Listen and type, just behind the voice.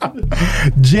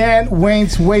Jan Wayne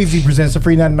Swayze presents the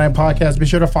FREE99 podcast. Be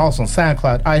sure to follow us on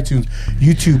SoundCloud, iTunes,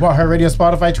 YouTube, iHeartRadio,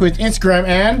 Spotify, Twitch, Instagram,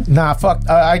 and... Nah, fuck.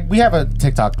 We have a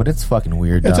TikTok, but it's fucking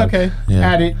weird, It's dog. okay. Yeah.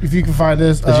 Add it if you can find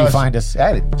us. If you find us,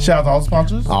 add it. Shout out to all the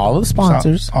sponsors. All the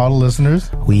sponsors. All the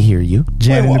listeners. We hear you.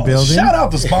 Jan in the building. Shout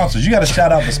out the sponsors. You got to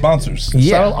shout out the sponsors.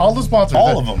 Yeah. Shout out all the sponsors.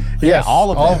 All of them. Yeah,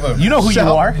 all of them. You know who Shout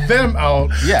you are. them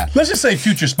out. Yeah. Let's just say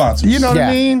future sponsors. You know what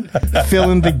I Yeah. mean? Fill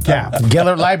in the gap.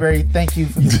 Geller Library, thank you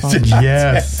for the sponsor.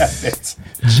 Yes.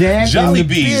 Jan Jolly in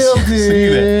the Bees.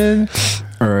 building.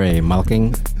 Hooray,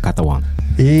 malaking katawan.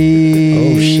 Hey.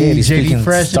 Oh, shit, he's JD speaking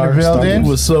Fresh in the Star building.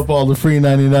 What's up, all the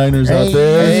FREE99ers out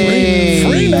there? Hey.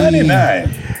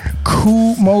 FREE99.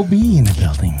 Cool Mo B in the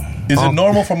building. Is it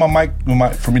normal for my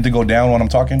mic for me to go down when I'm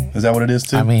talking? Is that what it is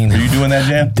too? I mean, are you doing that,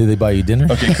 Jan? Did they buy you dinner?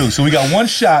 Okay, cool. So we got one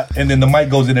shot, and then the mic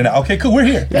goes in and out. Okay, cool. We're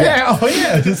here. Yeah, oh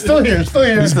yeah. It's still here. Still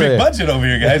here. It's big budget over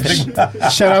here,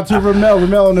 guys. Shout out to Ramel.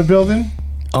 Ramel in the building.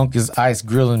 Uncle's ice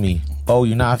grilling me. Oh,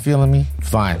 you not feeling me?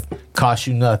 Fine. Cost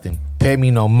you nothing. Pay me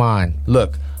no mind.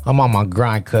 Look, I'm on my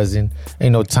grind, cousin.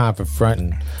 Ain't no time for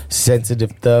fronting.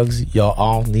 Sensitive thugs, y'all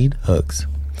all need hugs.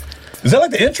 Is that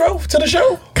like the intro to the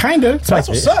show? Kinda. That's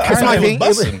what's up. It's my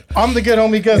thing. I'm the good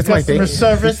homie Gus, It's my customer thing.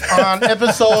 service on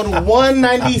episode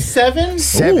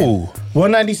 197. Ooh.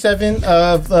 197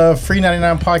 of the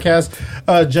FREE99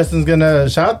 podcast. Justin's gonna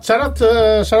shout out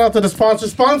to the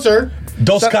sponsor.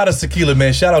 Dos Caras Tequila,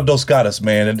 man. Shout out Dos Caras,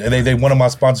 man. And they one of my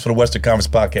sponsors for the Western Conference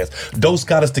podcast. Dos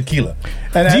Caras Tequila.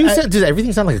 And Does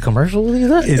everything sound like a commercial with you?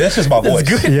 That's just my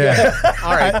voice. yeah.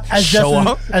 All right.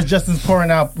 As Justin's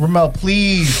pouring out, Ramel,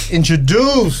 please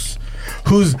introduce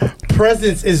whose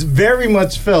presence is very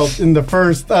much felt in the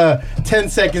first 10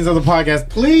 seconds of the podcast.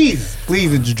 Please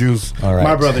introduce All right.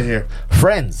 my brother here.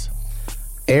 Friends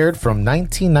aired from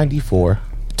 1994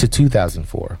 to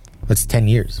 2004. That's 10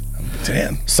 years.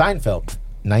 Damn. Seinfeld,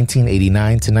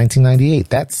 1989 to 1998.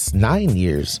 That's 9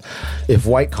 years. If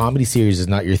white comedy series is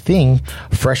not your thing,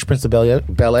 Fresh Prince of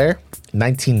Bel-Air,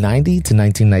 1990 to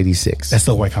 1996. That's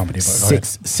still white comedy, but go ahead.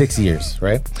 6 years,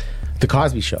 right? The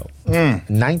Cosby Show,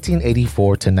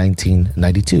 1984 to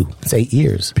 1992. It's 8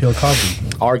 years. Bill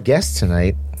Cosby. Our guest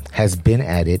tonight has been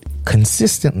at it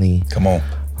consistently Come on.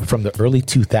 from the early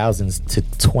 2000s to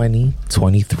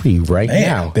 2023 right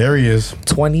now. There he is.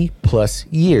 20 plus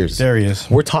years. There he is.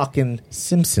 We're talking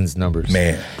Simpsons numbers.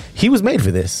 Man. He was made for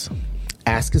this.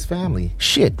 Ask his family.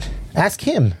 Shit. Ask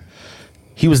him.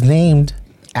 He was named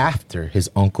after his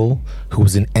uncle, who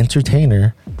was an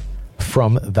entertainer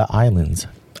from the islands.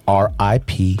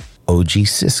 R.I.P. OG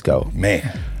Cisco.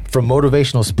 Man. From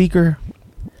motivational speaker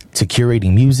to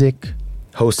curating music,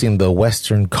 hosting the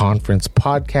Western Conference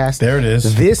podcast. There it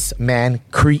is. This man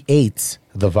creates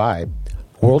the vibe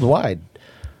worldwide.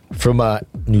 From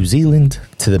New Zealand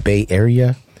to the Bay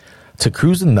Area to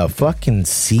cruising the fucking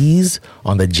seas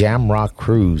on the Jamrock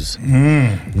cruise.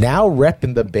 Now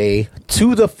repping the Bay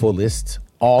to the fullest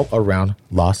all around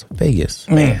Las Vegas.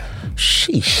 Man.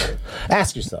 Sheesh.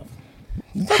 Ask yourself,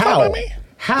 about me.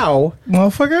 how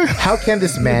Motherfucker. how can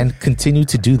this man continue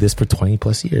to do this for 20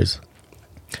 plus years?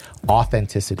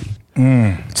 Authenticity.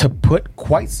 To put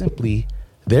quite simply,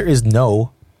 there is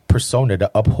no persona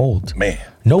to uphold. Man.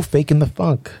 No faking the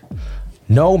funk.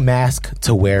 No mask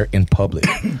to wear in public.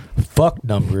 Fuck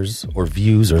numbers or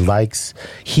views or likes.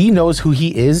 He knows who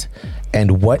he is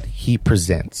and what he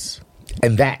presents.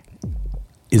 And that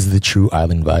is the true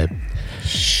island vibe.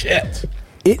 Shit.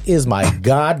 It is my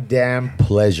goddamn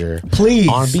pleasure, Please.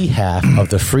 on behalf of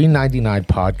the FREE99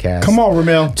 podcast, Come on,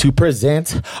 Ramel. to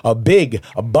present a big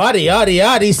body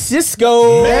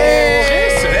Cisco.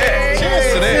 Cheers to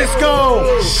that.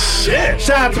 Cisco. Shit.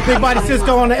 Shout out to Big Body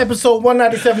Cisco on the episode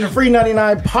 197 of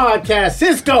FREE99 podcast.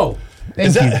 Cisco.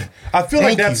 Is Thank that, you. I feel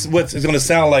like Thank that's what it's going to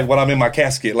sound like when I'm in my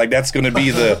casket. Like that's going to be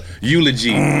the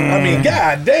eulogy. I mean,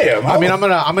 god damn. I mean, I'm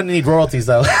gonna need royalties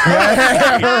though.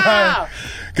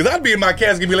 Because I'd be in my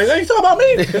casket and be like, hey, you talking about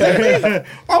me?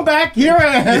 I'm back. Here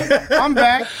I am. I'm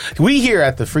back. We here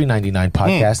at the FREE99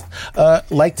 podcast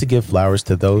like to give flowers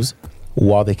to those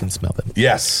while they can smell them.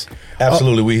 Yes,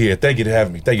 absolutely. We here. Thank you for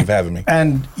having me. Thank you for having me.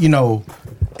 And, you know,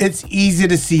 it's easy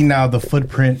to see now the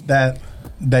footprint that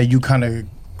you kind of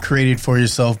created for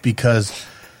yourself because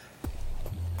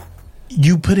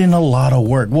you put in a lot of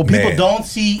work. What people Man. don't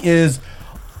see is,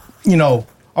 you know,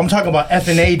 I'm talking about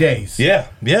F&A days. Yeah.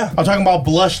 I'm talking about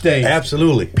blush days.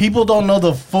 Absolutely. People don't know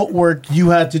the footwork you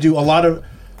had to do. A lot of,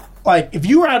 like, if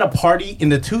you were at a party in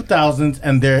the 2000s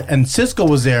and Cisco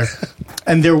was there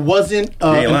and there wasn't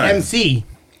an lying. MC,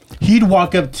 he'd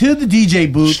walk up to the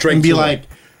DJ booth Straight and be to him. like,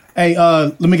 hey,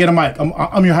 let me get a mic.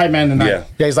 I'm your hype man tonight. Yeah.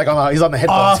 Yeah, he's like he's on the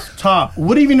headphones. Off top.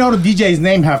 Wouldn't even know the DJ's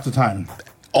name half the time.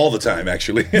 All the time,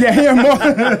 actually.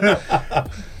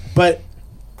 But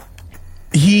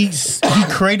he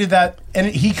created that, and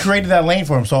he created that lane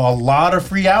for him. So a lot of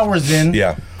free hours in.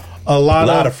 Yeah. A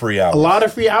lot of free hours. A lot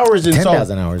of free hours in.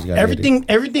 10,000 hours.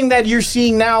 Everything that you're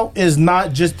seeing now is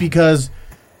not just because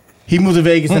he moved to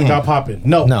Vegas and got popping.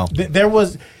 No. There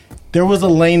was a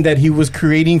lane that he was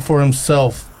creating for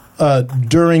himself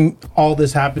during all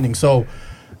this happening. So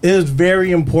it was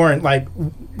very important. Like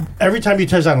every time you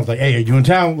touch down, I was like, "Hey, are you in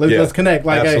town? Let's connect."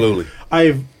 Like absolutely.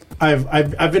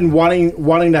 I've been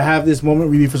wanting to have this moment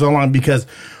with you for so long because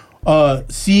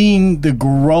seeing the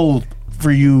growth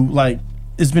for you, like,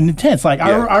 it's been intense. Like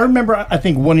I remember, I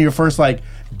think one of your first like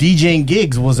DJing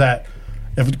gigs was at,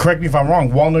 correct me if I'm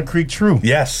wrong, Walnut Creek True.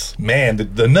 Yes, man,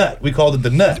 the nut. We called it the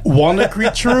nut. Walnut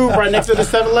Creek True, right next to the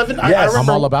 7-Eleven. Yes. I remember,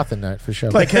 I'm all about the nut for sure.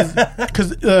 like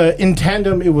because in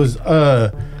tandem it was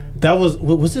that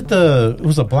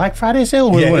was a Black Friday sale?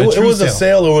 Or It was a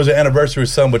sale or it was an anniversary or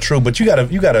something, but true. But you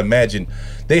gotta imagine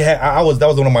they had. that was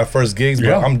one of my first gigs.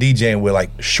 But I'm DJing with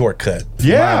like Shortcut,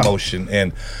 My Emotion,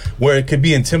 and where it could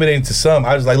be intimidating to some.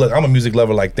 I was like, look, I'm a music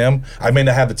lover like them. I may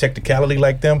not have the technicality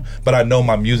like them, but I know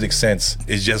my music sense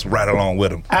is just right along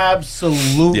with them.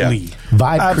 Absolutely,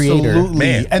 Vibe creator,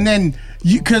 man. And then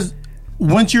because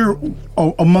once you're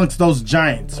amongst those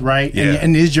giants, right? Yeah.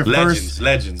 And it is your legends,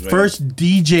 man. first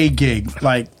DJ gig.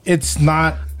 Like, it's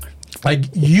not like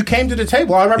you came to the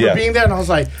table. I remember being there and I was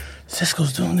like,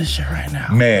 Cisco's doing this shit right now.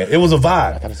 Man, it was a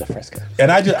vibe. That was a fresco. And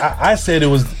I said it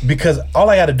was because all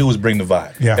I had to do was bring the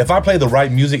vibe. Yeah. If I play the right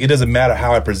music, it doesn't matter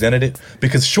how I presented it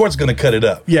because Short's going to cut it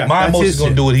up. Yeah, My Emotion's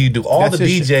going to do what he do. All That's the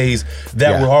his DJs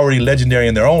that were already legendary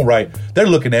in their own right, they're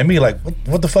looking at me like,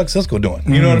 what the fuck Cisco doing?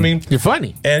 You know what I mean? You're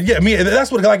funny. And yeah, I mean, that's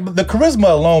what, like, the charisma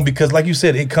alone, because like you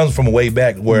said, it comes from way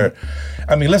back where,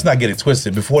 I mean, let's not get it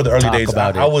twisted. Before the early Talk days,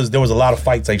 about there was a lot of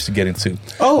fights I used to get into.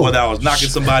 Oh. Whether I was knocking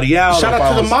somebody out. Shout or if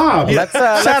out I to was- the mob.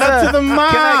 Shout out to the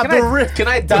mob. Can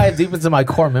I dive deep into my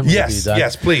core memories?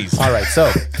 Yes, please. All right,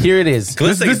 so here it is.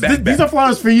 Let's take it back. These are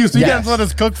flowers for you, so you Yes. guys let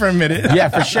us cook for a minute. Yeah,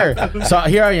 for sure. So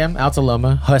here I am,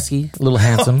 Altaloma, husky, a little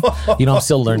handsome. You know, I'm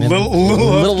still learning.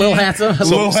 Little handsome.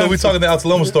 So we're talking the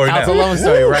Altaloma story now. Altaloma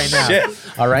story right now. Shit.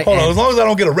 All right. Hold on, and- as long as I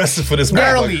don't get arrested for this.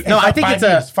 Barely. motherfucker. No, I think 5 it's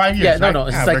years, 5 years. Yeah, no, right? no.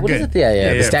 It's Yeah, like we're what is good. it? Yeah.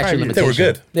 The Yeah, statute 5 of years. They were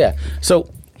limitations. good. Yeah. So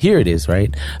here it is,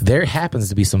 right? There happens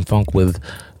to be some funk with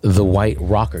the white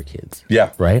rocker kids. Yeah.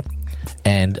 Right.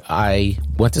 And I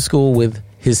went to school with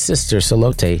his sister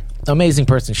Salote. Amazing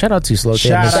person. Shout out to Salote.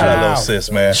 Shout Shout out, out. little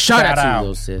sis, man. Shout out Shout to out. you,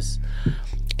 little sis.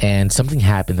 And something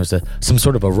happened. There's some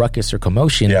sort of a ruckus or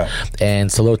commotion. Yeah. And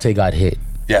Salote got hit.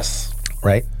 Yes.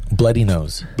 Right. Bloody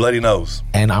nose. Bloody nose.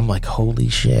 And I'm like, holy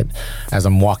shit, as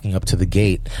I'm walking up to the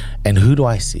gate. And who do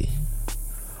I see?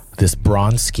 This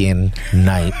bronze skin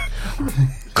knight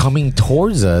coming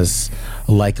towards us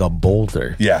like a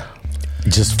boulder. Yeah.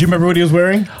 Just, Do you remember what he was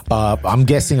wearing? I'm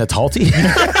guessing a talty.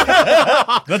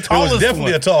 It was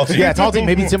definitely a tall team. Yeah, talty,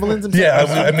 maybe Timberlands. Yeah,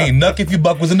 I mean, Nuck If You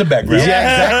Buck was in the background.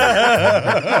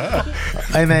 Yeah, exactly.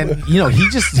 And then,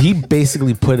 he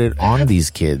basically put it on these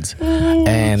kids.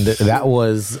 And that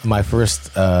was my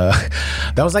first, that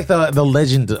was like the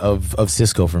legend of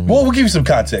Cisco for me. Well, we'll give you some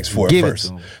context for it Give it first.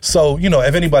 to 'em. So,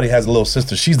 if anybody has a little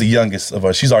sister, she's the youngest of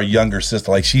us. She's our younger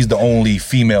sister. Like, she's the only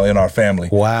female in our family.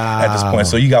 Wow. At this point.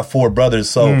 So, you got 4 brothers.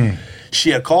 So, she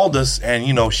had called us and,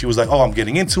 she was like, oh, I'm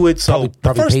getting into it. So,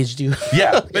 Probably first- paged you.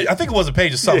 Yeah, I think it was a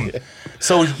page or something.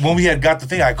 So when we had got the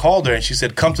thing, I called her and she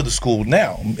said, come to the school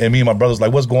now. And me and my brothers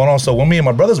like, what's going on? So when me and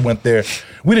my brothers went there,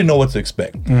 we didn't know what to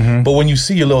expect. But when you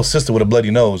see your little sister with a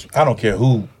bloody nose, I don't care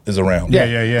who is around. Yeah.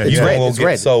 It's You know red. we'll It's get-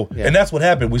 red. So, Yeah. and that's what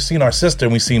happened. We seen our sister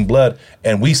and we seen blood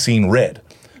and we seen red.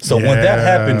 So when that Yeah.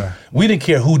 happened, we didn't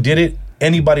care who did it.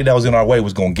 Anybody that was in our way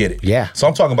was going to get it. Yeah. So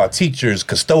I'm talking about teachers,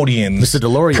 custodians, Mr.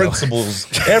 Delorio. principals,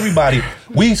 everybody.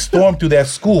 We stormed through that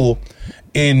school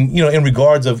in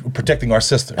regards of protecting our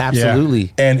sister.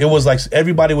 Absolutely. And it was like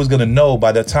everybody was going to know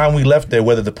by the time we left there,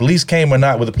 whether the police came or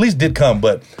not. Well, the police did come,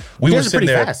 but we They were were sitting pretty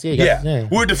there. fast. Yeah, you got- yeah.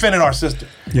 We were defending our sister.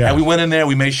 Yeah. And we went in there.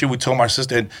 We made sure we told our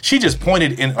sister, and she just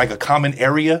pointed in like a common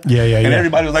area. Yeah. And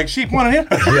everybody was like, "She pointed here."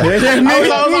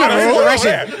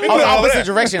 Opposite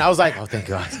direction. I was like, oh, thank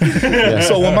God. Yeah.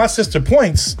 So when my sister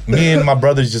points, me and my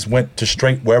brothers just went to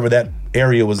straight wherever that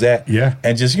area was at. Yeah.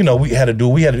 And just we had to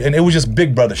do. And it was just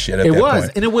big brother shit at It that was,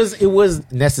 point. and it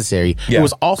was necessary. Yeah. It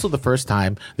was also the first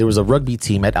time there was a rugby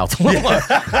team at Altaloma.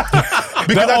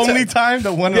 Because The only time. The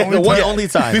only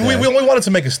time. We wanted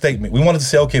to make a statement. We wanted to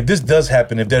say, okay, if this does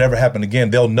happen, if that ever happened again,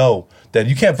 they'll know that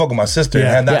you can't fuck with my sister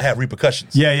and not have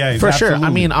repercussions. Yeah, for sure. I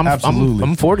mean,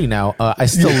 I'm 40 now. I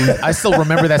still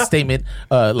remember that statement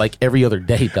like every other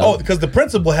day. Though. Oh, because the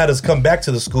principal had us come back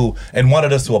to the school and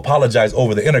wanted us to apologize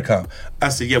over the intercom. I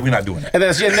said, yeah, we're not doing that. And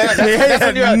that's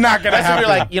when you're not gonna happen. You're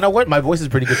like, you know what? My voice is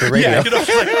pretty good for radio. Yeah, you know,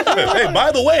 like, hey,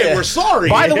 by the way, we're sorry.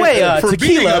 By the way, for tequila.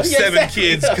 beating up 7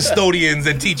 kids, custodians,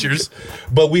 and teachers.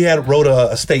 But we had wrote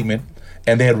a statement.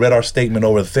 And they had read our statement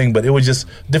over the thing, but it was just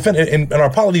in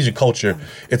our Polynesian culture,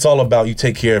 it's all about you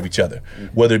take care of each other.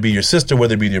 Whether it be your sister,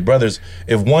 whether it be your brothers.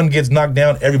 If one gets knocked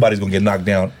down, everybody's gonna get knocked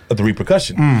down at the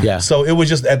repercussion. Yeah. So it was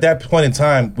just at that point in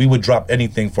time, we would drop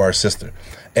anything for our sister.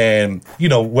 And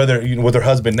with her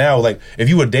husband now, like if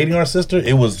you were dating our sister,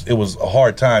 it was a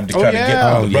hard time to try to get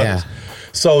on the brothers.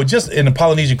 So just in the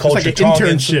Polynesian culture, it's like an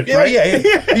internship, right?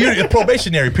 Yeah.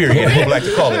 Probationary period, people like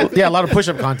to call it. Yeah, a lot of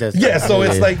push-up contests. Yeah, so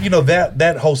it's like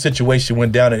that whole situation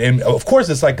went down, and of course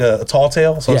it's like a tall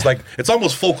tale. So it's like it's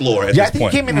almost folklore at this point. I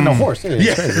think he came in on a horse.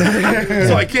 Yeah.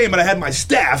 So I came and I had my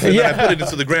staff and then I put it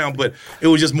into the ground, but it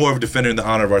was just more of defending the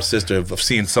honor of our sister, of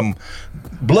seeing some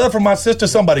blood from my sister.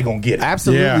 Somebody gonna get it.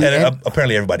 Absolutely, and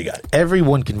apparently everybody got it.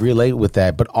 Everyone can relate with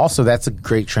that, but also that's a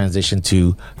great transition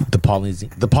to the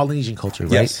Polynesian culture.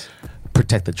 Right? Yes.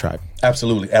 Protect the tribe.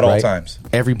 Absolutely. At all times.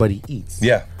 Everybody eats.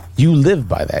 Yeah. You live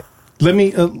by that. Let me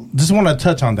just want to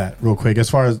touch on that real quick as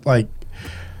far as like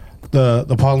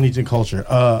the Polynesian culture.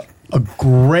 A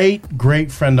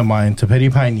great friend of mine,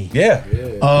 Tapeti Paini. Yeah.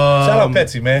 Shout out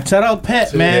Petsy, man. Shout out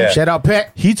Pet, man. Yeah. Shout out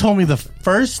Pet. He told me the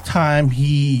first time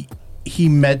he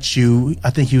met you, I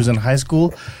think he was in high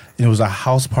school. It was a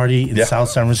house party in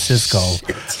South San Francisco.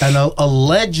 And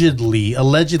allegedly,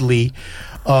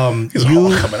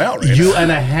 you coming out right you now.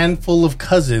 and a handful of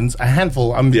cousins, 5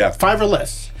 or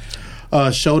less,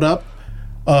 showed up,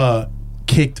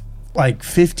 kicked like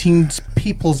 15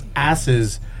 people's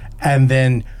asses, and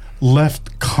then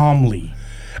left calmly.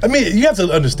 I mean, you have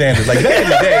to understand this. Like, back in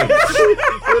the day,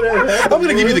 I'm going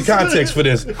to give you the context for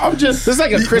this. This is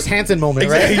like a Chris Hansen moment,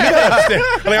 Exactly. right? You gotta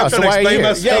understand. Like, I'm trying to explain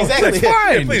myself. Yeah, exactly. It's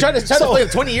fine. Please. Trying to play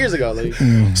it 20 years ago. Like.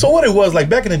 So what it was, like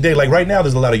back in the day, like right now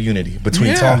there's a lot of unity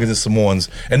between Tongans and Samoans.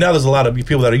 And now there's a lot of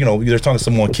people that are, there's Tongan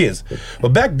Samoan kids. But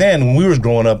back then, when we was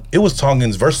growing up, it was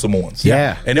Tongans versus Samoans.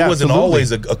 Yeah. And it wasn't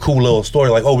always a cool little story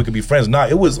like, oh, we could be friends. Nah,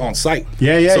 it was on site.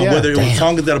 So whether it was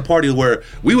Tongans at a party where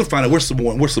we would find out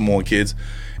we're Samoan kids,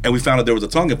 and we found out there was a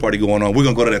Tongan party going on, we're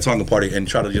going to go to that Tongan party and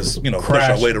try to just, push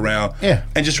our weight around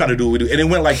and just try to do what we do. And it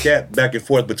went like that back and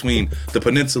forth between the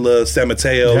peninsula, San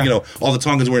Mateo, all the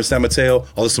Tongans were in San Mateo,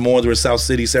 all the Samoans were in South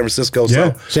City, San Francisco.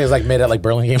 So Shay's like made at like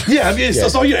Burlingame. Yeah, I mean,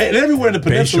 so and everywhere in the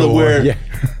peninsula where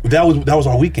that was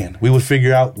our weekend. We would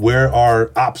figure out where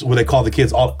our ops, what they call the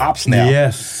kids, all ops now.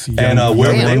 Yes. And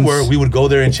wherever they were, we would go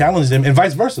there and challenge them, and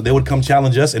vice versa. They would come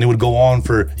challenge us, and it would go on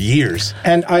for years.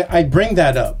 And I bring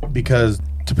that up because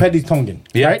Tapeti's Tongan,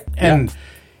 right? And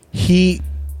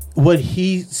what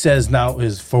he says now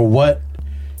is for what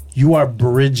you are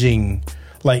bridging,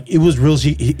 like it was real.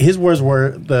 His words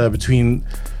were between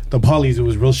the polys, it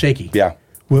was real shaky. Yeah,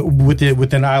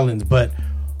 within islands, but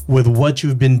with what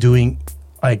you've been doing,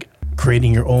 like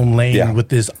creating your own lane with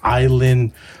this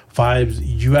island vibes,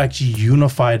 you actually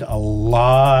unified a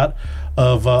lot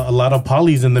of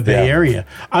polys in the Bay Area,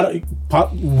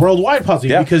 worldwide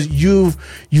possibly, because you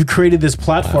created this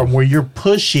platform where you're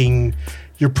pushing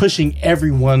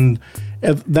everyone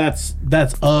that's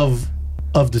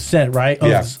of descent, right?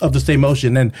 Of the same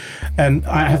ocean, and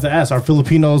I have to ask, are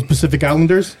Filipinos Pacific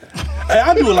Islanders?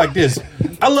 I do it like this.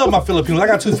 I love my Filipinos. I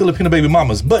got 2 Filipino baby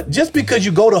mamas, but just because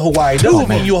you go to Hawaii doesn't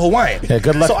mean you're Hawaiian. Yeah,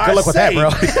 good luck. Good luck with that,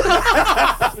 bro.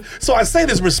 So I say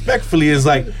this respectfully, is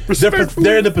like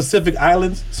they're in the Pacific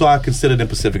Islands, so I consider them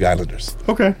Pacific Islanders.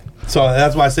 Okay. So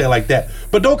that's why I say it like that.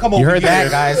 But don't come over here. You heard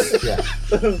that, guys? Yeah.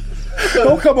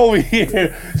 Don't come over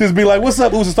here. Just be like, "What's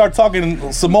up?" Who's to start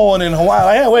talking Samoan in Hawaii?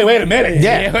 Like, hey, wait a minute.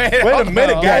 Yeah, wait a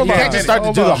minute, guys. You can't just start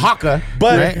to do the haka.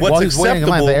 But right? what's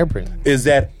acceptable is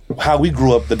that how we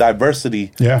grew up, the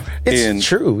diversity. It's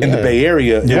true. In the Bay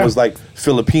Area, it was like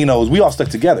Filipinos. We all stuck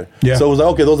together. So it was like,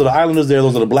 okay, those are the Islanders there,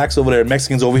 those are the blacks over there,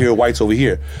 Mexicans over here, whites over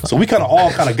here. So we kind of all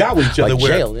got with each other. Like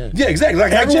jail, exactly.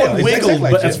 Like everyone jail. wiggled,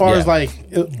 but as far as like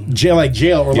jail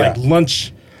or like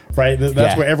lunch. Right,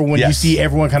 that's where everyone you see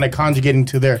everyone kind of conjugating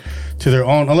to their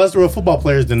own. Unless they were football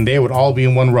players, then they would all be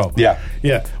in one row. Yeah.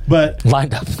 But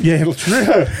lined up. Yeah,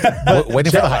 true.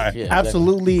 Waiting for the hike. Yeah,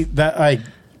 absolutely.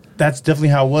 That's definitely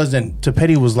how it was. And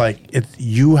Tapeti was like,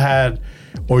 you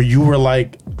were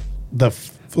like the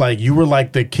like you were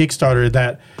like the Kickstarter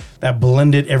that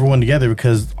blended everyone together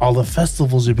because all the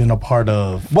festivals you've been a part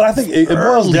of. But I think it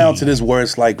boils down to this where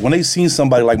it's like when they seen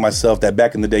somebody like myself that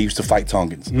back in the day used to fight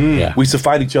Tongans. Yeah. We used to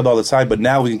fight each other all the time, but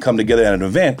now we can come together at an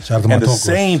event Shout out to my and the Tongos.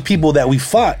 same people that we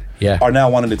fought are now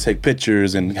wanting to take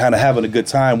pictures and kind of having a good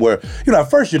time where,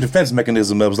 at first your defense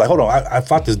mechanism was like, hold on, I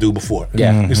fought this dude before.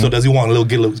 Yeah. And so does he want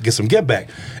a get some get back?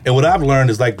 And what I've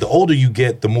learned is like the older you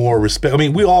get, the more respect. I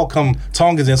mean, we all come,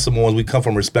 Tongans and Samoans, we come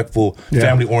from respectful,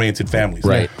 family-oriented families.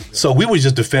 Right. So we was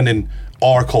just defending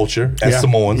our culture as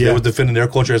Samoans. They was defending their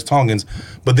culture as Tongans.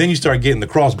 But then you start getting the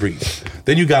crossbreeds.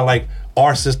 Then you got like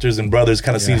our sisters and brothers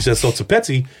kind of see each other. So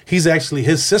Tepeti,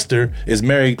 his sister is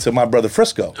married to my brother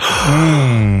Frisco.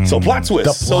 So plot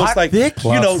twist. So it's like, you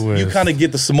kind of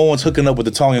get the Samoans hooking up with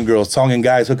the Tongan girls, Tongan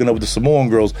guys hooking up with the Samoan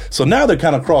girls. So now they're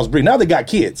kind of crossbreed. Now they got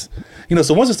kids.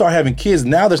 So once they start having kids,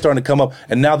 now they're starting to come up,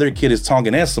 and now their kid is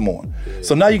Tongan and Samoan.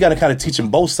 So now you got to kind of teach them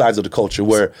both sides of the culture,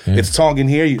 where it's Tongan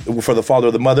here for the father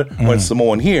or the mother, or it's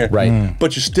Samoan here. Right.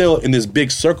 But you're still in this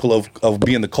big circle of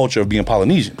being the culture of being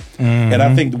Polynesian. And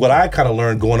I think what I kind of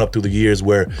learned going up through the years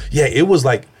where, it was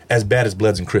like as bad as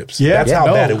Bloods and Crips. Yeah, That's how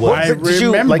bad it was. I Did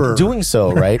you, remember. like, doing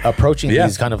so, right? Approaching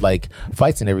these kind of like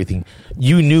fights and everything,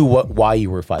 you knew why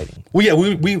you were fighting. Well,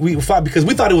 we fought because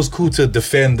we thought it was cool to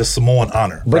defend the Samoan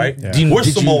honor, right? We're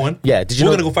Samoan. Did you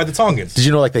we're know, gonna go fight the Tongans. Did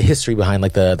you know like the history behind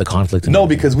like the conflict? And No,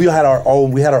 everything? because we had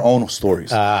our own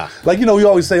stories. Like we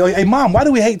always say, "Hey, mom, why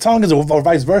do we hate Tongans or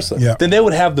vice versa?" Yeah. Then they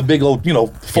would have the big old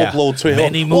folklore trail.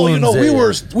 Many Oh,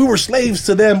 moons, we were slaves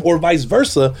to them or vice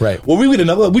versa. Right. Well,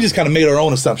 we just kind of made our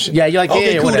own assumption. Yeah, you're like,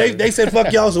 okay, cool. whatever. They said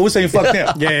fuck y'all, so we're saying fuck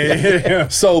them. Yeah.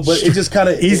 So, but it just kind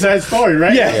of East Side Story,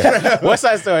 right? Yeah. West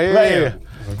Side Story. Right.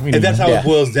 And that's how it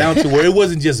boils down to where it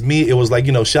wasn't just me. It was like,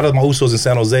 shout out to my Usos in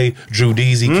San Jose, Drew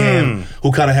Deasy, Cam,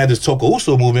 who kind of had this Toko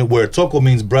Uso movement where Toko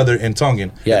means brother in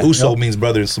Tongan, and Uso means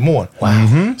brother in Samoan.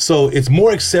 Wow. So it's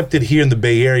more accepted here in the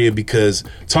Bay Area because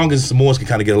Tongans and Samoans can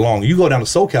kind of get along. You go down to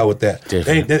SoCal with that.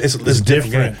 It's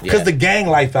different. Because the gang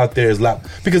life out there is loud.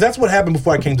 Because that's what happened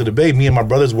before I came to the Bay. Me and my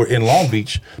brothers were in Long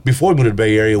Beach before we moved to the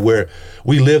Bay Area where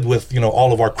we lived with,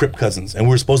 all of our Crip cousins. And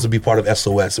we were supposed to be part of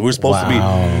SOS. And we were supposed to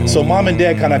be. So mom and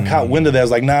dad kind of caught wind of that. It's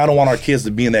like, I don't want our kids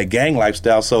to be in that gang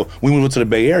lifestyle. So we moved to the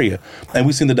Bay Area. And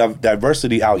we seen the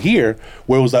diversity out here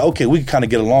where it was like, okay, we can kind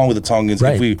of get along with the Tongans.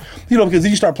 If we, because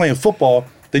then you start playing football,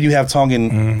 then you have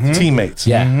Tongan teammates.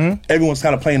 Yeah. Everyone's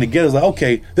kind of playing together. It's like,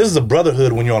 okay, this is a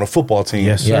brotherhood when you're on a football team.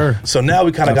 Yes, sir. So now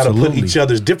we kind of got to put each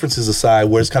other's differences aside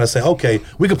where it's kind of say, okay,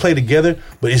 we can play together,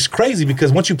 but it's crazy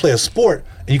because once you play a sport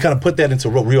and you kind of put that into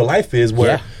what real life is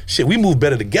where, shit, we move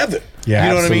better together. Yeah,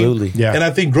 you know absolutely. what I mean? Yeah. And I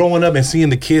think growing up and seeing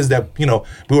the kids that,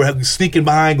 we were sneaking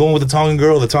behind, going with the Tongan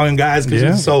girl, the Tongan guys.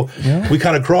 So we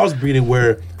kind of crossbreeded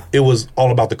where it was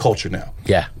all about the culture now.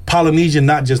 Yeah. Polynesian,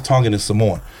 not just Tongan and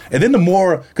Samoan. And then the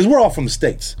more, because we're all from the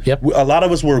States. Yep. A lot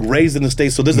of us were raised in the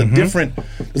States, so there's a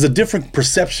different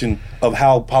perception of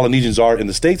how Polynesians are in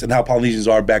the States and how Polynesians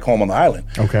are back home on the island.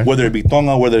 Okay. Whether it be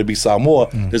Tonga, whether it be Samoa,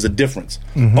 there's a difference.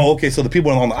 Oh, okay, so the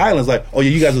people on the islands like, oh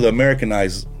yeah, you guys are the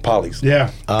Americanized polys.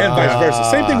 Yeah. And vice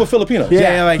versa. Same thing with Filipinos.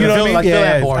 Yeah, like, you know what I mean? like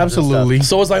Philip absolutely.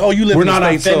 So it's like, oh, you live We're in the not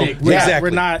States, so authentic. exactly.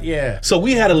 We're not, So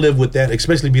we had to live with that,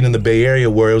 especially being in the Bay Area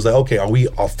where it was like, okay, are we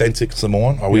authentic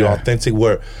Samoan? Are we authentic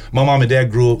where my mom and dad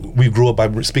grew up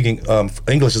by speaking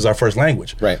English as our first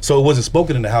language. Right. So it wasn't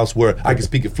spoken in the house where I could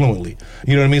speak it fluently.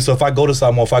 You know what I mean? So if I go to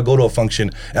Samoa, if I go to a function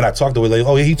and I talk the way like,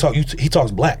 oh yeah, he talks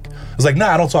black. It's like, nah,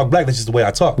 I don't talk black. That's just the way I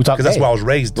talk. Because that's where I was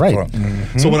raised from.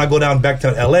 So when I go down back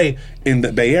to LA, in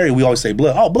the Bay Area, we always say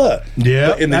blood. Oh, blood. Yeah.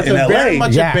 But in That's LA, very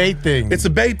much a Bay thing. it's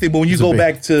a Bay thing, but when you go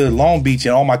back to Long Beach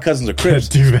and all my cousins are Crips,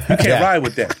 do you that. can't ride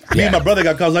with that. Me and my brother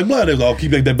got calls like blood. They was all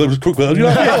keep that blood crook. You know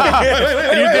what I mean?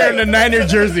 And you're there in the Niner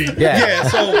jersey. Yeah.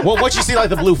 So well, once you see like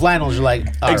the blue flannels, you're like,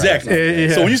 all exactly. Right.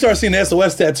 Yeah. So when you start seeing the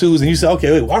SOS tattoos and you say,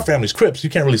 okay, wait, our family's Crips,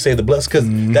 you can't really say the Bloods because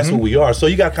that's what we are. So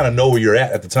you got to kind of know where you're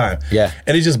at the time. Yeah.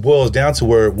 And it just boils down to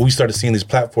where we started seeing these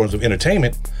platforms of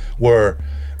entertainment where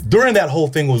during that whole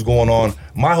thing was going on,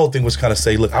 my whole thing was kind of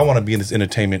say, look, I want to be in this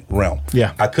entertainment realm.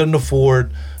 Yeah. I couldn't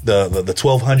afford the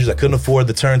 1200s. I couldn't afford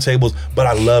the turntables, but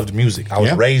I loved music. I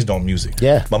was raised on music.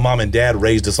 Yeah. My mom and dad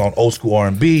raised us on old school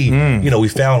R&B. You know, we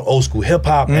found old school hip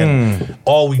hop, and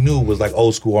all we knew was like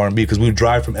old school R&B because we would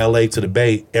drive from LA to the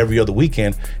Bay every other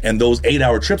weekend, and those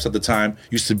 8-hour trips at the time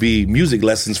used to be music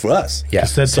lessons for us. Yeah.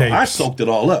 So I soaked it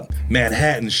all up.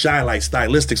 Manhattan, Shy Light,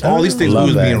 Stylistics, all these things we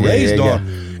was being raised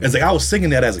on. It's like I was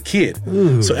singing that as a kid.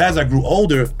 So as I grew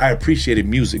older, I appreciated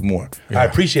music more. I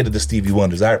appreciated the Stevie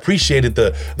Wonders. I appreciated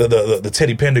the the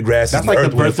Teddy Pendergrass. That's like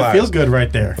the birth of feel good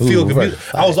right there. Feel good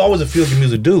music. I was always a feel good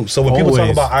music dude. So when people talk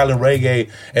about island reggae,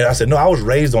 and I said, no, I was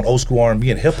raised on old school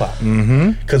R&B and hip hop.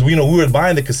 Because we were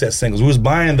buying the cassette singles, we was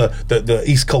buying the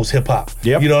East Coast hip hop.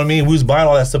 Yep. You know what I mean? We was buying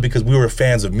all that stuff because we were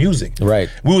fans of music. Right.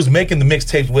 We was making the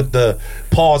mixtapes with the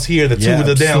pause here, the two with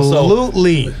the down.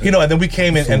 Absolutely. So, and then we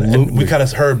came in and we kind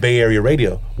of heard Bay Area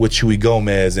radio with Chewy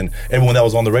Gomez and everyone that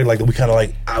was on the radio. Like we kind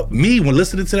of when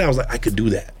listening to that, I was like, I could do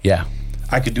that. Yeah.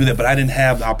 I could do that, but I didn't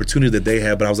have the opportunity that they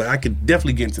had. But I was like, I could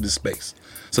definitely get into this space.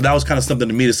 So that was kind of something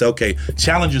to me to say, okay,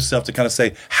 challenge yourself to kind of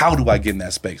say, how do I get in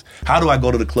that space? How do I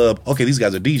go to the club? Okay, these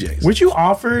guys are DJs. Were you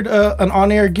offered an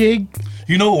on-air gig?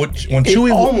 You know, when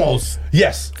Chewy almost.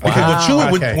 Yes. Because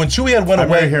when Chewy had went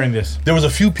away, hearing this. There was a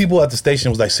few people at the station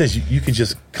who was like, sis, you could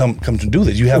just come to do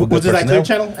this. You have a good personnel. Was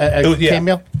it that Clear Channel?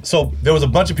 Yeah. So there was a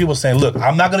bunch of people saying, look,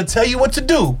 I'm not going to tell you what to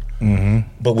do.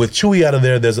 But with Chewy out of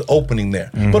there's an opening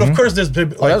there. But of course, there's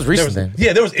that was recent then.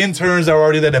 Yeah, there was interns that were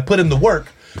already there that put in the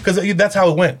work. Because that's how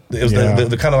it went. It was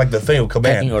the kind of like the thing with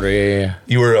command. Order, yeah.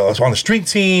 You were on the street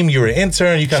team. You were an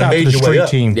intern. You kind of made your way up.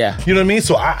 Team. Yeah. You know what I mean?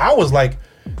 So I was like,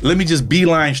 let me just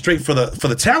beeline straight for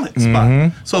the talent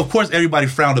spot. So of course everybody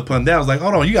frowned upon that. I was like,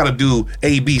 hold on, you got to do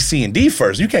A, B, C, and D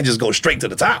first. You can't just go straight to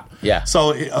the top. Yeah.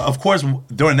 So of course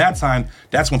during that time,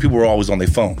 that's when people were always on their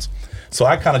phones. So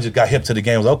I kind of just got hip to the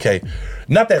game. I was okay.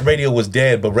 Not that radio was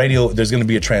dead, but radio, there's going to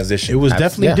be a transition. It was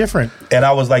definitely different. And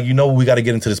I was like, we got to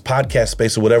get into this podcast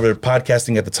space or whatever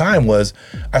podcasting at the time was.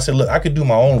 I said, look, I could do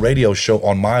my own radio show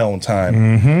on my own time.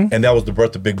 And that was the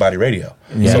birth of Big Body Radio.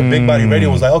 Yeah. So Big Body Radio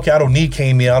was like, okay, I don't need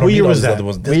KME. I don't need all these other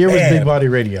ones. What year was Big Body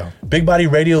Radio? Big Body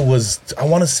Radio was, I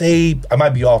want to say, I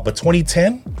might be off, but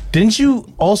 2010? Didn't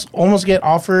you also almost get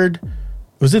offered...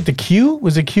 Was it the Q?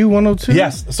 Was it Q102?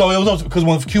 Yes. So it was because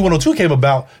when Q102 came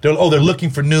about, they're looking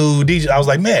for new DJs. I was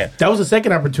like, man, that was the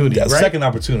second opportunity. Right? Second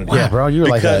opportunity. Yeah, bro, you're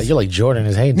like Jordan in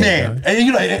his heyday. Man,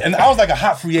 and I was like a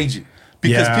hot free agent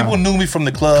because people knew me from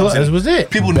the clubs. That was it.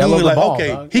 People knew me like,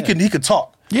 okay, he could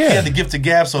talk. Yeah. He had the gift of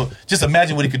gab, so just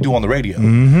imagine what he could do on the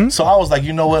radio. So I was like,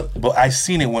 you know what? But I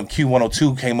seen it when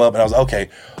Q102 came up, and I was like, okay,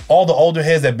 all the older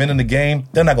heads that been in the game,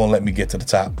 they're not going to let me get to the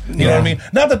top. You know what I mean?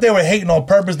 Not that they were hating on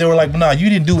purpose. They were like, nah, you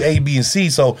didn't do A, B, and C,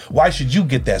 so why should you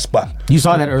get that spot? You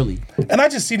saw that early. And I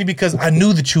just seen it because I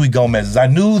knew the Chewy Gomez's, I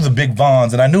knew the Big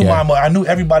Vons, and I knew I knew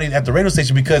everybody at the radio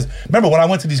station because, remember, when I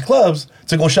went to these clubs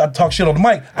to go talk shit on the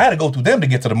mic, I had to go through them to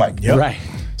get to the mic. Yep. Right.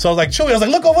 So I was like, Chewy, I was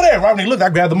like, look over there. Rodney, look, I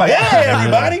grabbed the mic. Hey,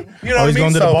 everybody. You know what I mean?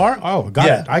 Going to the bar? Oh, got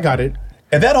it. I got it.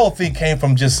 And that whole thing came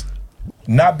from just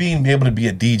not being able to be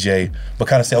a DJ, but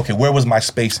kind of say, okay, where was my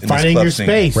space in Finding this club your scene?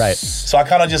 space. Right. So I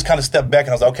kind of stepped back and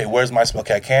I was like, okay, where's my space?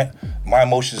 Okay, I can't. My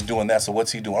emotion's doing that, so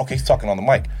what's he doing? Okay, he's talking on the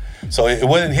mic. So it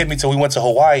wasn't hit me till we went to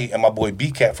Hawaii, and my boy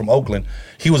B-Cat from Oakland,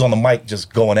 he was on the mic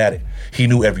just going at it. He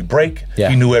knew every break. Yeah.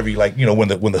 He knew every, when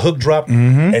the hook dropped,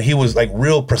 and he was like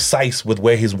real precise with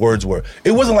where his words were.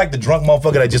 It wasn't like the drunk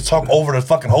motherfucker that just talked over the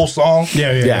fucking whole song.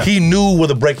 Yeah. He knew where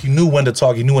the break, he knew when to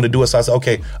talk, he knew when to do it. So I said,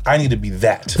 okay, I need to be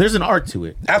that. There's an art to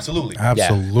it. Absolutely.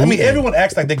 Yeah. I mean, everyone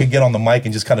acts like they could get on the mic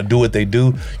and just kind of do what they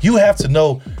do. You have to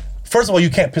know. First of all, you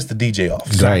can't piss the DJ off.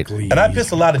 Exactly. And I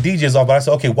pissed a lot of DJs off, but I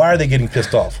said, okay, why are they getting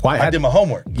pissed off? Why? I did my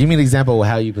homework. Give me an example of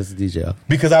how you pissed the DJ off.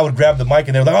 Because I would grab the mic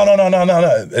and they were like, oh,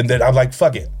 no. And then I'm like,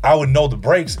 fuck it. I would know the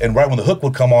breaks, and right when the hook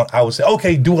would come on, I would say,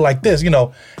 okay, do it like this, And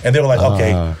they were like,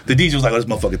 okay. The DJ was like, oh, this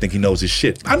motherfucker think he knows his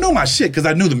shit. I know my shit because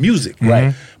I knew the music.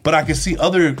 Right. But I could see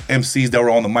other MCs that were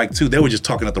on the mic too. They were just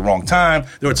talking at the wrong time.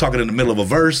 They were talking in the middle of a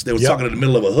verse. They were talking in the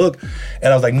middle of a hook.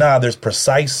 And I was like, nah, there's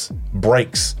precise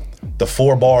breaks. The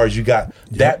 4 bars, you got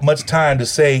that much time to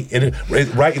say it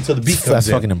right until the beat comes in. That's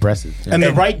fucking impressive. Yeah. And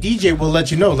the right DJ will let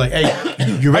you know, like,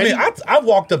 hey, you ready? I mean, I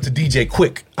walked up to DJ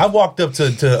Quick. I walked up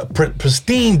to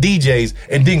pristine DJs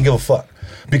and didn't give a fuck.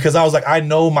 Because I was like, I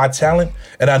know my talent,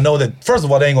 and I know that, first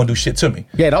of all, they ain't gonna do shit to me.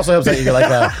 Yeah, it also helps that you're like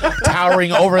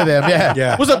towering over them.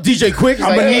 Yeah. What's up, DJ Quick?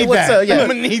 I'm gonna need that. I'm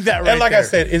gonna need that right And like I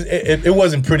said, it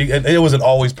wasn't pretty, it wasn't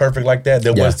always perfect like that.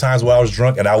 There was times where I was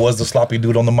drunk, and I was the sloppy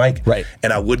dude on the mic. Right.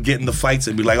 And I would get in the fights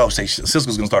and be like, oh, say,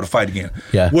 Cisco's gonna start a fight again.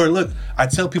 Yeah. Where, look, I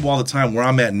tell people all the time, where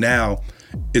I'm at now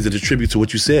is a tribute to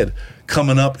what you said.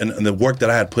 Coming up and the work that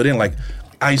I had put in, like,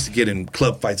 I used to get in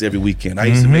club fights every weekend. I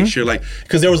used to make sure,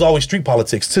 because there was always street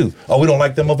politics too. Oh, we don't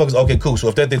like them motherfuckers? Okay, cool. So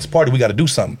if that's a party, we got to do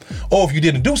something. Or if you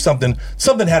didn't do something,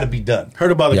 something had to be done.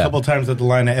 Heard about it a couple times at the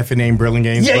line at FNA in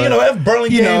Burlingame. Yeah, F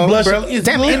Burlingame, Blush. It's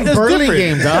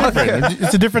Burlingame, dog.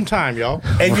 It's a different time, y'all.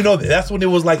 And that's when it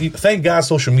was like, thank God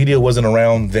social media wasn't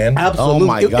around then. Absolutely. Oh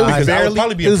my God.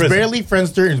 It was barely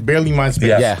Friendster. It was barely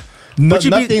MySpace. Yeah.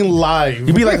 nothing live.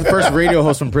 You'd be like the first radio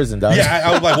host from prison, dog. Yeah,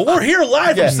 I was like, well, we're here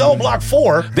live from Cell Block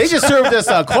 4. They just served us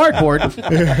cardboard.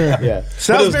 Yeah.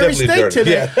 Sounds very steak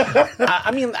today. Yeah.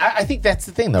 I think that's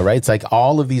the thing, though, right? It's like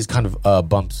all of these kind of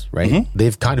bumps, right?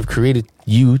 They've kind of created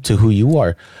you to who you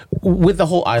are. With the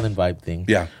whole island vibe thing.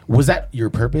 Yeah. Was that your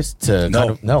purpose to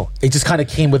No. It just kind of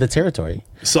came with the territory.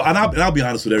 So, and I'll be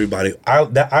honest with everybody.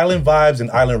 That island vibes and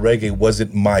island reggae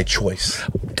wasn't my choice.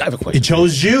 I have a question. It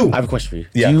chose you. I have a question for you.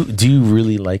 Yeah. Do you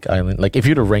really like island? Like, if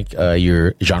you were to rank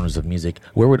your genres of music,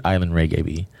 where would island reggae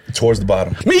be? Towards the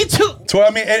bottom. Me too.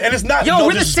 I mean, and it's not no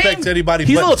disrespect to anybody.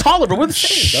 He's but a little taller, but we're the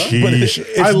same.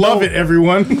 But I love it,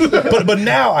 everyone. but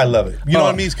now I love it. You know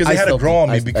what I mean? Because it had to grow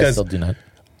on me. Because I still do not.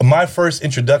 My first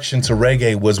introduction to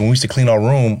reggae was when we used to clean our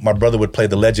room. My brother would play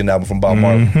the Legend album from Bob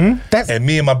Marley. And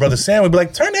me and my brother Sam would be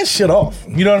like, turn that shit off.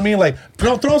 You know what I mean? Like,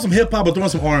 throw on some hip hop or throw on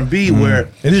some R&B where...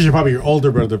 And this is probably your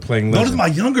older brother playing Legend. No, this is my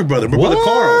younger brother, my brother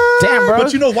Carl. Damn, bro.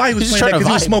 But you know why he was playing that? Because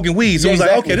he was smoking weed. So it was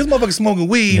like, okay, this motherfucker's smoking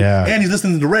weed and he's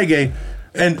listening to reggae.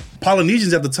 And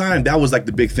Polynesians at the time, that was like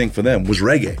the big thing for them, was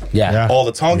reggae. Yeah. All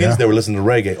the Tongans, they were listening to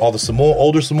reggae. All the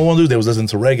older Samoan dudes, they was listening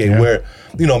to reggae. Where,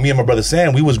 you know, me and my brother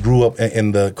Sam, we grew up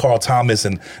in the Carl Thomas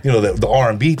and, you know, the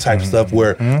R&B type stuff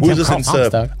where we were listening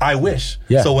to I Wish.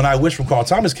 Yeah. So when I Wish from Carl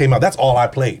Thomas came out, that's all I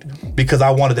played because I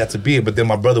wanted that to be it. But then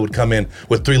my brother would come in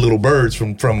with Three Little Birds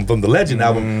from the Legend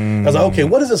album. I was like, okay,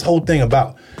 what is this whole thing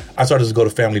about? I started to go to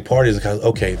family parties because,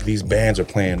 okay, these bands are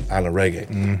playing island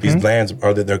reggae. These bands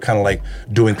they're kind of like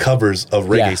doing covers of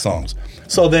reggae songs.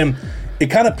 So then it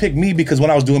kind of picked me because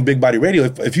when I was doing Big Body Radio,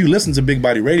 if you listen to Big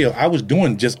Body Radio, I was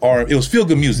doing just it was feel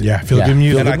good music. Yeah, feel good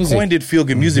music. And I coined it feel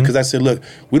good music because I said, look,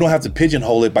 we don't have to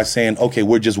pigeonhole it by saying, okay,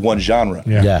 we're just one genre.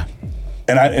 Yeah.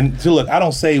 And look, I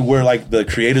don't say we're like the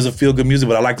creators of feel good music,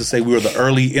 but I like to say we were the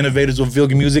early innovators of feel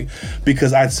good music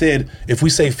because I said if we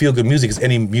say feel good music, it's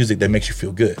any music that makes you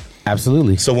feel good.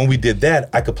 Absolutely. So when we did that,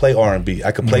 I could play R&B,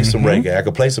 I could play some reggae, I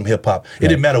could play some hip hop. It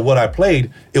didn't matter what I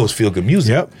played; it was feel good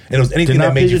music. Yep. And it was anything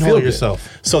that made you feel good.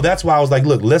 Yourself. So that's why I was like,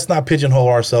 look, let's not pigeonhole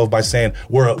ourselves by saying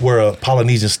we're a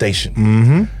Polynesian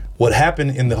station. What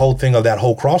happened in the whole thing of that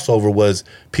whole crossover was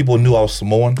people knew I was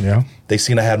Samoan. Yeah. They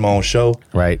seen I had my own show.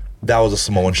 Right. That was a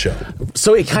Samoan show.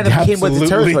 So it kind of came with the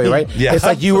territory, right? Yeah. It's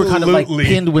like you were kind of like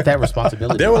pinned with that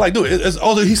responsibility. They were like, dude,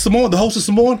 he's Samoan. The host is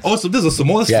Samoan. Oh, so this is a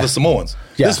Samoan. This is for the Samoans.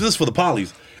 Yeah. This is for the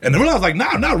Polys. And then I was like,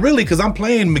 nah, not really, because I'm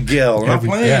playing Miguel and I'm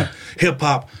playing hip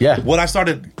hop. Yeah. When I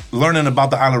started learning about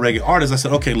the island reggae artists, I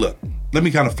said, okay, look, let me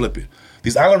kind of flip it.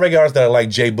 These island reggae artists that are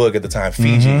like J Boog at the time,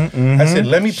 Fiji. I said,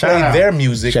 let me play their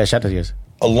music Shout out to yours.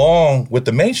 along with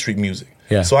the mainstream music.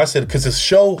 Yeah. So I said, because to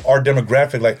show our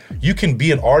demographic, like you can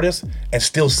be an artist and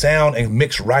still sound and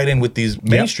mix right in with these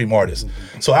mainstream artists.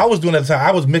 So I was doing at the time,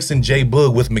 I was mixing J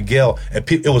Boog with Miguel, and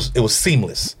it was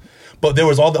seamless. But there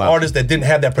was all the artists that didn't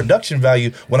have that production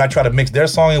value when I tried to mix their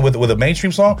song in with a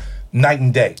mainstream song, night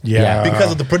and day. Yeah.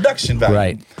 Because of the production value.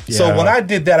 Right. So when I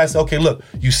did that, I said, okay, look,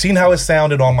 you've seen how it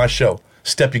sounded on my show.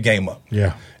 Step your game up.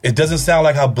 Yeah. It doesn't sound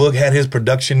like how Boog had his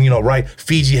production, right.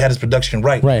 Fiji had his production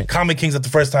right. Right. Common Kings at the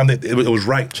first time it was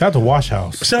right. Shout out to Wash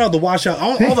House. Shout out to Wash House,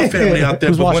 all the family out there.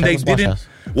 Who's But Wash when they House? Wash didn't, House?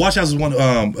 Wash House is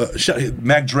one.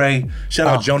 Mac Dre. Shout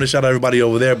out Jonas. Shout out everybody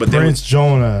over there. But Prince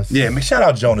Jonas. yeah, man, shout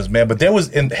out Jonas, man. But there was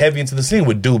heavy into the scene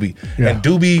with Doobie, and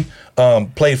Doobie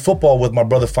played football with my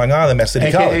brother Fangana at City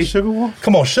AKA College. Sugar Wolf?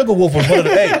 Come on, Sugar Wolf was one of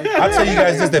the. Hey, I'll tell you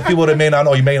guys this that people that may not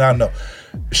know, you may not know.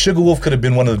 Sugar Wolf could have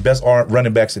been one of the best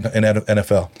running backs in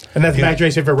NFL. And that's Mac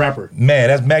Dre's favorite rapper. Man,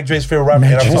 that's Mac Dre's favorite rapper.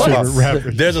 And I'm Dre's talking favorite about-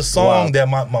 rapper. There's a song that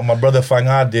my brother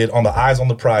Fangad did on the Eyes on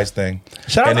the Prize thing.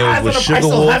 Shout out and to it was Eyes with on the Sugar Prize. I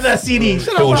still Wolf. have that CD. It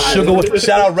was Sugar Wolf.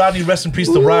 Shout out Rodney, rest in peace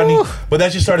to Rodney. But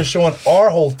that just started showing our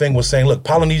whole thing was saying, look,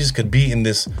 Polynesians could be in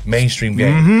this mainstream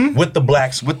game with the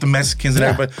blacks, with the Mexicans and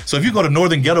everybody. So if you go to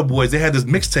Northern Ghetto Boys, they had this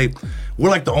mixtape. We're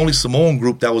like the only Samoan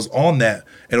group that was on that.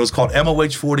 And it was called MOH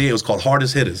 48. It was called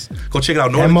Hardest Hitters. Go check it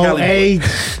out. Northern Cali. You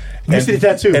did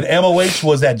that too. And MOH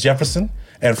was at Jefferson.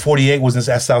 And 48 was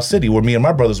at South City, where me and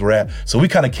my brothers were at. So we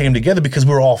kind of came together because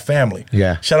we were all family.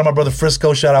 Yeah. Shout out my brother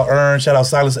Frisco. Shout out Ern. Shout out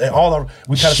Silas. We kind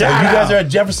of said, you guys are at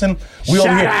Jefferson. We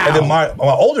over here. And then my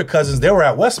older cousins, they were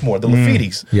at Westmore, the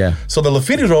Lafittes. Yeah. So the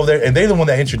Lafittes were over there, and they're the one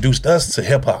that introduced us to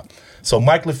hip hop. So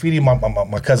Mike Lafiti,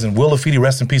 my cousin Will Lafiti,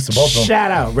 rest in peace to both of them. Shout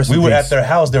out. We were at their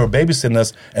house. They were babysitting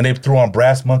us, and they threw on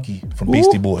Brass Monkey from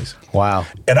Beastie Boys. Wow.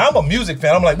 And I'm a music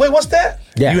fan. I'm like, wait, what's that?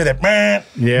 Yeah. You hear that, man?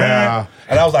 Yeah.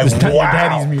 And I was like, It's not wow. your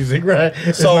daddy's music, right?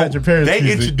 It's So not your parents' they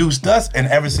music. introduced us, and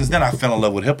ever since then, I fell in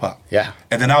love with hip hop. Yeah.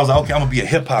 And then I was like, okay, I'm gonna be a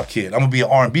hip hop kid. I'm gonna be an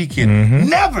R&B kid.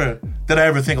 Never did I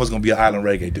ever think I was gonna be an island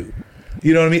reggae dude.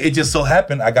 You know what I mean? It just so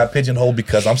happened I got pigeonholed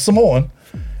because I'm Samoan,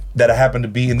 that I happened to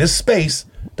be in this space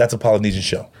that's a Polynesian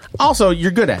show. Also,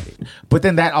 you're good at it. But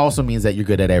then that also means that you're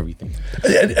good at everything.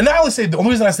 And I always say, the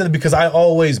only reason I said it because I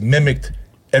always mimicked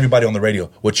everybody on the radio,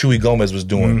 what Chewy Gomez was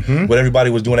doing, what everybody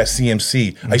was doing at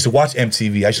CMC. I used to watch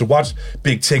MTV. I used to watch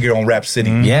Big Tigger on Rap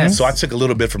City. Yes. So I took a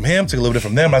little bit from him, took a little bit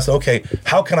from them, and I said, okay,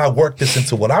 how can I work this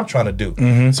into what I'm trying to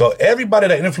do? So everybody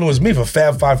that influenced me, from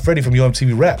Fab Five Freddy from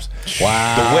UMTV Raps, the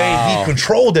way he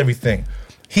controlled everything,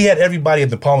 he had everybody at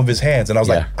the palm of his hands, and I was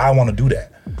like, I want to do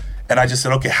that. And I just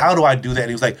said, okay, how do I do that? And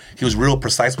he was like, he was real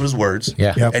precise with his words.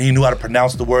 Yeah. Yep. And he knew how to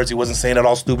pronounce the words. He wasn't saying it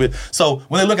all stupid. So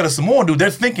when they look at a Samoan dude, they're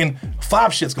thinking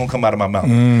 5 shit's gonna come out of my mouth.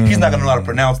 He's not gonna know how to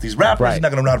pronounce these rappers. He's not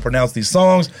gonna know how to pronounce these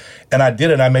songs. And I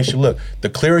did it, and I made sure, look, the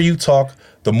clearer you talk,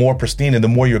 the more pristine and the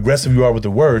more aggressive you are with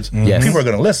the words, people are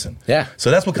gonna listen. Yeah. So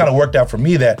that's what kind of worked out for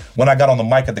me, that when I got on the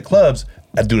mic at the clubs,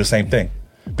 I'd do the same thing.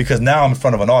 Because now I'm in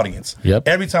front of an audience. Yep.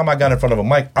 Every time I got in front of a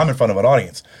mic, I'm in front of an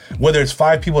audience. Whether it's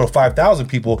 5 people or 5,000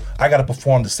 people, I got to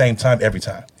perform the same time every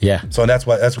time. Yeah. So that's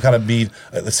what kind of be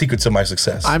the secret to my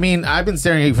success. I mean, I've been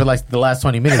staring at you for like the last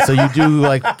 20 minutes, so you do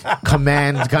like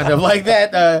command kind of like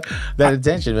that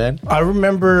attention, man. I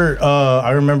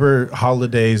remember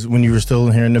holidays when you were still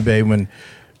here in the Bay, when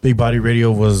Big Body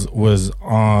Radio was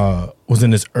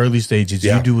in its early stages.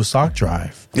 Yeah. You do a sock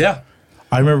drive. Yeah.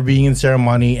 I remember being in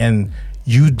ceremony and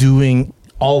you doing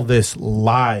all this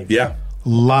live. Yeah.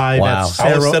 Live Wow. at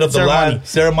I would set up the live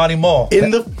Ceremony Mall.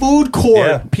 in the food court,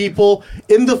 Yeah. people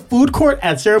in the food court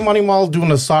at Ceremony Mall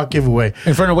doing a sock giveaway.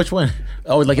 In front of which one?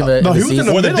 Oh, like in the, No, in he the was in seats?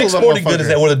 the Where the middle Dick's of that Sporting Goods is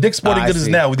motherfucker. at. Where the Dick's Sporting I Goods is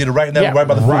see. now. We did it right now, Yeah, right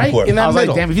by the right food court. in that I was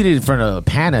middle. like, damn, if you did it in front of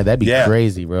Pana, that'd be Yeah.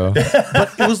 crazy, bro. But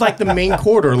it was like the main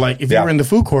quarter. Like if you Yeah. were in the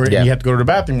food court Yeah. and you had to go to the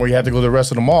bathroom, or you had to go to the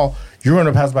rest of the mall, you were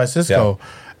going to pass by Cisco.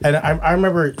 And I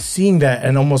remember seeing that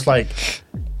and almost like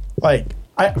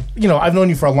I've known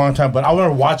you for a long time, but I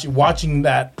remember watching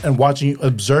that and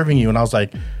observing you, and I was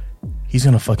like, he's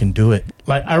gonna fucking do it.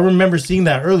 Like I remember seeing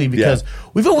that early because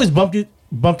we've always bumped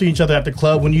into each other at the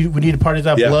club when you need parties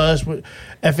at Blush with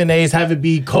FNAs, have it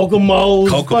be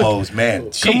Kokomo's. Kokomo's, man.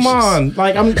 Come Jesus. on,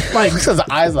 like I'm like Because the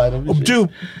eyes light up. dude,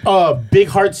 Big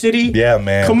Heart City. Yeah,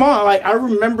 man. Come on, like I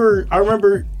remember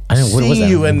what was seeing that?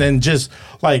 you and then just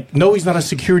like, no, he's not a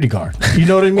security guard. You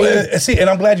know what I mean? See, and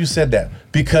I'm glad you said that,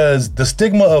 because the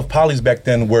stigma of polys back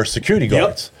then were security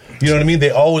guards. You know what I mean? They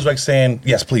always like saying,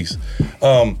 yes, please.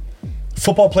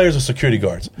 Football players are security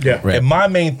guards. Yeah. Right. And my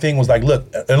main thing was like,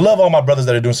 look, and love all my brothers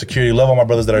that are doing security, love all my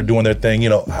brothers that are doing their thing,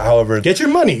 however. Get your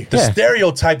money. The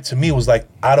stereotype to me was like,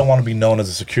 I don't want to be known as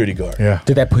a security guard. Yeah.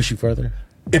 Did that push you further?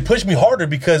 It pushed me harder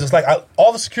because it's like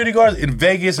all the security guards in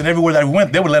Vegas and everywhere that we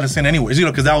went, they would let us in anyways,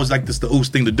 because that was like the ooze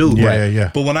thing to do. Yeah,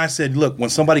 yeah. But when I said, look, when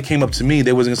somebody came up to me,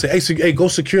 they wasn't going to say, hey, go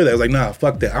secure that. I was like, nah,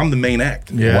 fuck that. I'm the main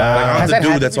act. Yeah. Wow. Like, I'm Has the that dude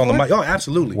happened that's on the before? mic. Oh,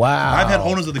 absolutely. Wow. I've had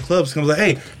owners of the clubs come like,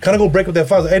 hey, can I go break with that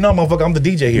file? I was like, hey, no, motherfucker, I'm the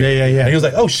DJ here. Yeah. And he was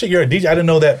like, oh, shit, you're a DJ? I didn't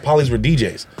know that polys were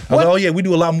DJs. I was like, oh, yeah, we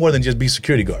do a lot more than just be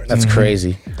security guards. That's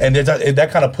crazy. And that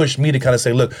kind of pushed me to kind of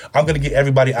say, look, I'm going to get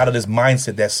everybody out of this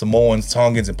mindset that Samoans,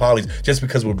 Tongans, and polys, just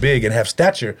because we're big and have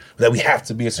stature, that we have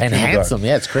to be a security And guard. handsome.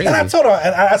 Yeah, it's crazy. And I told her,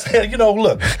 and I said,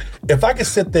 look, if I can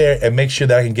sit there and make sure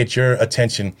that I can get your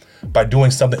attention by doing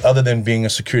something other than being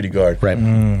a security guard, Right.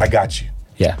 I got you.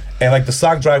 Yeah. And like the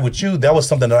sock drive with you, that was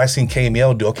something that I seen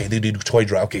KML do. Okay, they did a toy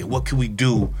drive. Okay, what can we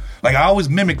do? Like I always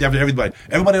mimicked after everybody.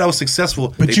 Everybody that was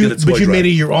successful, But they you did a toy drive. made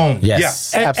it your own.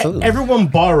 Yes. Yeah. Absolutely. Everyone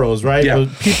borrows, right? Yeah.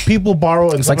 People borrow,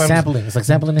 and It's like sometimes sampling. It's like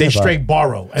sampling. they in a bar. straight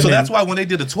borrow. And So then- that's why when they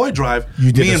did the toy drive,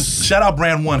 You did me a and s- shout out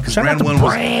Brand One, because Shout out Brand to One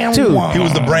was Brand Dude. One. he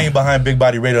was the brain behind Big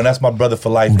Body Radio, and that's my brother for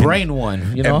life. Brain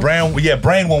one, you know? And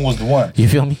Brain One was the one. You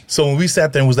feel me? So when we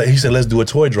sat there and was like, he said, let's do a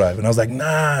toy drive. And I was like,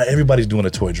 nah, everybody's doing a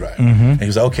toy drive. And he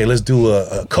was like, okay, let's do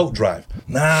a coat drive.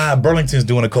 Nah, Burlington's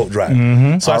doing a coat drive.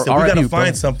 So I said, we got to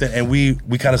find something. And we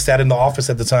kind of sat in the office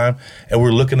at the time and we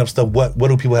were looking up stuff. What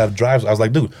do people have drives? I was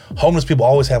like, dude, homeless people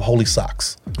always have holy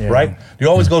socks, right? You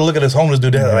always go to look at this homeless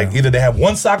dude. Like either they have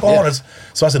one sock on or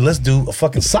so I said, let's do a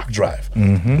fucking sock drive.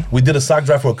 We did a sock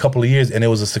drive for a couple of years and it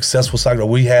was a successful sock drive.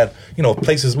 We had,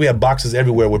 places, we had boxes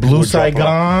everywhere where people Blue would drop Saigon.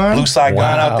 off. Blue Saigon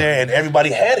Wow. out there and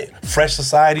everybody had it. Fresh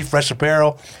Society, Fresh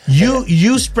Apparel.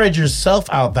 You spread yourself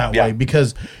out that Yeah. way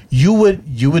because you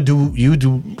would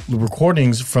do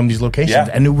recordings from these locations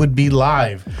and it would be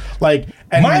live. Like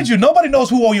and Mind you, nobody knows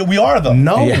who we are though.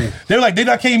 No. Yeah. They're like, they're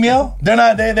not KML. They're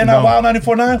not No. Wild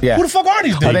 94.9. Yeah. Who the fuck are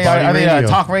these dudes? Are they Radio.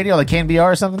 talk radio like KNBR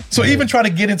or something? So even trying to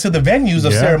get into the venues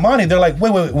of Yeah. ceremony, they're like,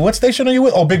 wait, what station are you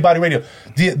with? Oh, Big Body Radio.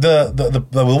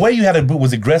 The way you had it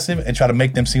was aggressive and try to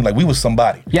make them seem like we was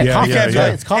somebody. Yeah, Yeah, confidence, yeah, right?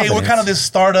 yeah. It's Hey, confidence. we're kind of this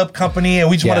startup company and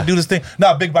we just want Yeah. to do this thing.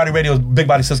 Nah, Big Body Radio, Big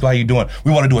Body Cisco, how you doing?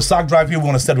 We want to do a sock drive here. We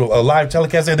want to set do a live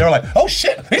telecast, and they're like, "Oh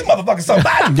shit, these motherfuckers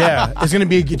somebody." Yeah, it's going to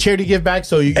be a charity give back,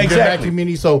 so you can give back to the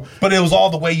community. So, but it was all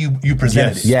the way you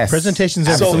presented it. Yes. Presentations.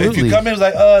 So Absolutely. if you come in, it's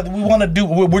like, we want to do.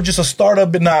 We're just a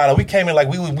startup, but nah, we came in like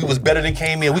we was better than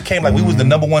came in. We came like we was the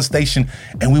 #1 station,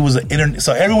 and we was an internet.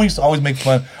 So everyone used to always make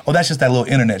fun. Oh, that's just that little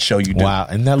internet show you do. Wow,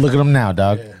 and now look at them now,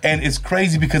 dog. And it's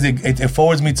crazy because it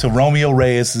forwards me to Romeo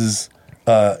Reyes's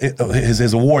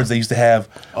his awards they used to have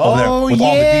over there with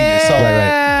all the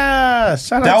DJs.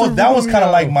 So that was kind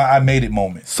of like my I made it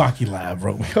moment. Saki Lab,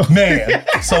 Romeo. Man,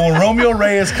 so when Romeo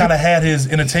Reyes kind of had his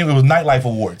entertainment, it was Nightlife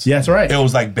Awards. Yeah, that's right. It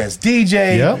was like best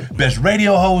DJ, best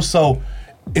radio host. So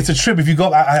it's a trip if you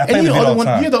go. I play the video all the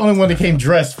time. You're the only one that came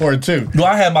dressed for it too. No,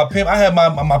 I had my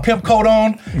pimp coat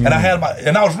on, and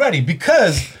I was ready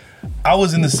because I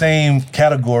was in the same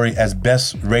category as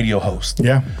best radio host.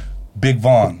 Yeah. Big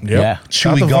Vaughn, Yeah.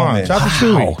 Chewy Gomez, Shout out to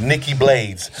Chewy. Nikki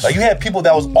Blades. Like you had people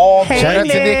that was all. Shout out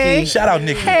to Nikki. Shout out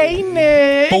Nikki. Hey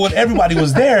Nick. But when everybody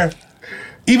was there,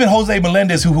 even Jose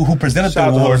Melendez, who presented the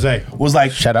award, was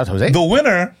like, Shout out to Jose. The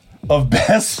winner of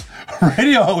best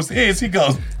radio host is. He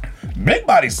goes, Big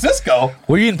Body Cisco.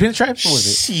 Were you in pinstripes? Or was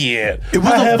it? Shit. It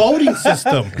was a voting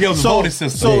system. Yeah, it was a voting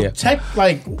system. So Yeah.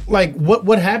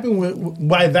 what happened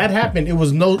why that happened? It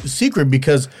was no secret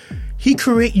because you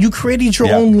created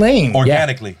your own lane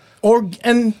organically,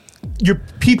 and your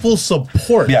people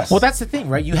support. Yes. Well, that's the thing,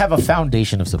 right? You have a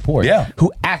foundation of support. Yeah.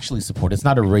 Who actually support. It's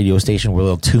not a radio station where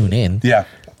they'll tune in. Yeah.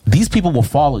 These people will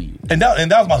follow you. And that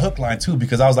was my hook line too,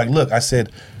 because I was like, look, I said,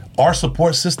 our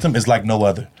support system is like no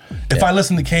other. If I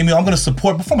listen to KMU, I'm going to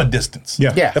support, but from a distance.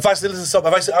 Yeah. If I say listen to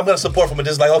something, if I say I'm going to support from a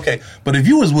distance, like okay. But if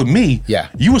you was with me, Yeah.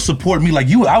 you would support me like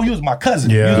you was my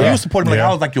cousin. Yeah. You would support me like I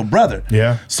was like your brother.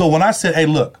 Yeah. So when I said, hey,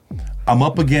 look, I'm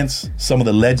up against some of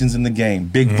the legends in the game.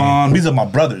 Big Vaughn, these are my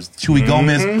brothers. Chewy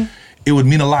Gomez. It would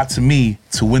mean a lot to me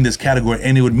to win this category,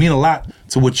 and it would mean a lot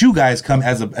to what you guys come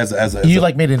as a. You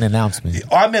made an announcement.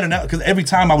 I made an because every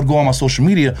time I would go on my social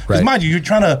media, because mind you, you're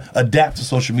trying to adapt to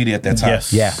social media at that time.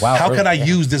 Yes. Yeah. Wow. How can I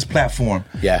use this platform?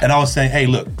 Yeah. And I was saying, hey,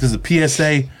 look, this is a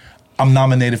PSA. I'm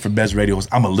nominated for Best Radio Host.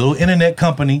 I'm a little internet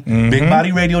company,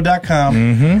 BigBodyRadio.com,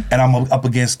 and I'm up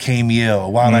against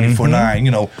KMEL, Wild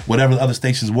 94.9, whatever the other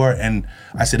stations were. And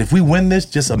I said, if we win this,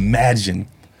 just imagine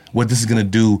what this is going to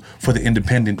do for the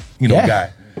independent,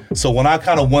 guy. So when I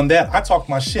kind of won that, I talked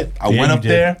my shit. I went up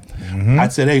there. I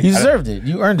said, hey. You deserved it.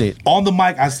 You earned it. On the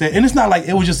mic, I said, and it's not like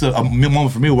it was just a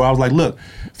moment for me where I was like, look,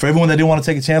 for everyone that didn't want to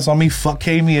take a chance on me, fuck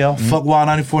KMEL, fuck Wild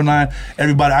 94.9,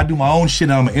 everybody, I do my own shit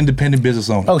and I'm an independent business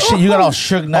owner. Oh, shit. You got all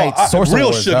Suge Knight source real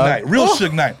awards, Suge dog. Knight. Real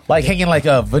Suge Knight. Like hanging like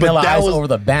a Vanilla that Ice was over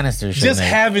the banister. Just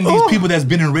having these people that's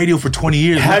been in radio for 20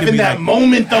 years. Having that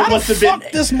moment, though, must have been.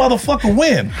 Fuck this motherfucker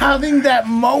win. Having that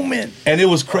moment. And it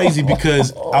was crazy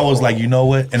because I was like, you know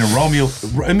what? And then Romeo,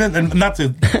 and not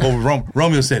to over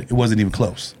Romeo said it wasn't even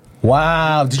close.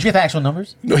 Wow. Did you get the actual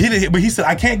numbers? No, he didn't. But he said,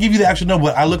 I can't give you the actual number.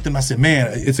 But I looked at him, I said, man,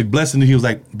 it's a blessing. And he was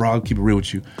like, bro, I'll keep it real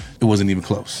with you. It wasn't even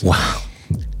close. Wow.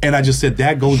 And I just said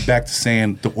that goes back to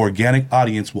saying the organic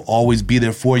audience will always be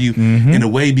there for you in a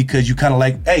way because you kind of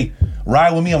like, hey,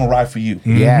 ride with me, I'm gonna ride for you.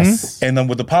 Yes. And then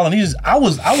with the Polynesians, I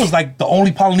was like the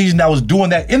only Polynesian that was doing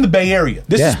that in the Bay Area.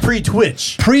 This is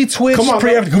pre-Twitch. Pre-Twitch, Come on,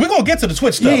 pre-everything. We're gonna get to the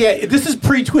Twitch stuff. Yeah, this is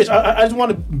pre-Twitch. I just want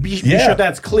to be sure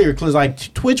that's clear because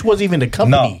like Twitch wasn't even a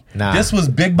company. No, Nah. this was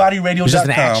BigBodyRadio.com. Just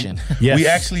an action. Yes. We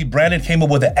actually, Brandon came up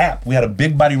with an app. We had a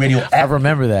Big Body Radio app. I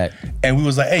remember that. And we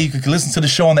was like, hey, you could listen to the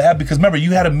show on the app because remember,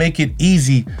 you had to make it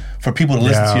easy for people to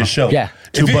listen to your show. Yeah.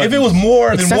 If it was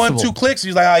more than Accessible. 1-2 clicks,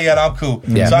 you're like, oh yeah, I'm cool.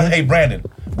 Yeah. So hey, Brandon,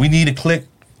 we need to click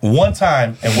one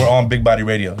time and we're on Big Body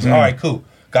Radio. So, all right, cool.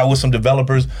 Got with some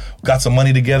developers, got some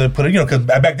money together, put it, because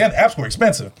back then apps were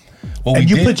expensive. Well, And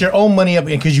you put your own money up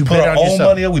because you put bet our on own yourself.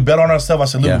 money up. We bet on ourselves. I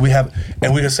said, look, Yeah. we have,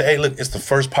 and we just say, hey, look, it's the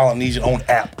first Polynesian-owned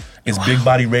app. It's Big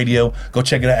Body Radio. Go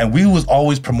check it out. And we was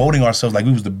always promoting ourselves like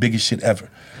we was the biggest shit ever.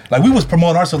 Like we was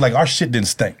promoting ourselves like our shit didn't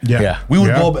stink. Yeah. We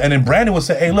would go up, and then Brandon would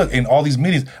say, hey, look, in all these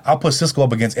meetings, I'll put Cisco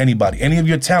up against anybody. Any of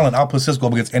your talent, I'll put Cisco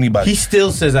up against anybody. He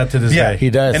still says that to this day. He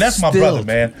does. And that's my Still. brother,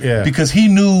 man. Yeah. Because he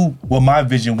knew what my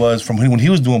vision was from when he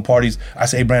was doing parties. I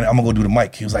said, hey, Brandon, I'm going to go do the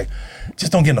mic. He was like,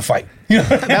 just don't get in a fight.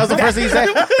 That was the first thing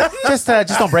he said.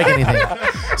 Just don't break anything.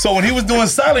 So when he was doing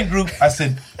silent group, I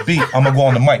said, B, I'm going to go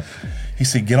on the mic. He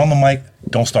said, get on the mic,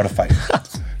 don't start a fight.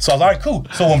 So I was all right, cool.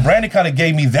 So when Brandon kind of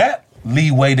gave me that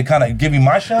leeway to kind of give me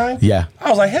my shine, Yeah. I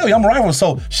was like, hell yeah, I'm a rival.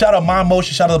 So shout out My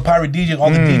Motion, shout out the Pirate DJ. All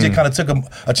the DJ kind of took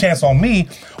a chance on me,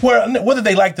 whether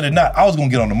they liked it or not, I was going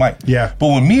to get on the mic. Yeah. But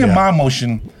when me and My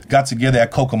Motion got together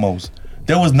at Kokomo's,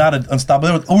 there was not an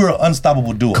unstoppable. We were an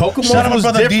unstoppable duo. Kokomo's shout out my was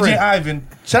brother different. DJ Ivan.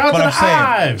 Shout out But to I'm the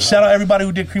saying, Ives. shout out everybody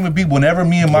who did Cream of Beat. Whenever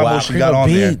me and My Motion got on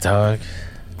there, Dog.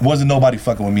 wasn't nobody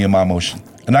fucking with me in my motion.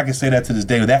 And I can say that to this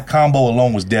day. That combo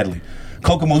alone was deadly.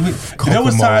 Kokomo. There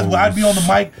was times where I'd be on the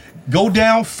mic, go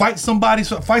down, fight somebody,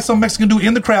 fight some Mexican dude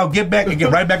in the crowd, get back, and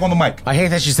get right back on the mic. I hate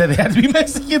that you said they had to be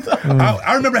Mexican.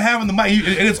 I remember having the mic,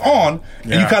 and it's on,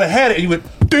 and you kind of had it, and you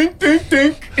went, ding, ding,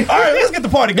 ding. All right, let's get the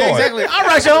party going. Exactly. All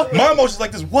right, y'all. My emotion's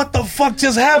like this. What the fuck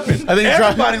just happened? I think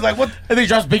everybody's like, what? I think he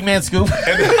drops Big Man Scoop.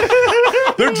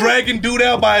 They're dragging dude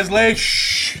out by his leg.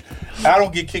 Shh. I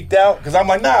don't get kicked out because I'm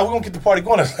like, nah, we're going to get the party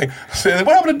going. I was like,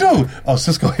 what happened to dude? Oh,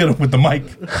 Cisco hit him with the mic.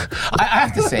 I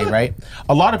have to say, right?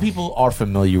 A lot of people are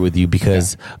familiar with you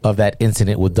because of that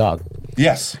incident with Dog.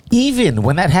 Yes. Even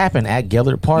when that happened at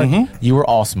Gellert Park, you were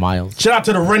all smiles. Shout out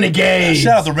to the Renegades.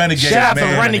 Shout out to Renegades. Shout out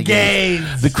man. to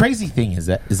Renegades. The crazy thing is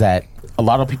that a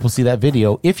lot of people see that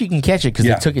video, if you can catch it, because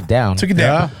they took it down. Took it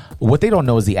down. What they don't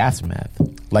know is the aftermath.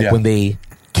 Like when they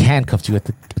handcuffed you at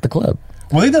the club.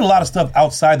 Well, they did a lot of stuff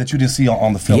outside that you didn't see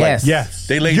on the film. Yes. Yes.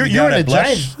 They laid You're me down in at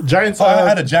a Giants. I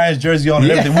had a Giants jersey on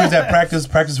and everything. We was at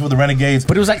practice for the Renegades.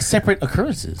 But it was like separate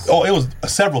occurrences. Oh, it was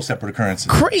several separate occurrences.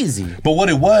 Crazy. But what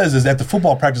it was is that the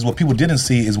football practice, what people didn't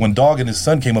see is when Dog and his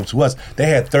son came up to us, they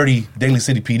had 30 Daly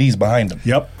City PDs behind them.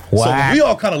 Yep. Wow. So when we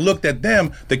all kind of looked at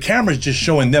them, the camera's just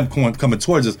showing them coming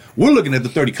towards us. We're looking at the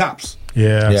 30 cops.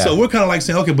 Yeah. So we're kind of like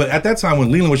saying, okay, but at that time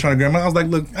when Leland was trying to grab me, I was like,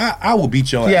 look, I will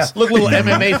beat your ass. Look, little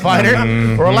MMA fighter.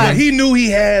 Relax. But he knew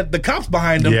he had the cops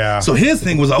behind him. Yeah. So his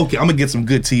thing was, okay, I'm going to get some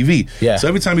good TV. Yeah. So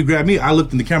every time he grabbed me, I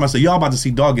looked in the camera, I said, y'all about to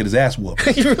see Dog get his ass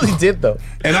whooped. You really did, though.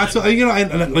 And I told we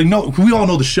all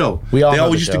know the show. We all they know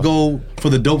always the used show. to go for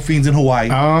the dope fiends in Hawaii.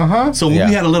 So we Yeah.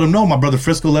 had to let them know. My brother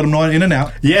Frisco let them know in and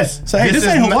out. Yes. So hey, this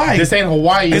ain't Hawaii. This ain't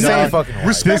Hawaii. This dog. ain't fucking Hawaii.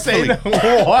 respectfully. This ain't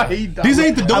Hawaii. dog. These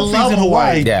ain't the I dope love fiends in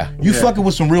Hawaii. Yeah. You fucking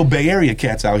with some real Bay Area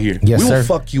cats out here. Yes, we will sir.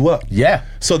 fuck you up. Yeah.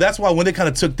 So that's why when they kind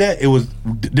of took that, it was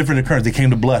different occurrence. They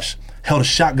came to Blush, held a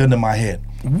shotgun to my head.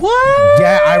 What?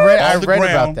 Yeah, I Off the read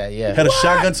ground, about that. Yeah. Had a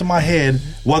shotgun to my head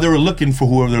while they were looking for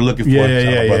whoever they're looking for.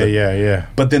 Yeah.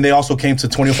 But then they also came to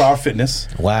 24-hour fitness.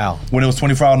 Wow. When it was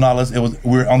 24-hour Nautilus,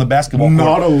 we were on the basketball court.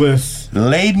 Nautilus.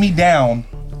 Laid me down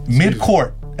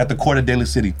mid-court at the court at Daly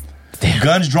City. Damn.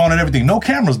 Guns drawn and everything. No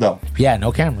cameras, though. Yeah,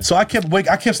 no cameras. So I kept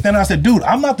standing there. I said, dude,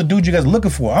 I'm not the dude you guys are looking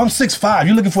for. I'm 6'5".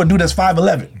 You're looking for a dude that's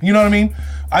 5'11". You know what I mean?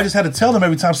 I just had to tell them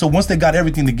every time. So once they got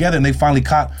everything together and they finally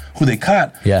caught who they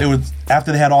caught, they were,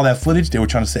 after they had all that footage, they were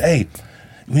trying to say, hey,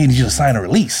 we need you to sign a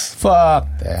release. Fuck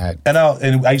that. And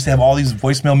I used to have all these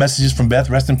voicemail messages from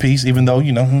Beth, rest in peace, even though,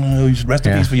 rest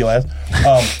in peace for your ass.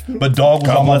 But Dog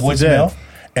was on my voicemail.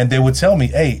 And they would tell me,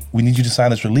 hey, we need you to sign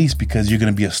this release because you're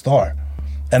going to be a star.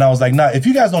 And I was like, nah, if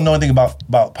you guys don't know anything about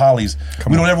polys,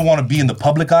 we don't ever want to be in the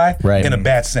public eye in a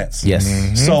bad sense. Yes.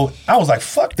 Mm-hmm. So I was like,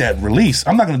 fuck that release.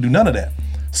 I'm not going to do none of that.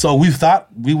 So we thought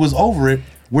we was over it.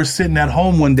 We're sitting at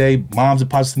home one day, moms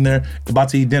and pops in there, about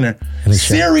to eat dinner.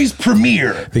 Series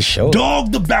premiere. They showed.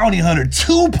 Dog the Bounty Hunter,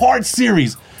 2-part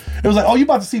series. It was like, oh, you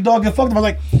about to see Dog get fucked up? I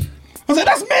was like,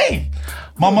 that's me.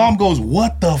 My mom goes,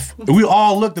 what the We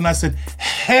all looked and I said,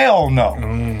 hell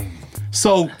no.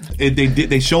 So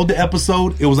they showed the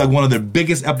episode. It was like one of their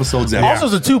biggest episodes ever. Also,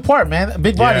 it's a 2-part, man.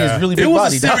 Big Body is really big body. It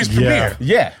body. was a series premiere.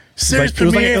 Yeah. Series It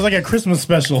was premiere. like a Christmas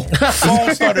special.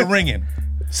 Phone started ringing.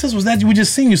 Sis, was that you? We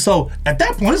just seen you. So at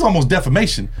that point, it's almost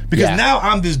defamation because now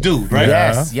I'm this dude, right?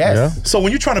 Yes. So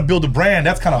when you're trying to build a brand,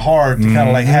 that's kind of hard to kind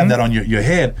of like have that on your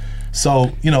head.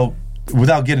 So,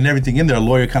 without getting everything in there, a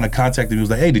lawyer kind of contacted me. He was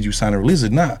like, hey, did you sign a release? I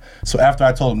said, nah. So after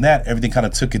I told him that, everything kind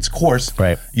of took its course.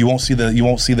 Right. You won't see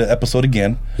the episode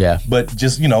again. Yeah. But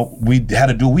just, we had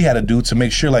to do what we had to do to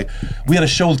make sure, like, we had to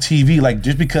show TV, like,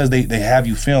 just because they have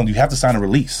you filmed, you have to sign a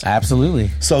release. Absolutely.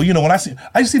 So, when I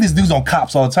see these dudes on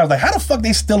Cops all the time, like, how the fuck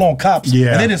they still on Cops?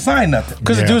 Yeah. And they didn't sign nothing.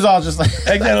 Because the dude's all just like...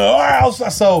 Exactly. All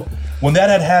right, so when that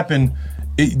had happened,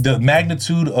 the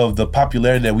magnitude of the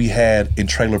popularity that we had in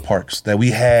trailer parks, that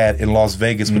we had in Las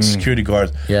Vegas with security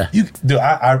guards. Yeah.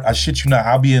 I shit you not,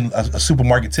 I'll be in a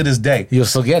supermarket to this day. You'll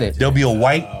still get it. There'll be a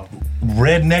white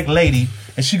redneck lady,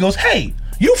 and she goes, hey,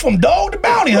 you from Dog the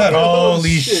Bounty Hunter.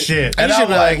 Holy shit. And you should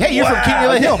be like, hey, you're from King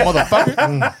of the Hill,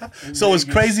 motherfucker. So it's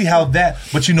crazy how that,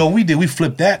 but we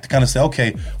flipped that to kind of say,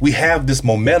 okay, we have this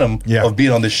momentum of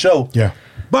being on this show. Yeah.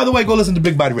 By the way, go listen to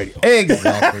Big Body Radio.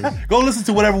 Exactly. Go listen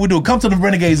to whatever we do. Come to the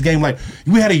Renegades game. Like,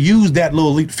 we had to use that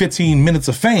little 15 minutes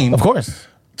of fame. Of course.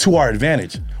 To our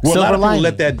advantage. Well, a lot of people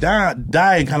let that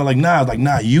die and kind of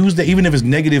nah, use that, even if it's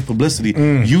negative publicity,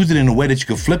 use it in a way that you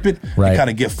can flip it and kind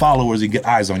of get followers and get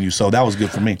eyes on you. So that was good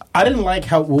for me. I didn't like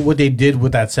what they did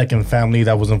with that second family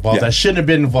that was involved. That shouldn't have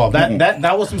been involved.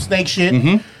 That was some snake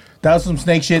shit. That was some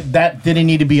snake shit. That didn't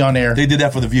need to be on air. They did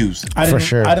that for the views. I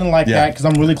didn't like that because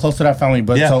I'm really close to that family.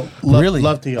 But so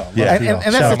love to y'all. Yeah, and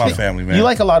that's shout out the my thing. family, man. You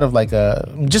like a lot of like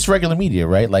just regular media,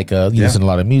 right? Like you listen to a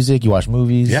lot of music, you watch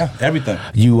movies. Yeah, everything.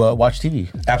 You watch TV.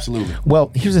 Absolutely.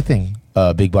 Well, here's the thing,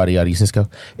 Big Body Yachty Cisco,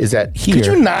 is that here. Could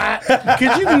you not?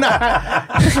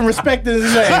 Put some respect in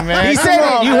his name, man. He said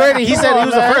it. You heard it. He said he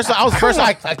was the first. I was the first.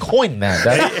 I coined that.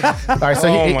 All right.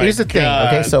 So here's the thing.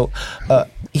 Okay. So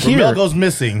here Ramel goes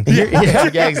missing.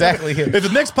 Yeah, exactly. If the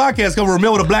next podcast comes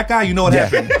Ramel with a black eye, you know what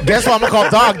happened. Guess what I'm gonna call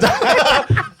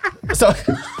dog. So.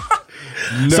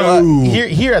 No. So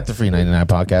here at the FREE99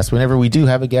 podcast, whenever we do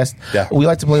have a guest, we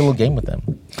like to play a little game with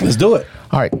them. Let's do it.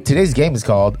 All right, today's game is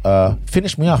called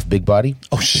Finish Me Off, Big Body.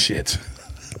 Oh, shit.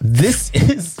 This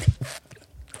is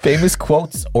famous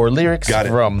quotes or lyrics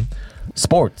from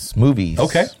sports, movies.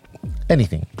 Okay.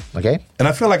 Anything, okay? And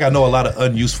I feel like I know a lot of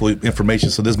unuseful information,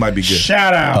 so this might be good.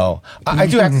 Shout out. Oh, I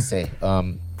do have to say,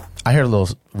 I heard a little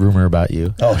rumor about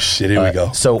you. Oh, shit, here we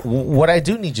go. So what I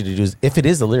do need you to do is, if it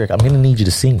is a lyric, I'm going to need you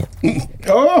to sing it.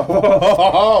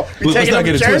 Let's not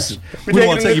get it twisted. We don't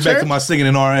want to take you back to my singing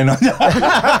in RN. Is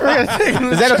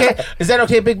that okay? Is that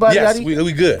okay, Big Body? Yes, Yachty?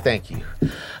 we good. Thank you.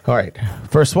 All right,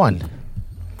 first one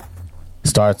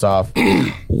starts off,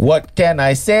 what can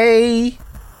I say?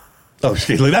 Oh,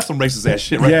 shit, look, that's some racist ass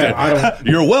shit right there.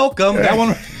 You're welcome. That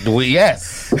one.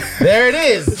 Yes. There it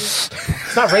is.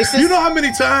 It's not racist. You know how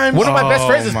many times? One of my best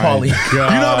friends is Paulie. You know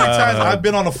how many times I've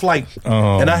been on a flight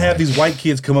and I have these white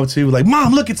kids come up to me like,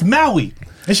 Mom, look, it's Maui.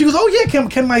 And she goes, oh, yeah,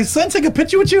 can my son take a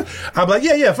picture with you? I'm like,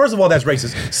 yeah. First of all, that's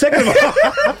racist. Second of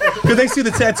all, because they see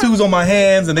the tattoos on my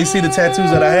hands and they see the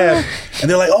tattoos that I have. And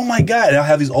they're like, oh, my God. And I'll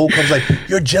have these old couples like,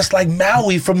 you're just like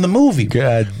Maui from the movie.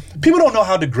 God. People don't know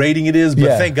how degrading it is,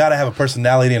 but thank God I have a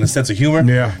personality and a sense of humor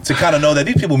to kind of know that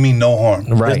these people mean no harm.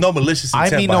 Right. There's no malicious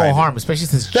intent I mean behind no harm, it. especially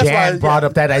since That's Jan why- brought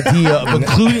up that idea of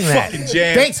including that. Fucking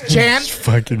Jan. Thanks, Jan.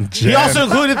 Fucking Jan. He also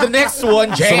included the next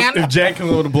one, Jan. If Jan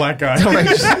comes with a black eye. All right,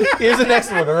 here's the next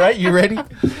one, all right? You ready?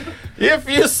 If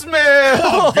you smell.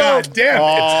 Oh, God damn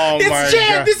it. It's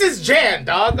Jan. God. This is Jan,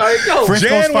 dog. All right, go.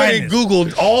 Jan went and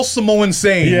Googled all Samoan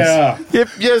sayings. Yeah.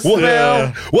 If you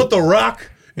smell. What the Rock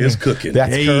is cooking.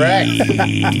 That's correct.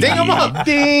 Ding him up.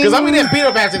 Because I'm going to get beat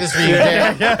up after this for you,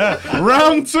 Jan.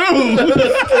 Round 2.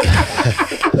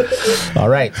 All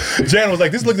right. Jan was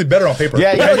like, this looks better on paper.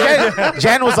 Yeah,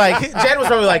 Jan was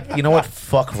probably like, you know what?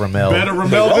 Fuck Ramel. Better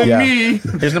Ramel than me.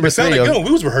 Here's number It sounded 3. good when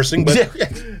we was rehearsing, but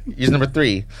Here's number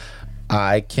 3.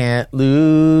 I can't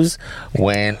lose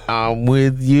when I'm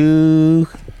with you.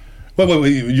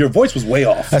 wait, your voice was way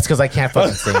off. That's because I can't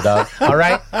fucking sing, dog. All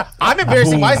right? I'm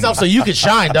embarrassing myself so you can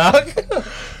shine, dog.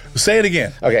 Say it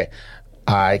again. Okay.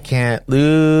 I can't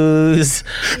lose.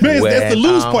 Man, that's the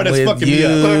lose when part I'm that's with fucking me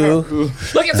you. up.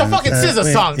 Look, it's a fucking scissor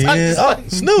song. Oh,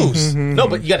 snooze. No,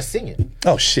 but you got to sing it.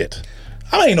 Oh, shit.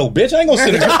 I ain't no bitch. I ain't gonna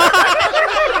sit there.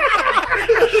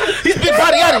 He's Big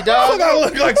Body Yachty, dog. I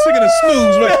look like singing a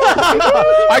snooze, man.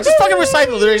 All right, just fucking recite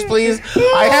the lyrics, please.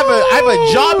 I have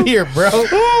a job here, bro.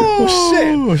 Oh,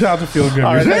 shit. Shout out to Feel Good.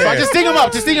 All right, that's fine. Just sting him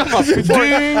up. Just sting him up.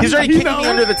 He's already kicking me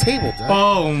under the table, dog.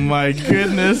 Oh my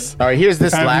goodness. All right, here's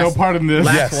this I have last no part in this.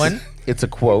 last Yes. one. It's a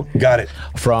quote Got it.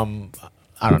 from,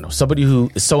 I don't know, somebody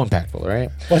who is so impactful, right?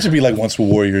 Why don't you be like Once Were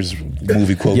Warriors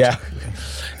movie quote? Yeah.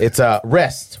 It's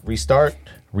rest, restart,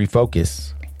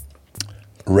 refocus.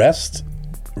 Rest,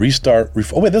 restart,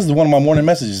 oh, wait, this is one of my morning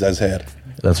messages I've had.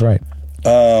 That's right.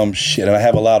 Shit, and I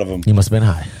have a lot of them. You must have been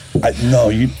high. No,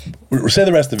 you say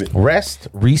the rest of it. Rest,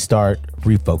 restart,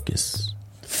 refocus.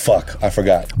 Fuck, I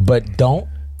forgot. But don't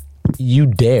you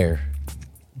dare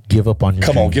give up on your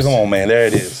Come on, dreams. come on, man. There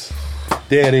it is.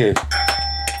 There it is.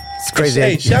 It's crazy.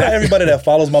 Hey, shout out everybody that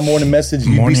follows my morning message.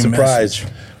 You'd be Morning surprised.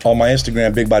 On my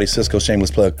Instagram, Big Body Cisco, shameless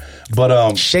plug.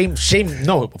 But Shame,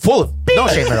 no, full of, no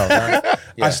shame at all. Right?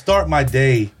 Yeah. I start my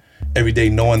day every day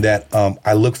knowing that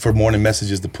I look for morning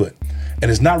messages to put.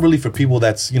 And it's not really for people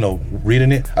that's,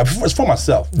 reading it. It's for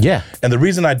myself. Yeah. And the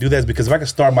reason I do that is because if I can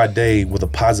start my day with a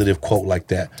positive quote like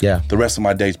that, the rest of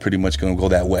my day is pretty much going to go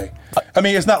that way. I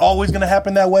mean, it's not always going to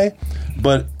happen that way,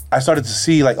 but I started to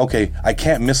see, like, okay, I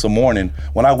can't miss a morning.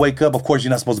 When I wake up, of course, you're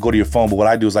not supposed to go to your phone, but what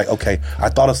I do is like, okay, I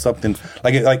thought of something.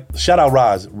 Like shout out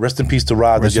Roz. Rest in peace to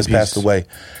Roz that just passed away.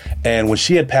 And when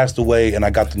she had passed away and I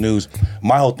got the news,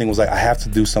 my whole thing was like, I have to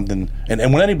do something.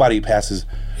 And when anybody passes,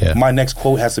 my next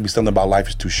quote has to be something about life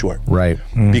is too short. Right.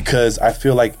 Because I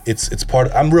feel like it's part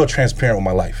of, I'm real transparent with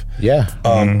my life. Yeah.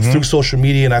 Through social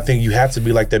media, and I think you have to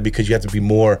be like that because you have to be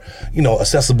more,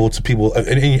 accessible to people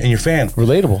and your fan.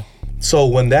 Relatable. So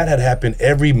when that had happened,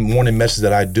 every morning message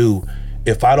that I do,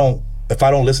 if I don't if I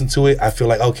don't listen to it, I feel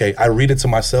like, okay, I read it to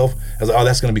myself. I was like, oh,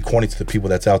 that's going to be corny to the people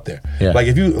that's out there. Yeah. Like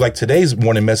if you, like today's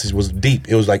morning message was deep.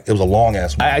 It was a long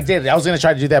ass one. I did. I was going to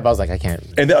try to do that, but I was like, I can't.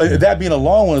 And that being a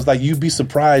long one is like, you'd be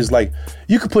surprised. Like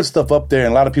you could put stuff up there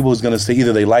and a lot of people is going to say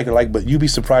either they like it but you'd be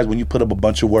surprised when you put up a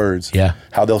bunch of words,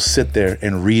 how they'll sit there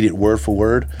and read it word for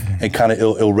word and kind of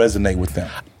it'll resonate with them.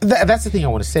 That's the thing I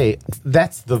want to say.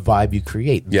 That's the vibe you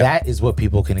create. Yeah. That is what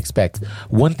people can expect.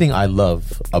 One thing I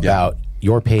love about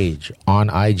your page on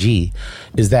IG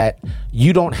is that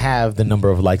you don't have the number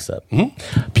of likes up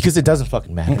because it doesn't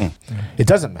fucking matter. It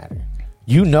doesn't matter.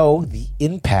 You know the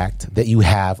impact that you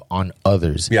have on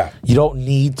others. Yeah. You don't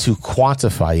need to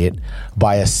quantify it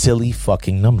by a silly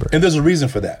fucking number. And there's a reason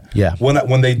for that. Yeah.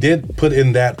 When they did put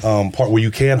in that part where you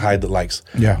can hide the likes,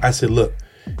 I said, look,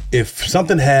 if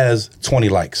something has 20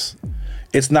 likes,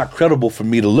 it's not credible for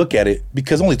me to look at it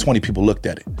because only 20 people looked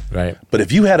at it. Right. But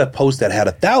if you had a post that had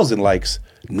 1,000 likes,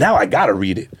 now I got to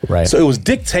read it. Right. So it was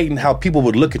dictating how people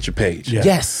would look at your page. Yeah.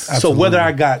 Yes. So absolutely. Whether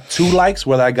I got 2 likes,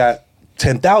 whether I got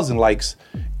 10,000 likes,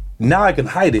 now I can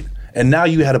hide it. And now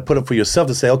you had to put it for yourself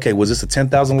to say, okay, was this a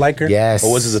 10,000 liker? Yes.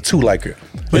 Or was this a 2 liker?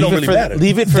 It don't really matter.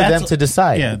 Leave it for them to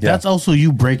decide. Yeah, that's also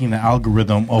you breaking the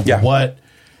algorithm of what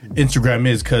Instagram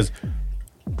is, because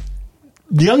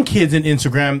young kids in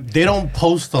Instagram, they don't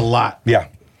post a lot. Yeah.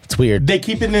 It's weird. They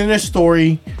keep it in their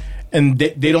story and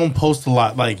they don't post a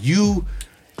lot. Like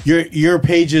your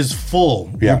page is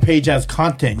full. Yeah. Your page has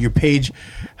content. Your page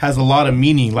has a lot of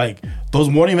meaning. Like those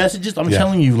morning messages, I'm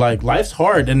telling you, like life's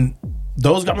hard and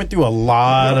those got me through a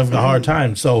lot of hard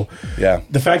times. So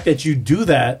the fact that you do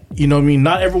that, you know what I mean?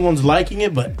 Not everyone's liking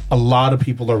it, but a lot of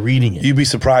people are reading it. You'd be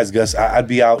surprised, Gus. I'd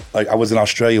be out, like I was in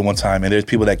Australia one time, and there's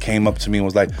people that came up to me and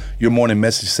was like, your morning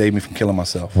message saved me from killing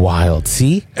myself. Wild.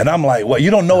 See? And I'm like, well, you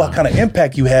don't know what kind of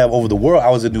impact you have over the world. I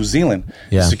was in New Zealand.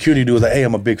 The security dude was like, hey,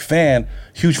 I'm a big fan,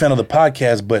 huge fan of the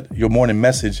podcast, but your morning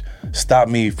message stopped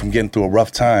me from getting through a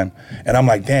rough time. And I'm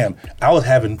like, damn, I was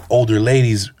having older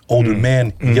ladies, older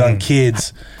men, young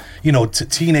kids, you know,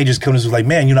 teenagers coming to us like,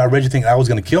 man, you know, I read your thing, I was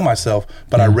going to kill myself,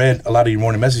 but I read a lot of your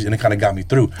morning message and it kind of got me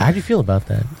through. How do you feel about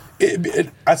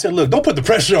that? I said, look, don't put the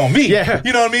pressure on me. Yeah.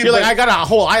 You know what I mean? You're like, I got a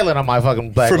whole island on my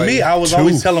fucking back. For me, I was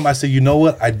always telling them, I said, you know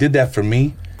what? I did that for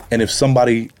me. And if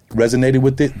somebody resonated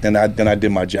with it, then I did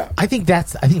my job. I think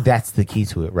that's the key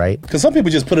to it, right? Because some people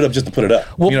just put it up just to put it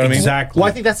up. Well, you know what I mean? Exactly. Well,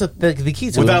 I think that's the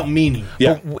key to it. Without meaning.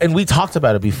 Yeah. And we talked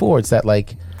about it before. It's that,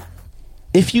 like,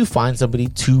 if you find somebody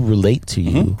to relate to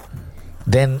you,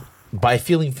 then by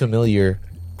feeling familiar,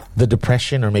 the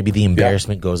depression or maybe the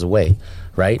embarrassment goes away,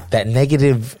 right? That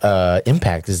negative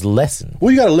impact is lessened.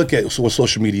 Well, you got to look at what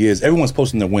social media is. Everyone's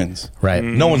posting their wins. Right.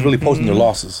 No one's really posting their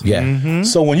losses. Yeah.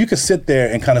 So when you can sit there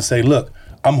and kind of say, look,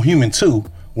 I'm human too,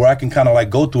 where I can kind of like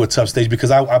go through a tough stage, because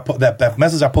that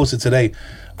message I posted today,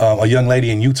 a young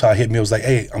lady in Utah hit me. It was like,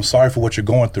 hey, I'm sorry for what you're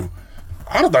going through.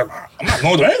 I'm not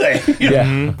going through anything. You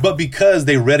know? But because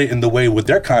they read it in the way what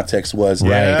their context was, it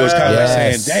was kind of like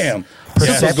saying, damn,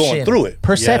 Perception. Going through it.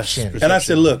 Perception. And I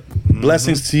said, look,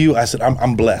 blessings to you. I said,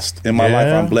 I'm blessed. In my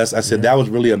life, I'm blessed. I said, that was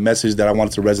really a message that I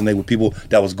wanted to resonate with people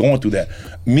that was going through that.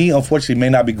 Me, unfortunately, may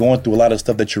not be going through a lot of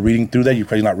stuff that you're reading through that. You're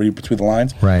probably not reading between the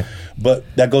lines. Right. But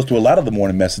that goes through a lot of the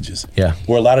morning messages. Yeah.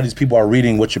 Where a lot of these people are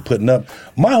reading what you're putting up.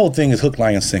 My whole thing is hook,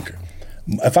 line, and sinker.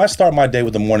 If I start my day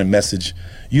with a morning message,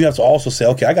 you have to also say,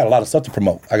 okay, I got a lot of stuff to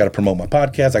promote. I got to promote my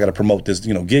podcast. I got to promote this,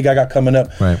 gig I got coming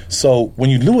up. Right. So when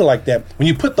you do it like that, when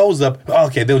you put those up,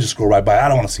 okay, they'll just scroll right by. I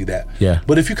don't want to see that. Yeah.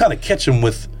 But if you kind of catch them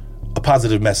with a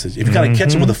positive message, if you kind of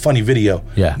catch them with a funny video,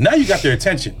 now you got their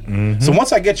attention. So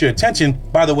once I get your attention,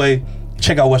 by the way,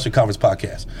 check out Western Conference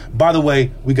Podcast. By the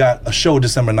way, we got a show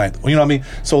December 9th. You know what I mean?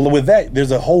 So with that,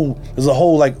 there's a whole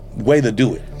like way to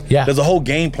do it. Yeah. There's a whole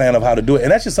game plan of how to do it.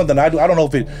 And that's just something I do. I don't know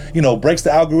if it, breaks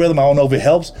the algorithm. I don't know if it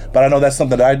helps, but I know that's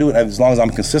something that I do. And as long as I'm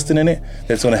consistent in it,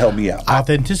 that's going to help me out.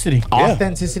 Authenticity.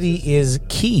 Authenticity is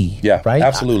key. Yeah, right?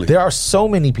 Absolutely. There are so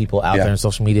many people out there in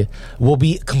social media will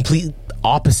be complete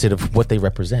opposite of what they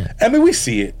represent. I mean, we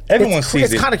see it. Everyone sees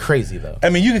it. It's kind of crazy, though. I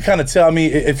mean, you can kind of tell,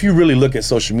 if you really look at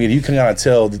social media, you can kind of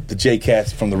tell the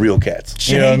J-Cats from the real cats.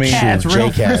 You know what I mean? J-Cats, real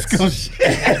J-Cats. Frisco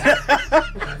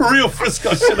shit. Real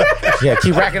Frisco shit. Yeah,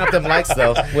 keep racking up them likes,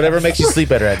 though. Whatever makes you sleep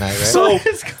better at night, right? So,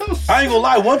 I ain't gonna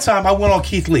lie. One time, I went on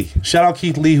Keith Lee. Shout out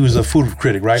Keith Lee, who's a food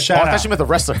critic, right? I thought you meant the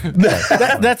wrestler.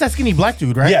 That's that skinny black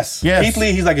dude, right? Yes. Keith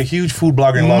Lee, he's like a huge food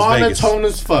blogger in Las Vegas. Monotone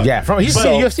as fuck. Yeah, he's a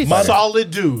UFC fighter.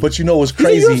 Solid dude. But you know what's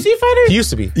crazy? He's a UFC fighter? He used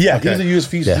to be. Yeah, he's a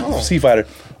UFC fighter.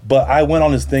 But I went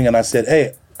on this thing and I said,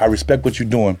 hey, I respect what you're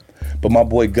doing, but my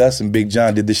boy Gus and Big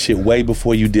John did this shit way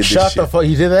before you did this shit. Shut the fuck,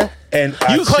 you did that? And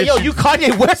you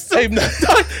Kanye West.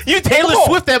 You Taylor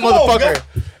Swift that motherfucker.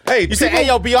 Hey, You say, hey,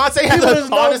 yo, Beyonce has the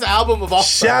hardest album of all time.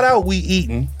 Shout out We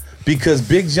Eatin', because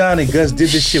Big John and Gus did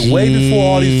this shit way before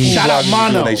all these food Shout out bloggers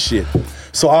Mono. doing that shit.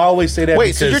 So I always say that. Wait,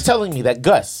 because, so you're telling me that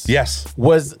Gus yes,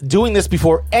 was doing this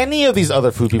before any of these other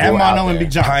food people And were out Mono and there?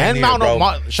 Big John. Pioneer, And Mono.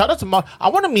 bro. Shout out to Mono. I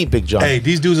want to meet Big John. Hey,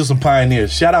 these dudes are some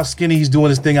pioneers. Shout out Skinny. He's doing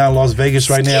his thing out in Las Vegas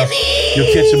right now.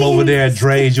 You'll catch him over there at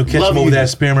Dre's. You'll catch Love him over you. there at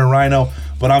Spearmint Rhino.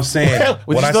 But I'm saying,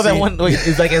 Would when you I know that see- one? Wait,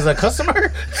 is like as a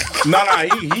customer? No,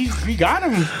 he got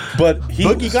him. But he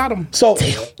Boogie got him. So,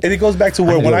 and it goes back to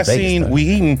where need to when go I to Vegas, seen though. We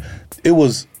Eatin', it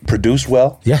was produced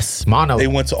well. Yes, Mono. They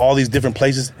went to all these different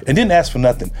places and didn't ask for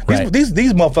nothing. Right. These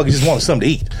motherfuckers just wanted something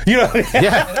to eat. You know what I mean?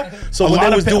 Yeah. So A when lot they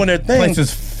of was doing their thing,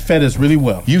 places fed us really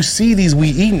well. you see these We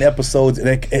Eatin' episodes, and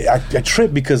I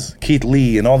trip because Keith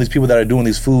Lee and all these people that are doing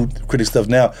these food critic stuff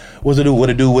now. What's it do? What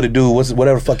it do? What it do?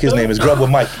 Whatever the fuck his name is. Grub with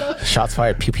Mike. Shots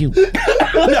fired. Pew pew. But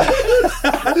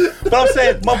I'm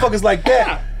saying motherfuckers like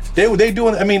that. They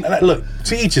doing. I mean, look,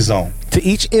 to each his own. To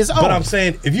each his own. But I'm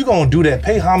saying, if you're gonna do that,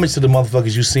 pay homage to the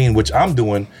motherfuckers you seen, which I'm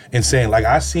doing, and saying like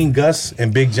I seen Gus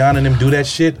and Big John and them do that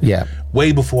shit. Yeah.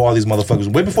 Way before all these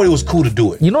motherfuckers. Way before it was cool to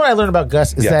do it. You know what I learned about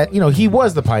Gus is Yeah. that he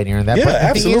was the pioneer in that. Yeah, but the thing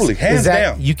absolutely. Hands is that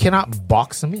down. you cannot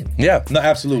box him in. Yeah. No,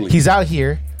 absolutely. He's out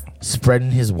here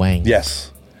spreading his wang. Yes.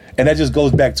 And that just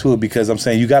goes back to it because I'm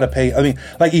saying you got to pay. I mean,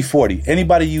 like E40.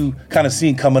 Anybody you kind of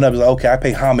seen coming up is like, okay, I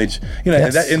pay homage.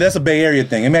 Yes. And that's a Bay Area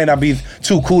thing. It may not be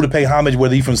too cool to pay homage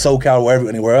whether you're from SoCal or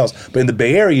anywhere else. But in the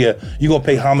Bay Area, you're going to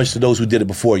pay homage to those who did it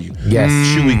before you. Yes.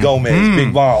 Chewy Gomez,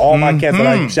 Big Von, all my cats that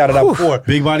I shouted out before.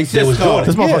 Big Body They was Cisco. doing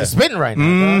This it. motherfucker's Yeah. spitting right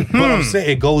now. But I'm saying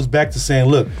it goes back to saying,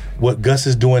 look, what Gus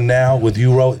is doing now with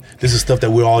Euro, this is stuff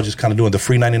that we're all just kind of doing. The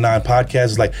FREE99 podcast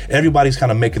is like everybody's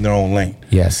kind of making their own lane.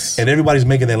 Yes. And everybody's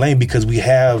making their lane because we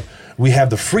have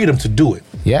the freedom to do it.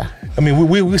 Yeah. I mean,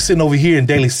 we're sitting over here in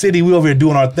Daly City. We over here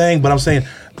doing our thing. But I'm saying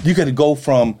you could go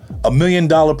from $1 million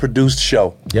produced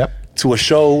show. Yep. To a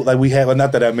show like we have,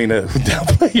 not that I mean to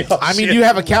downplay y'all I mean, shit. you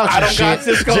have a couch. I and don't got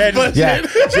shit. Cisco's budget. Yeah.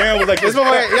 Jan was like, This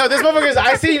motherfucker is.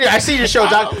 I see your show,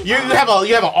 Doc. You have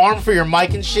an arm for your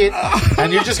mic and shit,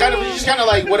 and you're just kind of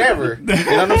like whatever. You know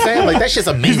what I'm saying? Like that shit's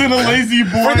amazing. He's in a lazy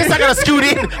boy. For this, I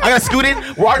gotta scoot in.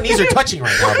 Where our knees are touching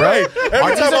right now, bro. Right.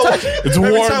 Every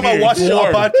time I watched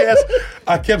y'all podcast,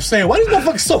 I kept saying, "Why these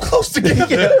motherfuckers so close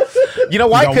together?" You know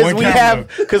why? We got one camera.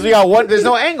 Because we got one. There's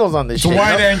no angles on this shit.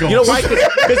 wide you know? angle. You know why?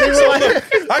 Because they were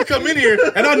like, I come in here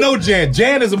and I know Jan.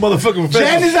 Jan is a motherfucking professional.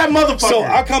 Jan is that motherfucker. So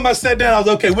I come, I sat down. I was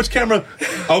okay. Which camera?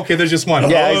 Okay, there's just one.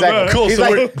 Yeah, exactly. Cool. He's So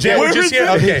like, Jan, where we're just is here. it?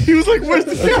 Okay. He was like, "Where's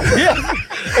the camera?" Yeah.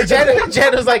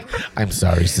 Jan was like, I'm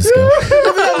sorry, Cisco.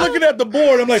 And then I'm looking at the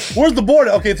board. I'm like, "Where's the board?"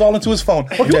 Okay, it's all into his phone.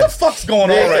 Okay, what the fuck's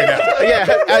going on right now?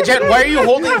 Yeah, Jan, why are you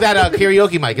holding that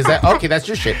karaoke mic? Is that okay? That's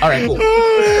your shit. All right, cool.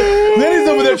 Then he's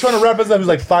over there trying to wrap us up. He's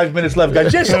like 5 minutes left.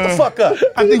 Guys, Jan, shut the fuck up.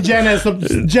 I think Jan has something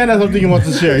he wants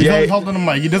to share. He's always holding the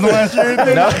mic. He doesn't want to share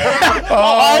anything.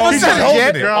 All of a he's just sudden, holding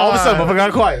Jan, it. all of a sudden, motherfucker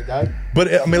got quiet, dog.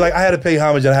 But I mean, like, I had to pay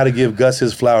homage and I had to give Gus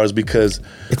his flowers because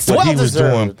It's what he was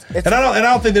well-deserved. doing. It's- And I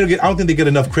don't think they get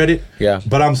enough credit. Yeah.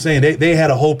 But I'm saying they had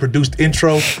a whole produced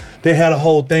intro. They had a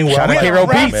whole thing where Shout I'm out like, K-Roll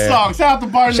Rap Beats. man. song. Shout out to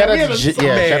Barney. Shout out We to had a song.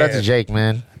 shout out to Jake,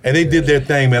 man. And they did their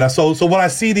thing, man. So when I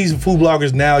see these food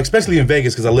bloggers now, especially in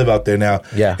Vegas, because I live out there now,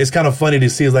 Yeah. it's kind of funny to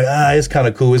see. It's like, it's kind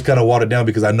of cool. It's kind of watered down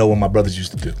because I know what my brothers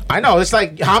used to do. I know. It's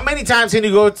like, how many times can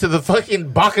you go to the fucking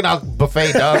Bacchanal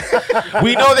buffet, dog?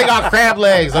 We know they got crab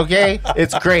legs, okay?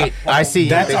 It's great. I see.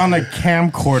 That's on a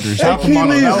camcorder. Shout out to Hey,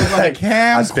 Mono. Keely. That was on a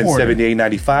I spent camcorder.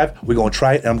 $78.95. We're gonna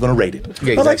try it and I'm gonna rate it.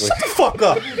 Yeah, I'm like, exactly. shut the fuck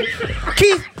up,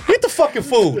 Keith. eat the fucking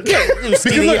food. Because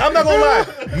skinny. look, I'm not gonna lie.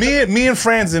 Me and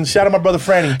Franzen, shout out my brother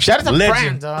Franny. Shout out to legend.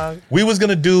 Fran, dog. We was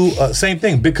gonna do same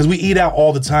thing because we eat out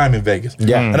all the time in Vegas.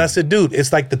 Yeah. And I said, dude,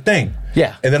 it's like the thing.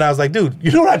 Yeah. And then I was like, dude,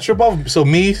 you know what I trip off? So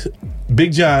me,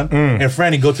 Big John, and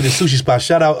Franny go to the sushi spot.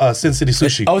 Shout out Sin City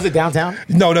Sushi. Oh, is it downtown?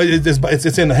 No,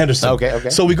 it's in Henderson. Okay.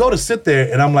 So we go to sit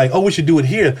there, and I'm like, we should do it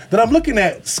here. Then I'm looking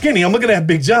at Skinny. I'm looking at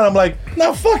Big John. I'm like,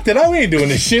 no, fuck that. We ain't doing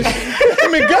this shit. I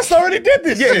mean, Gus already did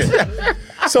this shit.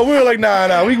 So we were like,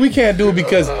 nah, we can't do it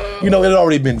because, it had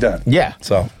already been done. Yeah.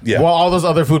 So, yeah. Well, all those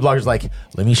other food bloggers like,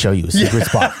 let me show you a secret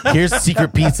spot. Here's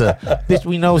secret pizza. Bitch,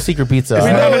 we know secret pizza. We all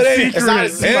know right? it ain't It's not a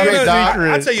secret. It ain't secret, a dog.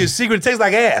 secret. I tell you a secret, it tastes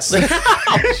like ass.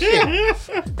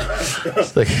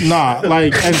 It's like, Nah,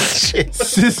 like and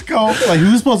Cisco, like he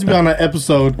was supposed to be on an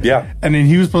episode. Yeah. And then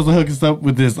he was supposed to hook us up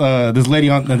with this lady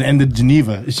on the end of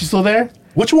Geneva. Is she still there?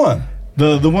 Which one?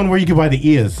 The one where you can buy the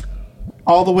ears.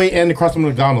 All the way in across from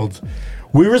McDonald's.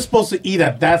 We were supposed to eat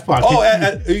at that spot.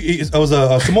 It was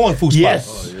a Samoan food spot.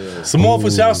 Yes. Samoan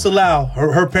food. Shout out to Lau,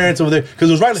 her parents over there, because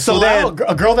it was right. So So they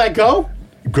a girl that go?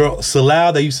 Girl,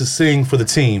 Salau, that used to sing for the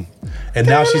team. And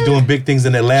now she's doing big things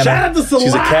in Atlanta. Shout out to Salau.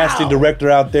 She's a casting director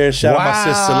out there. Shout out my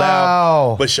sis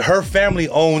Salau. But her family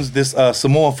owns this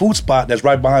Samoan food spot that's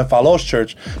right behind Falos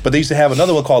Church. But they used to have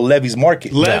another one called Levy's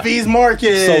Market. Levy's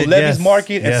Market. So Levy's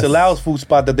Market and Salau's food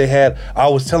spot that they had, I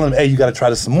was telling them, hey, you got to try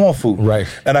the Samoan food. Right.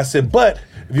 And I said, but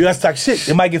if you guys talk shit,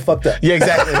 it might get fucked up. Yeah,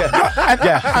 exactly.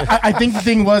 I think the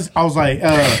thing was, I was like,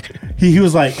 he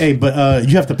was like, hey, but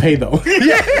you have to pay though.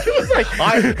 Yeah.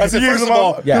 I said, first of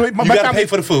all, you got to pay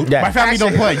for the food. Yeah. My family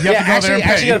don't play. You have to go there and pay.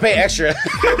 Actually, you got to pay extra.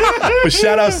 But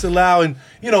shout out Salau,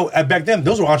 and back then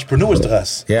those were entrepreneurs to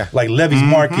us. Yeah. Like Levy's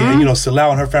Market, and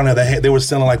Salau and her family, they were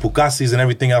selling like pukasis and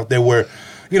everything out there. Where,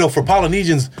 for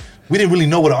Polynesians, we didn't really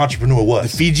know what an entrepreneur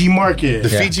was. The Fiji market.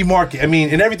 Fiji market. I mean,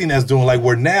 and everything that's doing, like,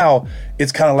 where now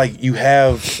it's kind of like you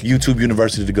have YouTube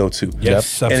University to go to.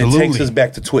 Yes, and absolutely. it takes us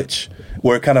back to Twitch,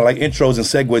 where it kind of like intros and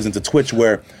segues into Twitch,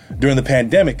 where during the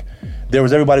pandemic, there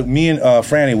was everybody, me and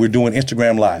Franny, we're doing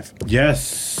Instagram Live.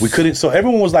 Yes. We couldn't, so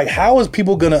everyone was like, how is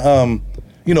people going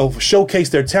to, showcase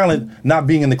their talent not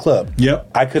being in the club?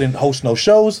 Yep. I couldn't host no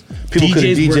shows. People DJs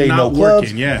couldn't DJ were not no clubs.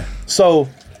 working, yeah. So...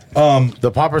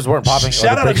 the poppers weren't popping.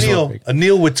 Shout out to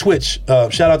Anil with Twitch.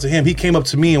 Shout out to him. He came up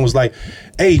to me and was like,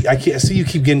 hey, I see you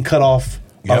keep getting cut off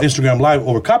on Instagram Live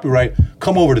over copyright.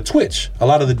 Come over to Twitch. A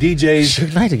lot of the DJs.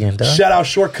 Suge Knight again, dog. Shout out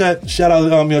Shortcut. Shout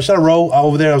out shout out Ro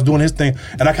over there. I was doing his thing.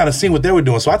 And I kind of seen what they were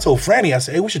doing. So I told Franny, I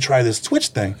said, hey, we should try this Twitch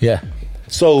thing. Yeah.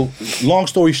 So long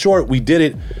story short, we did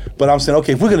it. But I'm saying,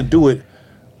 okay, if we're going to do it,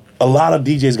 a lot of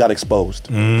DJs got exposed.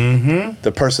 Mm-hmm.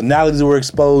 The personalities were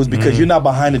exposed because you're not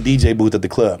behind the DJ booth at the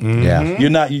club. Mm-hmm. Yeah. You're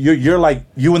not. You're like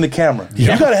you in the camera.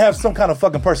 Yeah. You got to have some kind of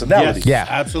fucking personality. Yes, yeah,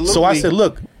 absolutely. So I said,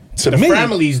 look, to the me,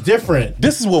 family's different.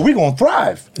 this is where we're gonna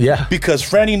thrive. Yeah. Because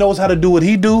Franny knows how to do what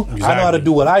he do. I know how to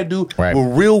do what I do. Right. We're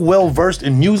real well versed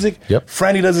in music. Yep.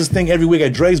 Franny does his thing every week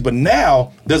at Dre's, but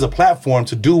now there's a platform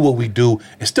to do what we do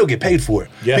and still get paid for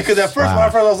it. Yes. Because at first, when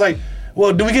I was like,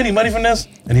 well, do we get any money from this?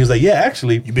 And he was like, yeah,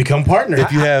 actually, You become partners.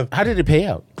 if you have, How did it pay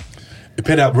out? it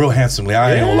paid out real handsomely.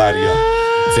 I ain't gonna lie to y'all.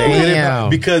 Damn.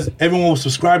 Because everyone was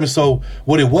subscribing. So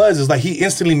what it was is like he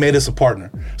instantly made us a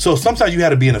partner. So sometimes you had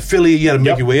to be an affiliate. You had to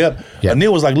make your way up. Yep.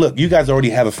 Neil was like, look, you guys already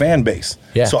have a fan base.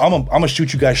 Yeah. So I'm gonna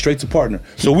shoot you guys straight to partner.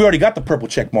 So we already got the purple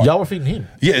check mark. Y'all were feeding him.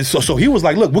 Yeah, so he was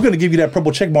like, look, we're going to give you that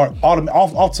purple check mark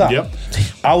off top. Yep.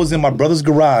 I was in my brother's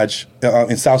garage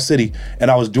in South City,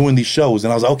 and I was doing these shows,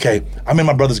 and I was like, okay, I'm in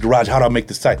my brother's garage. How do I make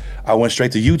this tight? I went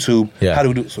straight to YouTube. Yeah. How do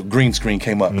we do it? So green screen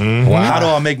came up. Wow. How do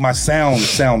I make my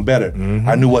sound better?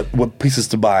 I knew what pieces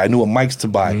to buy. I knew what mics to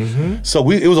buy. So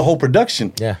it was a whole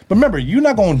production. Yeah. But remember, you're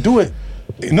not going to do it.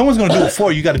 No one's going to do it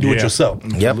for you. You got to do it yourself.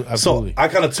 Yep. Absolutely. So I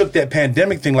kind of took that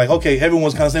pandemic thing like, okay,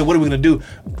 everyone's kind of saying, what are we going to do?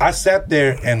 I sat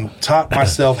there and taught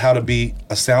myself how to be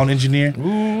a sound engineer,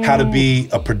 how to be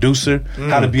a producer,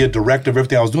 how to be a director of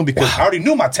everything I was doing because I already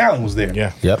knew my talent was there.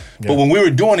 Yeah. Yep. But when we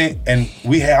were doing it and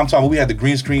we had the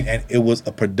green screen and it was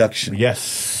a production.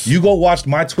 Yes. You go watch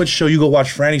my Twitch show, you go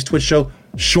watch Franny's Twitch show,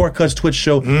 Shortcut's Twitch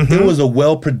show. It was a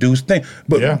well-produced thing.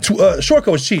 But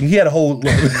Shortcut was cheating. He had a whole...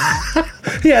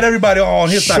 he had everybody on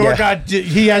his side. Shortcut,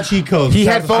 he had cheat codes. He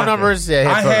had phone numbers.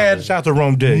 Yeah, I had Shout out to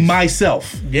Rome Diggs.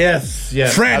 myself. Yes.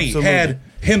 Franny absolutely. had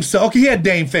himself. Okay, he had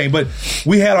Dame Fame, but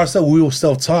we had ourselves. We were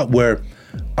self-taught. Where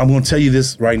I'm going to tell you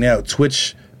this right now: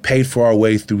 Twitch paid for our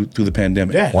way through the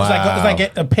pandemic. Yeah. Wow. It's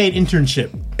like a paid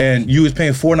internship. And you was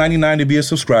paying $4.99 to be a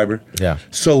subscriber. Yeah.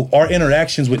 So our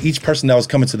interactions with each person that was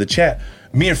coming to the chat,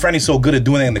 me and Franny so good at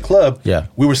doing that in the club. Yeah.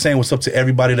 We were saying what's up to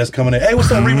everybody that's coming in. Hey, what's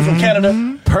up, Reba from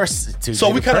Canada? So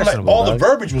We kind of like all the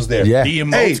verbiage was there. Yeah. The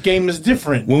emotes game is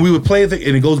different. When we would play it, and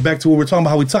it goes back to what we were talking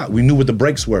about, how we talk. We knew what the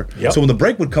breaks were. Yep. So when the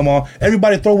break would come on,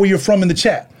 everybody throw where you're from in the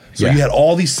chat. So Yeah. you had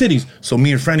all these cities. So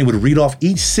me and Franny would read off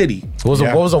each city. What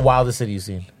was the wildest city you've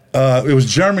seen? It was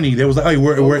Germany. There was like, hey,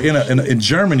 we're in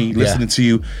Germany listening to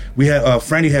you. We had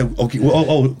Franny had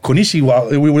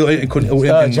Konichiwa. We were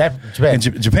in Japan.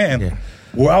 Japan. Yeah.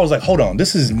 Where I was like, hold on,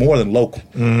 this is more than local.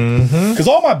 Because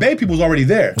all my Bay people was already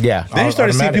there. Yeah. Then you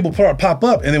started seeing Automatic. people pop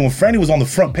up, and then when Franny was on the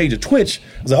front page of Twitch,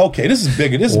 I was like, okay, this is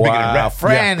bigger. This is bigger than rap.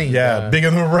 Franny. Yeah,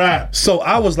 bigger than rap. So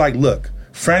I was like, look,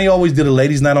 Franny always did a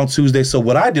ladies' night on Tuesday. So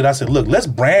what I did, I said, look, let's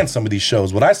brand some of these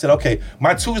shows. What I said, okay,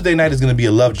 my Tuesday night is going to be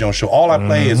a Love Jones show. All I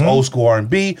play is old school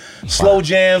R&B, slow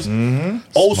jams,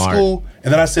 old Smart. school.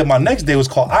 And then I said my next day was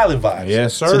called Island Vibes.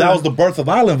 Yes, sir. So that was the birth of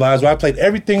Island Vibes, where I played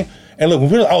everything. And look,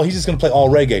 when we were he's just going to play all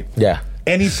reggae. Yeah.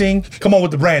 Anything, come on with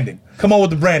the branding.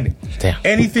 Damn.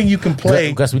 Anything you can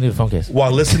play Guess we need a phone case.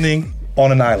 while listening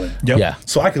on an island. Yep. Yeah.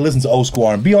 So I could listen to old school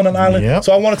R&B on an island. Yep.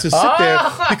 So I wanted to sit there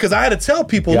because I had to tell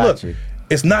people, Got look, you.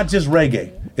 it's not just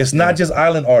reggae. It's not just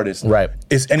island artists. Right.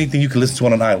 It's anything you can listen to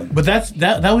on an island. But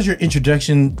that was your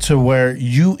introduction to where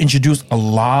you introduced a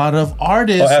lot of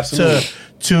artists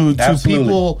to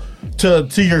people to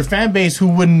your fan base who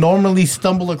wouldn't normally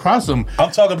stumble across them.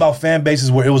 I'm talking about fan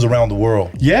bases where it was around the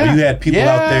world. Yeah. Where you had people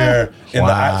out there in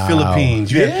the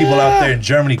Philippines. You had people out there in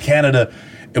Germany, Canada.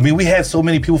 I mean, we had so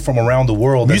many people from around the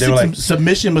world that they were like,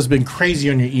 submission must have been crazy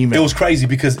on your email. It was crazy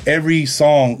because every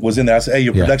song was in there. I said, hey,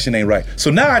 your production ain't right.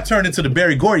 So now I turned into the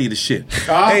Barry Gordy of the shit.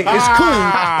 Hey, it's cool.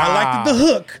 I liked the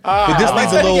hook, but this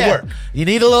needs a little work. You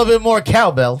need a little bit more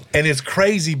cowbell. And it's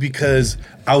crazy because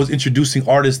I was introducing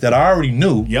artists that I already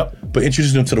knew, but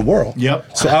introducing them to the world.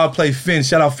 So I'll play Finn.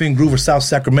 Shout out Finn Groover, South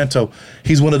Sacramento.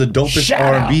 He's one of the dopest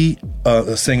R&B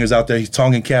singers out there. He's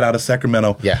Tongan Cat out of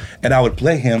Sacramento. And I would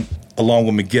play him along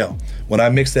with Miguel. When I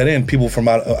mixed that in, people from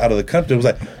out of the country was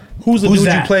like, who's the dude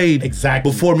you played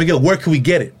before Miguel? Where can we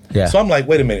get it? So I'm like,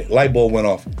 wait a minute. Light bulb went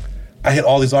off. I hit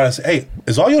all these artists. Hey,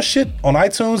 is all your shit on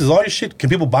iTunes? Is all your shit? Can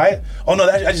people buy it? Oh no,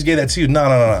 I just gave that to you.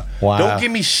 No. Wow. Don't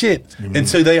give me shit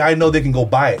until I know they can go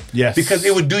buy it. Because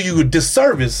it would do you a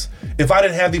disservice if I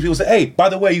didn't have these people say, hey, by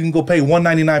the way, you can go pay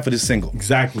 $1.99 for this single.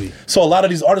 So a lot of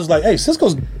these artists are like, hey,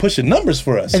 Cisco's pushing numbers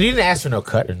for us. And you didn't ask for no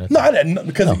cut or nothing. No, I didn't,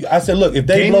 because I said, look, if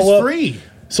they Game blow is up, free.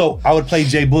 So I would play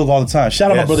J Boog all the time. Shout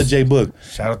out my brother J Boog.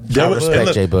 Shout out to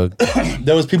respect J Boog.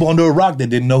 There was people under a rock that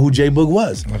didn't know who J Boog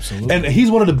was. Absolutely. And he's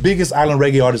one of the biggest island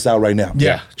reggae artists out right now.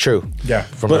 True.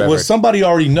 But what somebody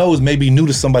already knows may be new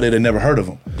to somebody that never heard of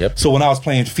him. So when I was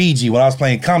playing Fiji, when I was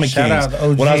playing Comic Kings,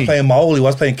 when I was playing Maoli, when I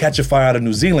was playing Catch a Fire out of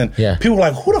New Zealand, people were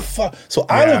like, who the fuck? So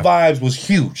Island Vibes was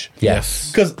huge.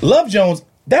 Because Love Jones,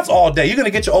 that's all day. You're going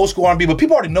to get your old school R&B, but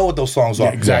people already know what those songs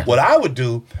are. What I would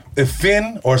do, if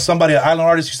Finn or somebody, an island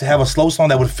artist, used to have a slow song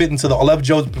that would fit into the Love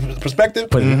Jones perspective,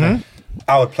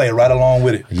 I would play it right along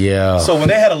with it. So when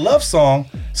they had a love song,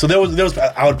 so there was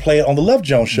I would play it on the Love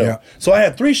Jones show. So I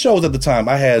had 3 shows at the time.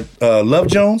 I had Love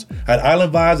Jones, I had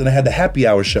Island Vibes, and I had the Happy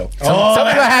Hour show. Tell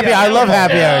me about Happy Hour. I love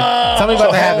Happy Hour. Tell me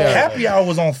about the Happy Hour. Happy Hour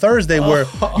was on Thursday where,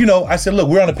 I said, look,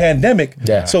 we're on a pandemic.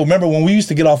 So remember when we used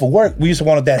to get off of work, we used to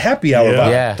want that happy hour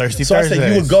vibe. Thirsty so Thursdays. I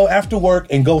said you would go after work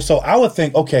and go. So I would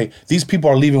think, okay, these people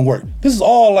are leaving work. This is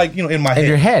all like, in my head. In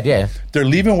your head, They're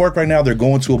leaving work right now. They're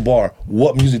going to a bar.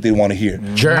 What music they want to hear?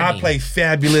 Journey. I play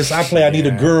Fabulous. I play I Need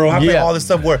a Girl. I play all this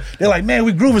stuff where they're like, man,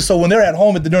 we grooving. So when they're at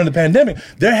home during the pandemic,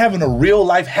 they're having a real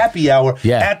life happy hour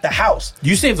at the house.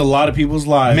 You saved a lot of people's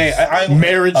lives. Man,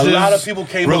 marriages. A lot of people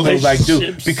came up and was like,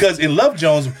 dude, because in Love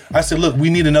Jones, I said, look, we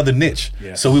need another niche.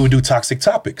 So we would do toxic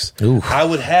topics. I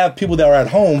would have people that are at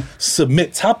home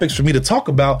submit topics for me to talk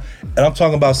about. And I'm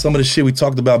talking about some of the shit we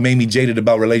talked about made me jaded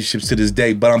about relationships to this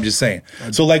day, but I'm just saying.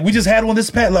 So like we just had one this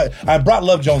past, like I brought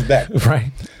Love Jones back.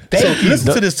 Right.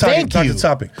 Listen to this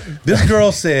topic. This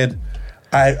girl said,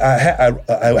 I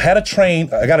had a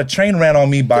train. I got a train ran on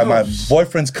me by my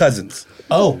boyfriend's cousins.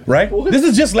 Right? This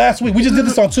is just last week. We just did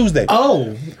this on Tuesday.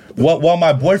 While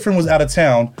my boyfriend was out of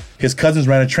town, his cousins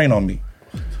ran a train on me.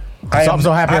 I'm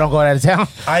so happy I don't go out of town.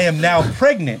 I am now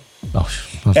pregnant.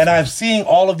 And I'm seeing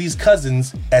all of these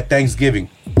cousins at Thanksgiving.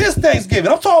 This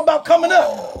Thanksgiving. I'm talking about coming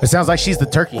up. It sounds like she's the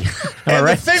turkey. And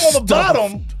the thing on the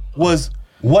bottom was,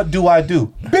 what do I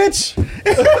do? Bitch,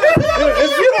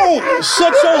 if you don't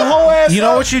shut your whole ass You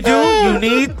know up, what you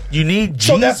do? You need Jesus.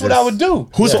 So that's what I would do.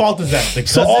 Whose fault is that?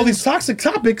 So all these toxic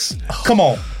topics, come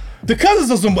on. The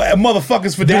cousins are some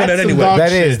motherfuckers for doing that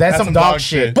anyway. That's some dog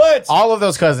shit. But all of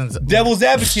those cousins. Devil's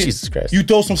advocate. Jesus Christ. You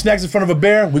throw some snacks in front of a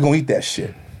bear, we're gonna eat that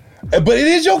shit. But it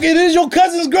is your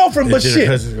cousin's girlfriend, but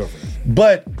shit.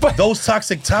 But those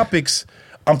toxic topics,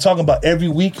 I'm talking about every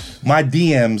week, my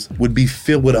DMs would be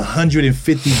filled with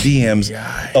 150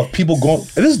 DMs of people going.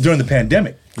 This is during the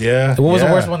pandemic. What was the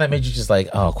worst one that made you just like,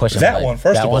 question? That one,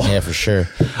 first of all. Yeah, for sure.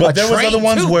 But there was other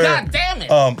ones where, God damn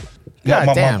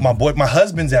it. my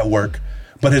husband's at work,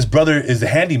 but his brother is the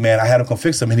handyman. I had him come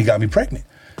fix him, and he got me pregnant.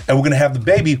 And we're gonna have the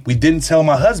baby. We didn't tell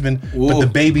my husband, but the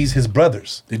baby's his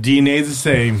brother's. The DNA is the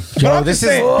same. But I'm just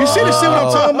saying, you see the shit what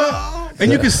I'm talking about?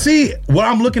 And you can see what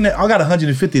I'm looking at. I got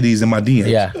 150 of these in my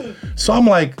DMs. So I'm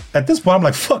like, at this point, I'm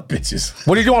like, fuck bitches.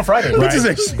 What are you doing on Friday?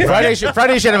 Friday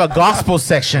should have a gospel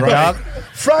section, dog.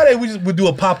 Friday we just would do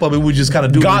a pop up and we just kind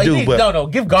of do what we do.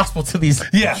 But give gospel to these.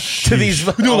 To these.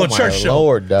 We do a little church show.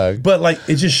 Lord, dog. But like,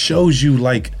 it just shows you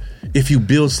like, if you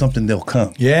build something, they'll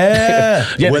come. Whether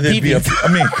it be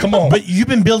come on. But you've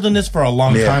been building this for a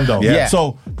long time, though.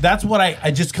 So that's what I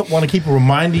just want to keep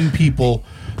reminding people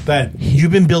that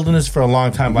you've been building this for a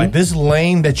long time. Like this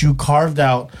lane that you carved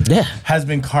out has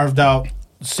been carved out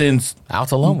since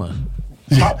Alta Loma.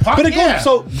 But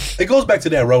it goes back to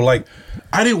that, bro. Like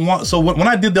I didn't want. So when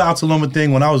I did the Alta Loma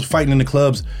thing, when I was fighting in the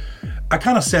clubs, I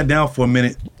kind of sat down for a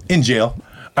minute in jail.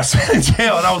 I sat in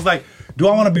jail and I was like, do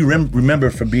I want to be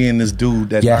remembered for being this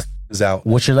dude that is out?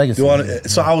 What's your legacy?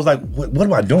 So I was like, what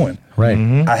am I doing? Right.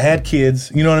 I had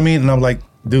kids, you know what I mean? And I'm like,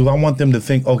 dude, I want them to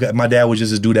think, okay, my dad was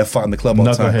just this dude that fought in the club all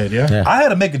the time. Knucklehead, I had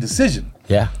to make a decision.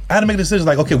 Yeah. I had to make a decision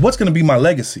like, okay, what's going to be my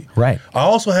legacy? Right. I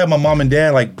also had my mom and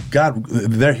dad, like, God,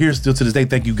 they're here still to this day,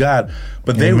 thank you, God.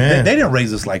 But they didn't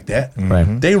raise us like that.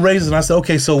 Right. They raised us, and I said,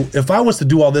 okay, so if I was to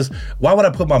do all this, why would I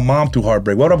put my mom through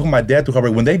heartbreak? Why would I put my dad through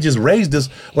heartbreak when they just raised us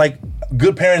like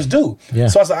good parents do? Yeah.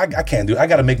 So I said, I can't do it. I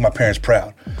got to make my parents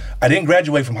proud. I didn't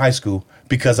graduate from high school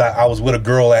because I was with a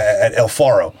girl at El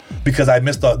Faro because I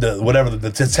missed whatever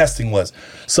the testing was.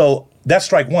 So that's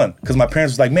strike one, because my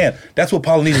parents was like, man, that's what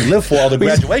Polynesians live for, all the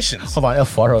graduations. Hold on, El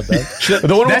Faro, Doug.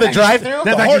 The one with the drive-through?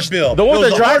 The heart bill. The one with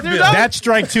the drive-through, Doug? That's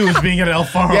strike two is being at El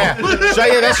Faro. Yeah.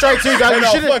 So, that's strike two, Doug.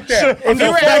 Fuck that. If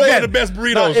you were at the best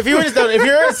burritos. No, if you were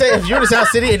in South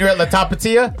City and you're at La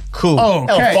Tapatia, cool. Oh,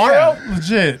 okay, El Faro? yeah,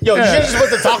 legit. Yo, you should just went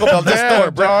to Taco Bell next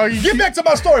door, bro. Dog. Get back to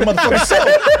my story, motherfucker.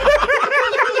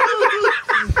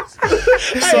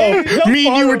 So me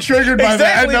and you were triggered by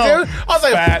that. Exactly, No, dude. I was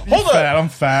like, fat, hold up. fat, I'm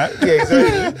fat. Yeah,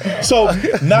 exactly. So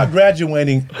not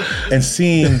graduating and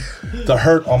seeing the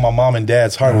hurt on my mom and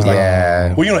dad's heart was like,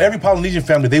 well, you know, every Polynesian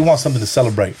family, they want something to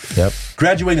celebrate. Yep.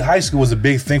 Graduating high school was a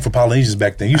big thing for Polynesians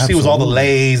back then. You see, it was all the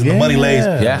lays and the money lays.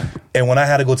 Yeah. And when I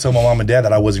had to go tell my mom and dad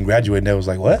that I wasn't graduating, they was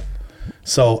like, what?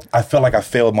 So I felt like I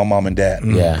failed my mom and dad.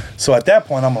 Yeah. So at that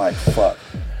point, I'm like, fuck.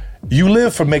 You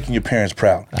live for making your parents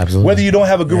proud. Absolutely. Whether you don't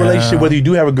have a good relationship, whether you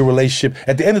do have a good relationship,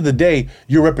 at the end of the day,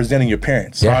 you're representing your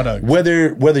parents. Yeah.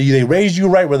 Whether they raised you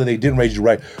right, whether they didn't raise you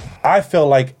right. I felt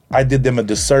like I did them a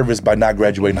disservice by not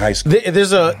graduating high school.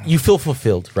 You feel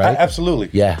fulfilled, right?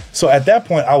 Absolutely. Yeah. So at that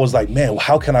point, I was like, man,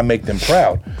 how can I make them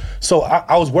proud? So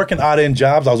I was working odd end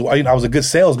jobs. I was a good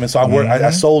salesman, so I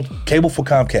sold cable for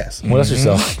Comcast. What else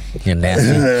yourself? You're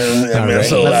nasty. All right.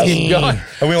 So Let's keep going.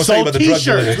 And we don't tell you about the drug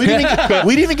dealers. We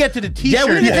didn't even get to the t-shirt. Yeah,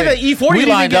 we didn't get to the E40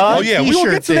 line, dog. Oh yeah, we will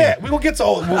get to that. We will get to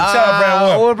shout out Brand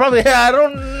One. Well, probably. I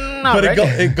don't know. But right?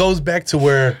 it goes back to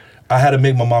where I had to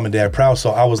make my mom and dad proud.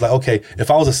 So I was like, okay, if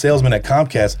I was a salesman at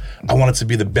Comcast, I wanted to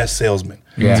be the best salesman.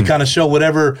 Yeah. To kind of show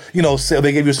whatever,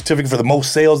 they gave you a certificate for the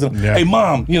most sales. And, hey,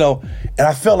 mom, and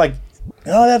I felt like,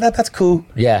 that's cool.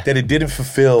 Yeah. That it didn't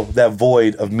fulfill that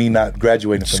void of me not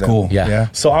graduating from School. them. Yeah.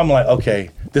 So I'm like, okay,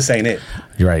 this ain't it.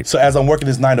 You're right. So as I'm working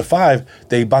this 9 to 5,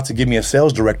 they about to give me a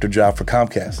sales director job for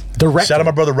Comcast. Director? Shout out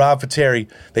my brother Rob Fateri.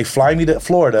 They fly me to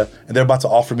Florida, and they're about to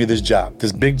offer me this job,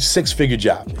 this big 6-figure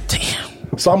job. Damn.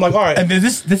 So I'm like, all right. And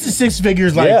this is 6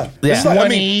 figures, like This is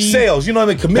like, sales. You know what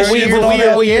I mean? Commission.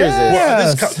 What year is this?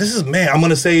 Well, this is, man, I'm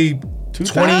going to say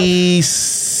 2015,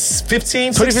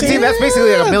 16? 2015, that's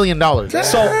basically like $1 million.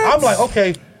 So I'm like,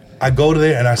 okay. I go to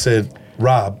there and I said,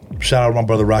 Rob, shout out to my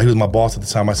brother Rob. He was my boss at the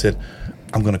time. I said,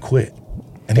 I'm going to quit.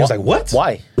 And he was like, what?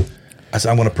 Why? I said,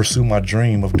 I'm going to pursue my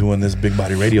dream of doing this big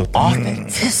body radio thing.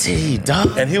 Authenticity,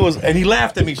 dog. And he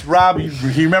laughed at me. Rob,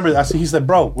 he remembered. He said,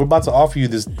 bro, we're about to offer you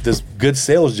this good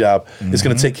sales job. It's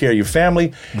going to take care of your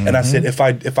family. And I said, if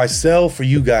I sell for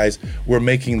you guys, we're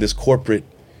making this corporate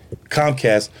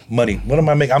Comcast money. What am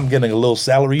I making? I'm getting a little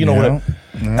salary, you know what?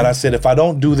 And I said, if I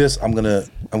don't do this, I'm gonna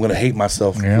hate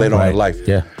myself later on in life.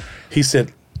 Yeah. He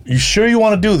said, you sure you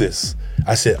want to do this?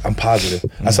 I said, I'm positive.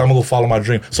 I said, I'm gonna go follow my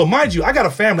dream. So mind you, I got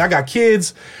a family, I got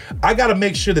kids. I gotta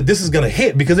make sure that this is gonna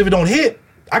hit, because if it don't hit,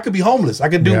 I could be homeless. I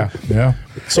could do. Yeah.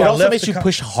 So It I also left makes the you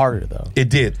push harder, though. It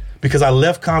did, because I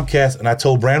left Comcast and I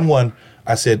told Brand One,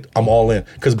 I said, I'm all in.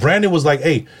 Because Brandon was like,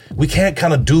 hey, we can't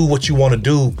kind of do what you want to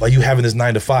do by you having this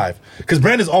 9 to 5. Because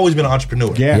Brandon's always been an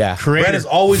entrepreneur. Yeah. Brandon's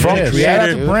always been a Shout creator. out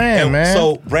to Brand, And man.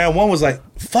 So Brand One was like,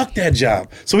 fuck that job.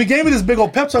 So he gave me this big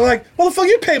old pep talk, like, motherfucker,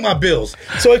 you pay my bills.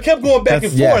 So it kept going back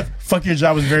and forth. Fuck your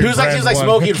job was very. He was like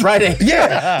Smokey Friday.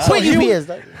 Yeah. So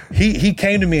he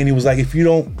came to me and he was like, if you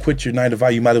don't quit your 9 to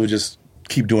 5, you might as well just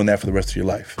keep doing that for the rest of your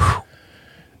life.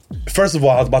 First of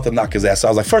all, I was about to knock his ass. So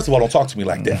I was like, first of all, don't talk to me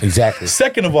like that. Exactly.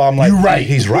 Second of all, I'm like, You're right.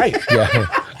 He's right. Yeah.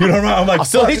 You know what I mean? I'm like, I'll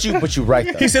still fuck. hit you, but you're right,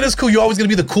 though. He said, it's cool. You're always going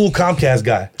to be the cool Comcast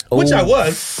guy. Which I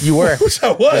was. You were. Which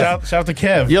I was. Shout out to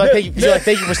Kev. You're like,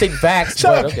 thank you for stating facts.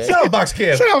 Shout but okay. out Box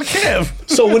Kev. Shout out Kev.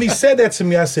 So when he said that to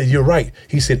me, I said, you're right.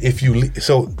 He said,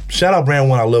 so shout out Brand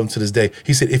One, I love him to this day.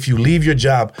 He said, if you leave your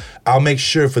job, I'll make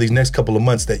sure for these next couple of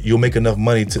months that you'll make enough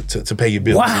money to pay your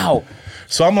bills. Wow.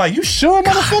 So I'm like, you sure,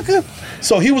 motherfucker?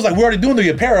 So he was like, we're already doing the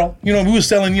apparel. You know, we were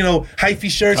selling, hyphy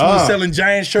shirts. We were selling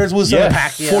Giant shirts. We were selling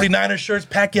 49er shirts,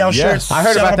 Pacquiao shirts. I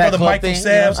heard about that club Mike thing. From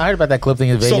Savs. I heard about that club thing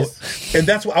in Vegas. So, and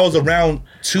that's what I was around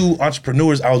 2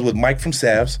 entrepreneurs. I was with Mike from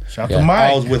Savs. Shout out to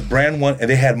Mike. I was with Brand One, and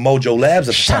they had Mojo Labs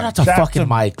at the Shout time. out to fucking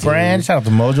Mike. Brand. Shout out to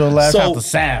Mojo Labs. Shout out to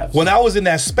Savs. When I was in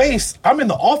that space, I'm in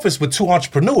the office with 2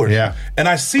 entrepreneurs. Yeah. And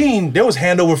I seen there was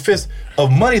hand over fist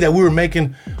of money that we were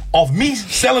making off me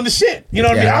selling the shit. You know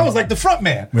what I mean? I was like the front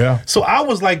man. Yeah. So I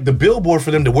was like the billboard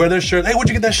for them to wear their shirt. Hey, where'd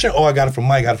you get that shirt? Oh, I got it from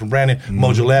Mike, got it from Brandon,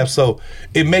 Mojo Labs. So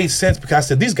it made sense because I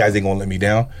said, these guys ain't gonna let me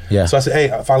down. Yeah. So I said,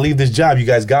 hey, if I leave this job, you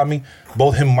guys got me.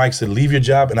 Both him and Mike said, leave your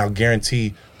job and I'll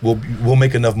guarantee we'll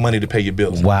make enough money to pay your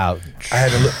bills. Wow. I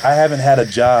haven't had a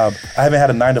job. I haven't had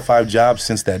a 9-to-5 job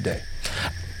since that day.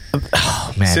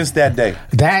 Oh, man. Since that day.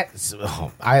 That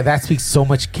speaks so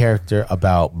much character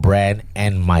about Brand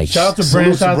and Mike. Shout out to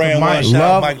Brand. Shout out to Mike. Shout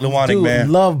out Mike Lewanick,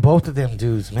 man. Love both of them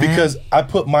dudes, man. Because I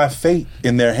put my fate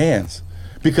in their hands.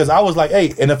 Because I was like,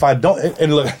 hey, and if I don't,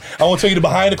 and look, I won't tell you the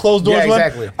behind the closed doors one.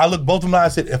 Exactly. I looked both of them and I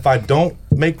said, if I don't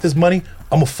make this money,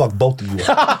 I'm gonna fuck both of you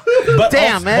up. But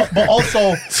Damn, also, man. But also,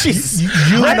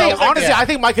 I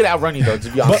think Mike could outrun you though.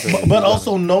 To be honest, with you. But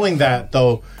also knowing that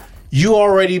though, you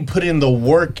already put in the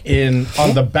work in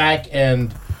on the back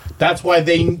end. That's why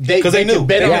they knew.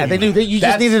 Yeah, they knew. You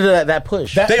just needed that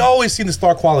push. They always seen the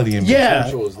star quality in me.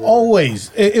 Yeah,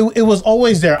 always. It was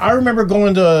always there. I remember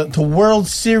going to World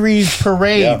Series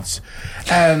parades,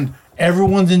 and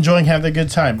everyone's enjoying having a good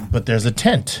time. But there's a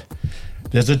tent.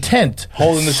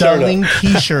 Holding the selling shirt up.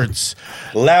 T-shirts,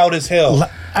 Loud as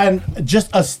hell, and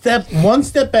just one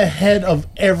step ahead of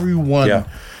everyone. Yeah.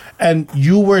 And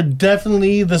you were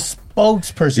definitely the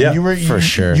spokesperson. Yeah, you were for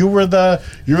sure. You were the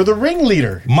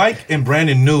ringleader. Mike and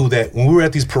Brandon knew that when we were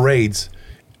at these parades,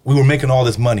 we were making all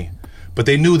this money, but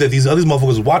they knew that these other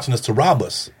motherfuckers were watching us to rob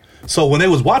us. So when they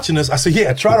was watching us, I said,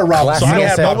 "Yeah, try to rob us." So I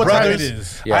had my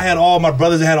brothers. I had all my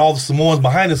brothers. I had all the Samoans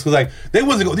behind us because like they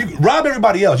wasn't going to rob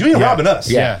everybody else. You ain't robbing us.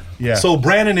 Yeah. So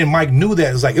Brandon and Mike knew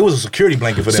that it was a security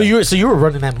blanket for them. So you were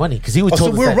running that money because he was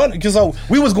told. So we were running because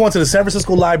we was going to the San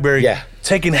Francisco Library,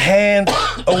 taking hand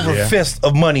over fist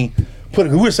of money.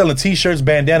 We were selling T-shirts,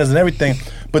 bandanas, and everything.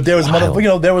 But there was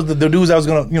there was the dudes that was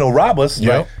gonna rob us,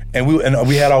 right? And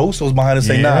we had our Usos behind us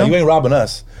saying, "Nah, you ain't robbing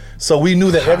us." So we knew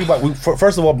that everybody.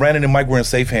 First of all, Brandon and Mike were in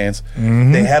safe hands.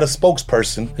 Mm-hmm. They had a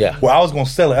spokesperson. Yeah. Where I was gonna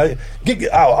sell it.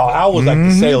 I was like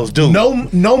the sales dude.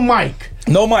 No Mike.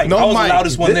 No Mike. I was the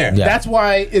loudest one there. Yeah. That's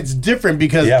why it's different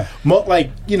because,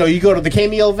 you go to the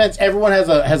KMEL events, everyone has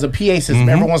a PA system. Mm-hmm.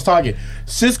 Everyone's talking.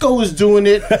 Cisco was doing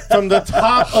it from the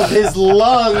top of his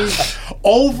lungs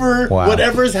over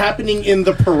whatever's happening in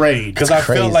the parade. Because I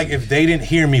felt like if they didn't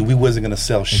hear me, we wasn't going to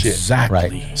sell shit. Exactly.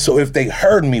 Right. So if they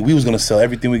heard me, we was going to sell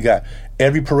everything we got.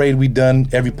 Every parade we done,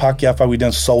 every Pacquiao fight we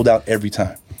done, sold out every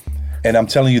time. And I'm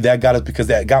telling you, that got us because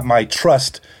that got my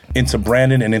trust into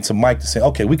Brandon and into Mike to say,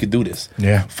 okay, we could do this.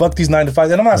 Yeah. Fuck these 9 to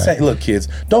 5. And I'm not saying, look, kids,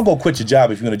 don't go quit your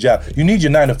job if you're in a job. You need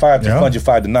your 9 to 5 to fund your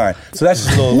 5 to 9. So that's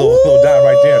just a little dime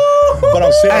right there. But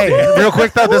I'm saying, real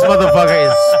quick though, this motherfucker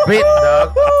is spit,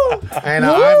 dog. And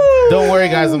don't worry,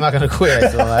 guys, I'm not gonna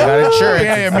quit. So I got insurance.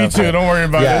 Yeah, me too. Don't worry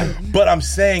about it. But I'm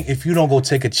saying, if you don't go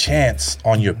take a chance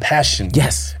on your passion,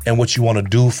 Yes, and what you want to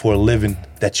do for a living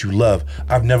that you love,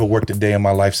 I've never worked a day in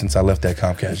my life since I left that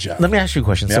Comcast job. let me ask you a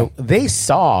question. Yeah. So they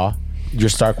saw your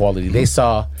star quality. They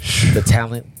saw the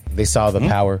talent. They saw the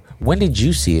power. When did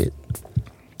you see it?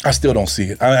 I still don't see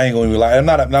it. I ain't gonna lie.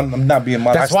 I'm not being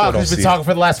modest. That's why we've been talking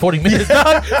for the last 40 minutes.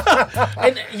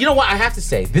 And you know what? I have to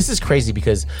say, this is crazy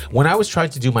because when I was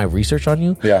trying to do my research on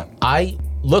you, I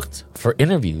looked for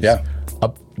interviews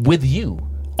with you,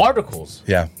 articles.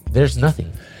 Yeah. There's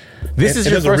nothing. This is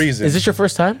your first. Reason. Is this your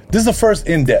first time? This is the first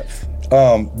in depth.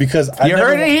 Because you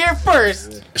heard it here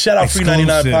first. Shout out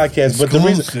FREE99 podcast. But the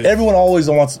reason everyone always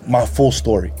wants my full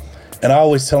story, and I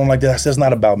always tell them like that. I said it's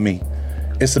not about me.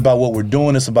 It's about what we're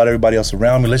doing. It's about everybody else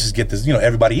around me. Let's just get this.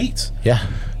 Everybody eats. Yeah.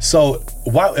 So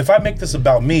if I make this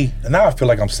about me, now I feel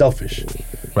like I'm selfish.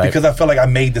 Right. Because I feel like I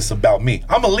made this about me.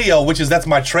 I'm a Leo, that's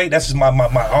my trait. That's just my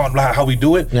how we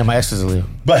do it. Yeah, my ex is a Leo.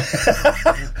 But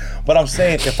I'm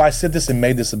saying, if I sit this and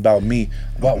made this about me,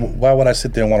 why would I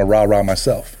sit there and want to rah-rah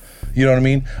myself? You know what I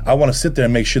mean? I want to sit there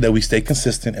and make sure that we stay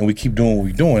consistent and we keep doing what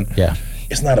we're doing. Yeah.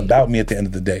 It's not about me at the end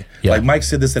of the day. Yeah. Like Mike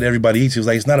said this that everybody eats. He was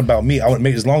like, it's not about me. I want to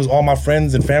make as long as all my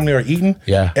friends and family are eating,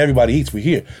 everybody eats. We're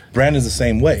here. Brandon's the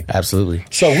same way. Absolutely.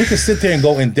 So we could sit there and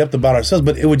go in depth about ourselves,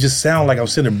 but it would just sound like I'm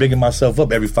sitting there bigging myself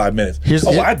up every 5 minutes.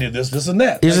 I did this, and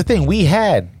that. Here's the thing. We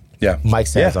had Mike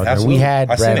Sands on here. Absolutely. We had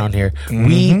Brad on here.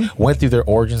 We went through their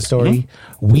origin story.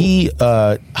 We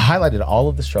highlighted all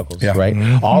of the struggles, right?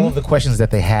 All of the questions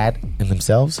that they had in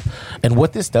themselves. And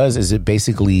what this does is it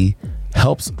basically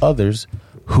helps others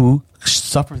who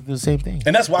suffer through the same thing.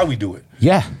 And that's why we do it.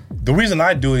 Yeah. The reason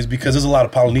I do it is because there's a lot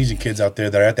of Polynesian kids out there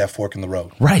that are at that fork in the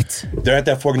road. Right. They're at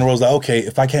that fork in the road. It's like, okay,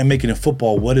 if I can't make it in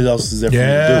football, what else is there for me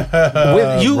to do?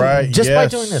 With you, by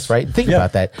doing this, right? Think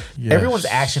about that. Everyone's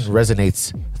action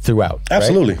resonates throughout.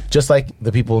 Absolutely. Right? Just like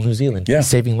the people in New Zealand,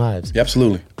 saving lives.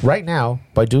 Absolutely. Right now,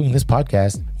 by doing this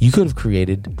podcast, you could have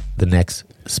created the next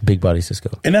Big Body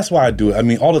Cisco. And that's why I do it. I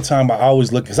mean, all the time I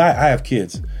always look, because I have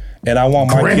kids. And I want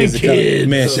my kids to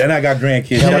come. Man, and I got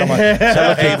grandkids. Shout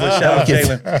out Ava, shout out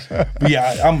Jalen. But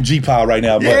yeah, I'm G-Pow right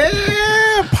now. But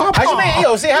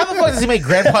Papa. See, how the fuck does he make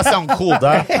Grandpa sound cool,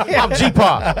 dog? I'm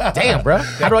G-Paw. Damn, bro.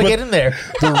 How do I get in there?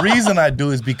 The reason I do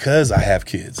is because I have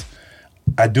kids.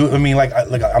 I do. I mean,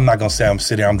 I'm not gonna say I'm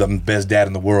sitting here, I'm the best dad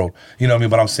in the world. You know what I mean?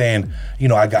 But I'm saying,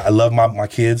 I love my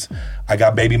kids. I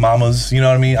got baby mamas. You know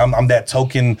what I mean? I'm that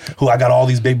token who I got all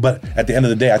these baby. But at the end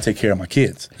of the day, I take care of my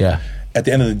kids. Yeah. At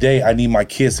the end of the day, I need my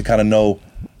kids to kind of know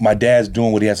my dad's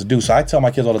doing what he has to do. So I tell my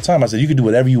kids all the time, I said, you can do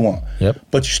whatever you want,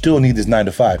 but you still need this 9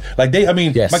 to 5. Like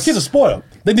my kids are spoiled.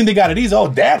 They think they got it easy. Oh,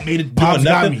 dad made it doing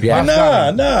nothing.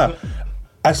 Nah.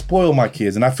 I spoil my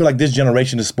kids, and I feel like this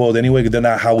generation is spoiled anyway because they're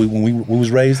not how when we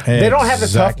was raised. They don't have the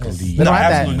toughness. No,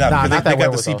 absolutely not. Because they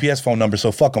got the CPS phone number,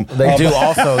 so fuck them. They do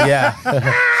also, yeah.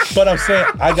 But I'm saying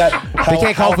they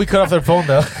can't call if we cut off their phone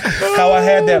though. How I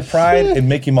had that pride in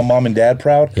making my mom and dad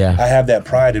proud. Yeah. I have that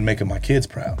pride in making my kids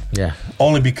proud. Yeah.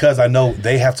 Only because I know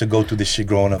they have to go through this shit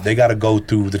growing up. They got to go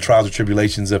through the trials and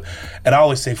tribulations of, and I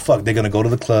always say, fuck, they're gonna go to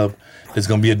the club. There's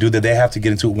going to be a dude that they have to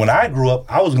get into. When I grew up,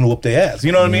 I was going to whoop their ass.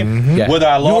 You know what I mean? Yeah. Whether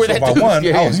I lost or if I won,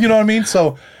 I was, you know what I mean?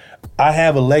 So I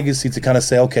have a legacy to kind of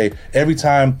say, okay, every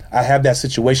time I have that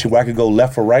situation where I could go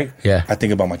left or right, I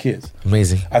think about my kids.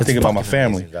 Amazing. I think about my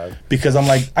family. Because I'm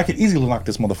like, I could easily knock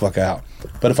this motherfucker out.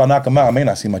 But if I knock him out, I may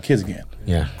not see my kids again.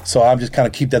 Yeah. So I just kind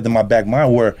of keep that in my back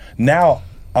mind where now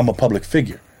I'm a public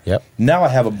figure. Yep. Now I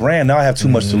have a brand. Now I have too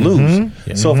much to lose.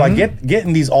 So if I get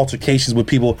in these altercations with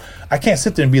people, I can't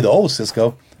sit there and be the old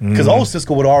Cisco. Because old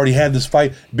Cisco would have already had this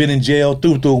fight, been in jail,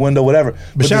 through a window, whatever.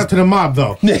 But shout out to the mob,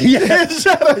 though. You get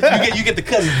the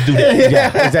cousins to do that.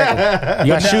 Yeah, exactly.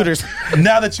 You got shooters.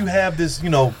 Now that you have this,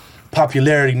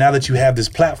 popularity, now that you have this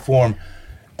platform,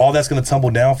 all that's going to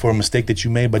tumble down for a mistake that you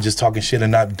made by just talking shit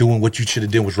and not doing what you should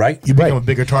have done was right. You become a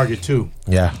bigger target, too.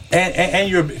 Yeah. And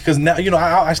you're, because now,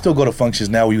 I still go to functions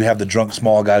now where you have the drunk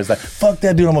small guy that's like, fuck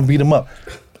that dude, I'm going to beat him up.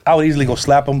 I would easily go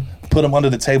slap him, put him under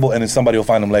the table, and then somebody will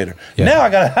find him later. Yeah. Now I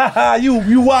got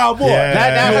you wild boy.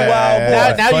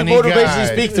 Now you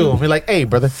motivationally speak to him. You're like, hey,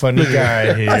 brother. Funny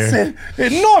guy here. I said,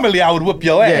 normally I would whip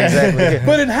your ass. Yeah, exactly.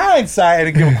 But in hindsight, I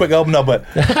didn't give a quick elbow. No, but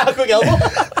quick elbow.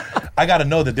 I got to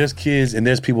know that there's kids and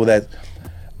there's people that,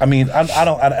 I mean, I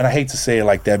don't, and I hate to say it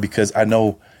like that because I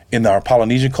know in our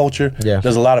Polynesian culture,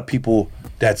 there's a lot of people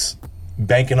that's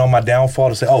banking on my downfall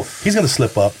to say, oh, he's going to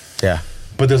slip up. Yeah.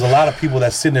 But there's a lot of people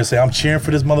that sitting there say, I'm cheering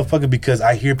for this motherfucker because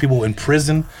I hear people in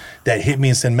prison that hit me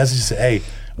and send messages and say, hey,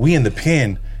 we in the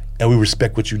pen and we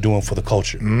respect what you're doing for the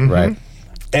culture. Right.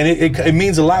 And it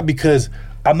means a lot because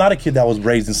I'm not a kid that was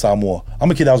raised in Samoa.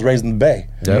 I'm a kid that was raised in the Bay.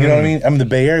 You know what I mean? I'm in the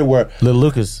Bay Area where... Little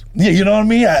Lucas. Yeah, you know what I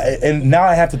mean? And now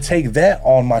I have to take that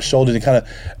on my shoulder to kind of...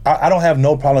 I don't have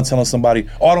no problem telling somebody,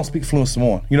 oh, I don't speak fluent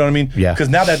Samoan. You know what I mean? Yeah. Because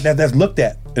now that's looked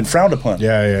at and frowned upon.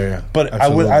 Yeah. But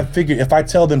I figure if I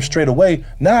tell them straight away,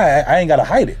 I ain't got to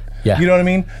hide it. Yeah. You know what I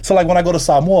mean? So like when I go to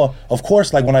Samoa, of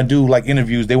course, like when I do like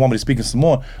interviews, they want me to speak in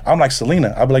Samoan. I'm like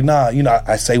Selena. I'll be like, nah,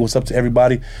 I say what's up to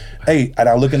everybody. Hey, and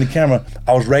I look in the camera.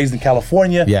 I was raised in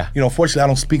California. Yeah. Fortunately, I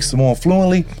don't speak Samoan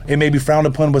fluently. It may be frowned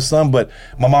upon by some, but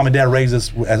my mom and dad raised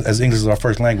us as English as our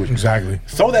first language. Exactly.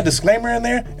 Throw that disclaimer in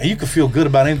there, and you can feel good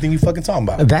about anything you fucking talking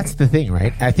about. That's the thing,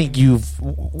 right? I think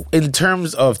in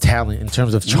terms of talent, in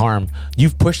terms of charm,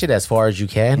 you've pushed it as far as you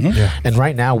can. Yeah. And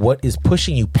right now, what is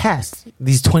pushing you past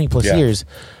these 20 plus years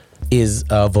is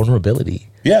vulnerability.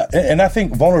 Yeah, and I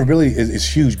think vulnerability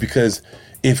is huge because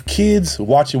if kids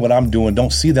watching what I'm doing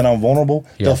don't see that I'm vulnerable,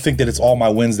 they'll think that it's all my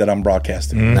wins that I'm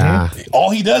broadcasting. Nah. All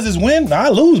he does is win. Nah, I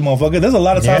lose, motherfucker. There's a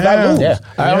lot of times I lose. Yeah.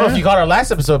 I don't know if you caught our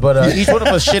last episode, but each one of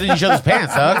us shit in each other's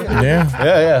pants, dog.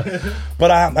 Yeah.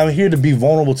 But I'm here to be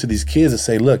vulnerable to these kids and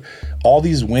say, look, all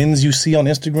these wins you see on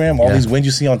Instagram, all these wins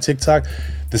you see on TikTok,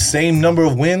 the same number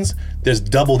of wins, there's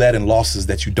double that in losses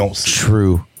that you don't see.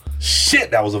 True. Shit,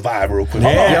 that was a vibe real quick.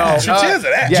 Yeah. Cheers to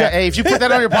that. Yeah, hey, if you put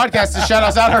that on your podcast, to shout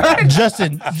us out, all right?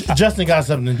 Justin got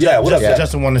something. Yeah, what up,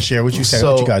 Justin wanted to share. What you say?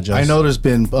 So What you got, Justin? I know there's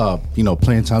been,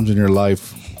 plenty of times in your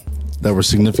life that were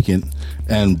significant.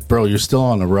 And bro, you're still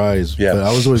on the rise. Yeah. But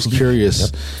I was always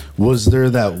curious, is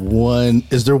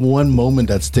there one moment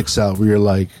that sticks out where you're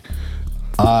like,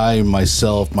 I,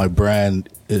 myself, my brand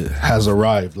has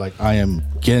arrived. Like, I am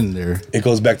getting there. It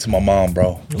goes back to my mom,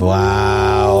 bro.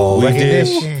 Wow.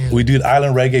 We did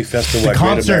Island Reggae Festival at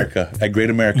Great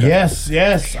America. Yes.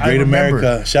 Great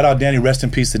America. Shout out Danny. Rest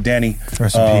in peace to Danny.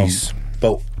 Rest in peace.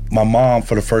 But my mom,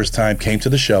 for the first time, came to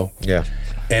the show. Yeah.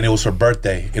 And it was her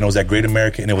birthday. And it was at Great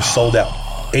America. And it was sold out.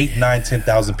 8, 9,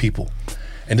 10,000 people.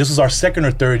 And this was our second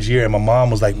or third year. And my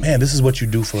mom was like, man, this is what you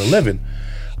do for a living.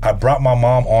 I brought my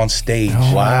mom on stage.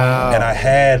 Wow. And I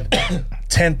had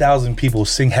 10,000 people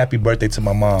sing happy birthday to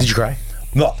my mom. Did you cry?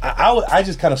 No, I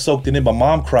just kind of soaked it in. My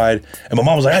mom cried, and my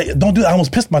mom was like, "Hey, don't do that." I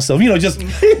almost pissed myself. Just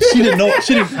she didn't know.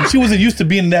 She wasn't used to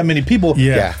being that many people.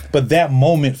 Yeah. But that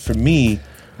moment for me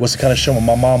was to kind of show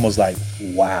my mom was like,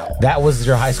 "Wow." That was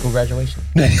your high school graduation.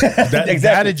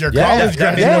 That is your college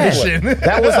graduation.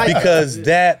 That was like because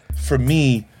that for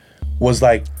me was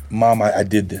like, "Mom, I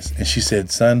did this," and she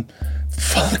said, "Son,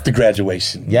 fuck the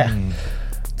graduation." Yeah.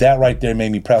 That right there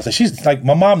made me proud. So she's like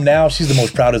my mom now. She's the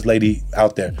most proudest lady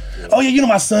out there. Oh yeah,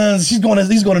 my son's. He's going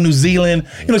to New Zealand.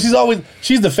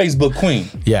 She's the Facebook queen.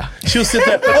 Yeah. She'll sit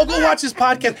there. Oh, go watch his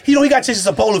podcast. He got Chase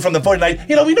Sapolu from the 49.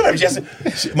 We know Jesse.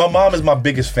 My mom is my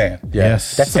biggest fan.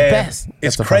 Yes, that's the best.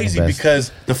 It's crazy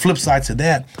because the flip side to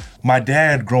that, my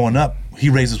dad growing up,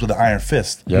 he raised us with an iron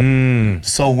fist. Yep.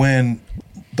 So when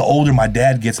the older my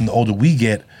dad gets and the older we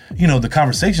get, the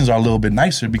conversations are a little bit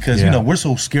nicer because, we're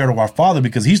so scared of our father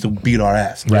because he used to beat our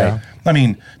ass. Right. Yeah. I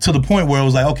mean, to the point where it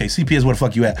was like, okay, CPS, where the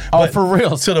fuck you at? Oh, for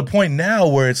real? To the point now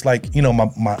where it's like,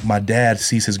 my dad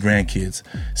sees his grandkids,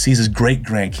 sees his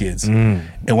great-grandkids.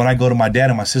 And when I go to my dad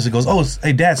and my sister goes, oh,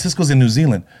 hey, Dad, Cisco's in New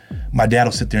Zealand. My dad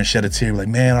will sit there and shed a tear like,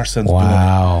 man, our son's doing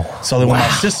it. So then when my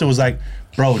sister was like,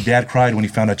 bro, Dad cried when he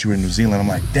found out you were in New Zealand. I'm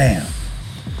like, damn.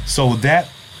 So that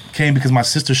came because my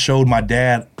sister showed my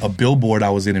dad a billboard I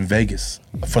was in Vegas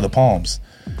for the Palms.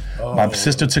 My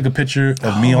sister took a picture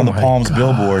of me on the Palms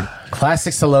billboard.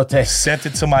 Classic Salote. Sent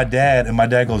it to my dad, and my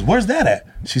dad goes, where's that at?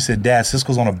 She said, Dad,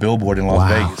 Cisco's on a billboard in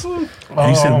Las Vegas. And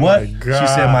he said, what? She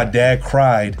said, my dad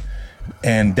cried.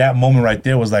 And that moment right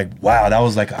there was like, wow, that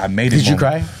was like, I made it. Did you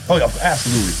cry? Oh, yeah,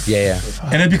 absolutely. Yeah.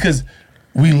 And it's because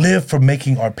we live for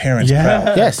making our parents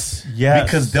proud. Yes.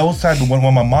 Because those times when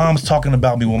my mom's talking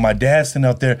about me, when my dad's sitting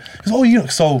out there,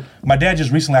 so my dad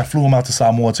just recently, I flew him out to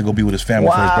Samoa to go be with his family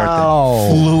for his birthday.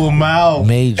 Flew him out.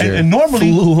 Major. And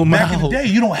normally, back in the day,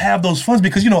 you don't have those funds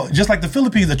because, just like the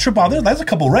Philippines, the trip out there, that's a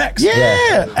couple racks.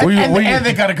 Yeah. And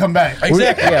they got to come back.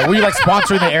 Exactly. Yeah, were you like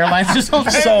sponsoring the airlines or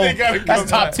something? So that's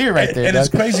top tier right there. And it's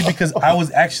crazy because I was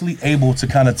actually able to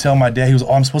kind of tell my dad,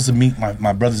 I'm supposed to meet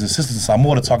my brothers and sisters in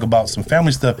Samoa to talk about some family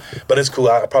stuff, but it's cool.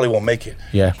 I probably won't make it.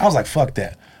 Yeah. I was like, fuck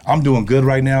that. I'm doing good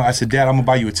right now. I said, Dad, I'm gonna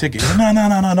buy you a ticket. He said,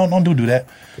 no, don't do that.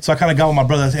 So I kind of got with my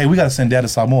brother. I said, hey, we gotta send Dad to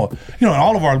Samoa. And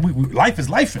all of our life is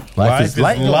life. Life is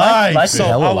life. So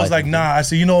I was like, nah. I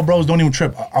said, bros, don't even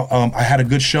trip. I had a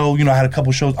good show. I had a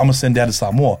couple shows. I'm gonna send Dad to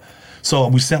Samoa. So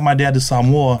we sent my dad to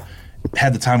Samoa.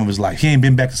 Had the time of his life. He ain't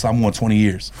been back to Samoa in 20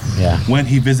 years. Yeah. When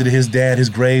he visited his dad, his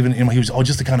grave, and he was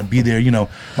just to kind of be there.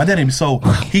 My dad didn't. So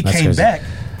he came crazy. back.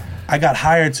 I got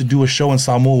hired to do a show in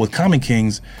Samoa with Common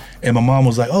Kings, and my mom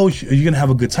was like, oh, are you going to have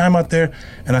a good time out there?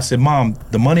 And I said, Mom,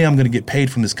 the money I'm going to get paid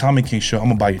from this Common King show, I'm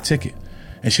going to buy you a ticket.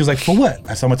 And she was like, for what?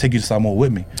 I said, I'm going to take you to Samoa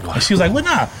with me. And she was like, well,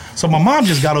 nah. So my mom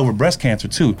just got over breast cancer,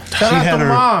 too. Shout out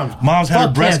to Mom's had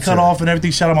her breast cut off and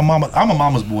everything. Shout out my mom. I'm a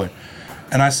mama's boy.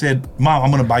 And I said, Mom,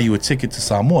 I'm going to buy you a ticket to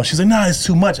Samoa. She's like, nah, it's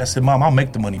too much. I said, Mom, I'll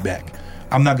make the money back.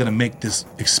 I'm not gonna make this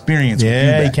experience with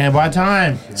you back. You can't buy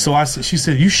time. So she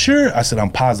said, you sure? I said, I'm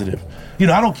positive.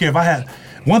 I don't care if I had,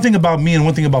 one thing about me and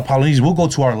one thing about Polynesians, we'll go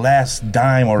to our last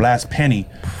dime or last penny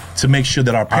to make sure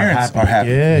that our parents are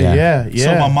happy. Yeah.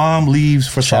 So my mom leaves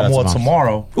for Samoa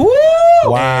tomorrow. Ooh!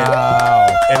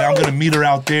 Wow. And I'm gonna meet her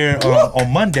out there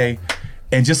on Monday.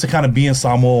 And just to kind of be in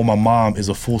Samoa with my mom is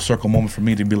a full circle moment for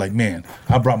me to be like, man,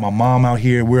 I brought my mom out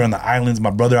here. We're on the islands,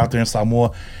 my brother out there in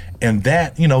Samoa. And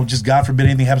that, just God forbid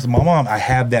anything happens to my mom, I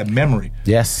have that memory.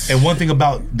 Yes. And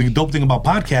the dope thing about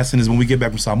podcasting is when we get back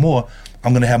from Samoa,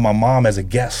 I'm going to have my mom as a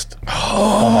guest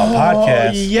on my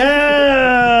podcast.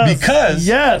 Yes.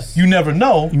 Because you never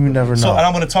know. You never know. So, and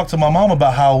I'm going to talk to my mom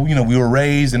about how, we were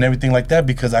raised and everything like that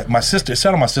because my sister,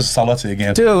 shout out my sister Salote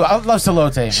again. Dude, I love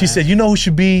Salote. She said, who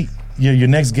should be your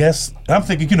next guest? And I'm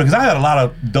thinking, because I had a lot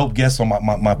of dope guests on my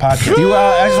podcast.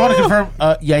 I just want to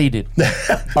confirm, yeah, you did.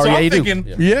 So I'm thinking,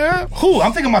 who?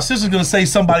 I'm thinking my sister's going to say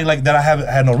somebody like that I haven't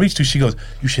had no reach to. She goes,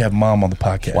 you should have Mom on the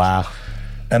podcast. Wow.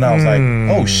 And I was like,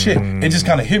 oh shit. It just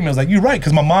kind of hit me. I was like, you're right.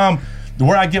 Because my mom,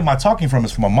 where I get my talking from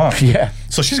is from my mom. Yeah.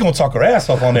 So she's gonna talk her ass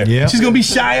off on there. Yeah. She's gonna be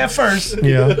shy at first.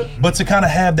 Yeah. But to kind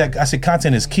of have that, I said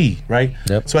content is key, right?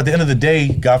 Yep. So at the end of the day,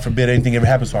 God forbid anything ever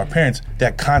happens to our parents,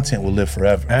 that content will live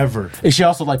forever. Ever. Is she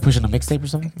also like pushing a mixtape or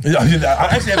something? I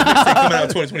actually have a mixtape coming out in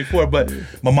 2024, but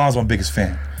my mom's my biggest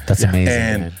fan. That's amazing.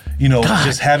 And man. you know,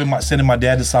 just sending my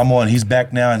dad to Samoa, and he's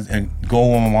back now, and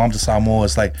going with my mom to Samoa.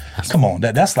 It's like, come on,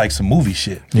 that's like some movie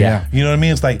shit. Yeah. You know what I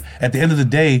mean? It's like at the end of the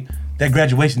day, that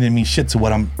graduation didn't mean shit to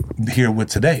what I'm here with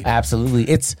today. Absolutely.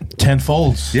 It's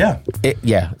Tenfolds. Yeah.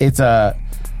 It's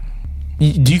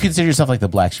do you consider yourself like the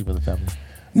black sheep of the family?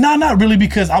 No, not really,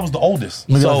 because I was the oldest.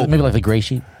 Maybe like the gray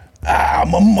sheep. I'm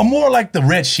more like the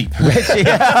red sheep.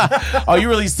 Oh, you're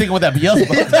really sticking with that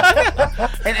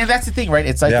Beelzebub. and that's the thing, right?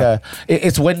 It's like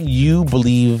it's when you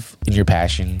believe in your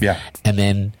passion, and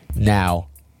then now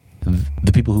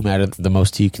the people who matter the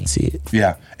most to you can see it.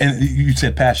 Yeah, and you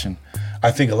said passion. I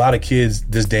think a lot of kids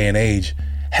this day and age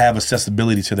have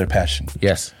accessibility to their passion.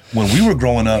 Yes. When we were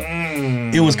growing up,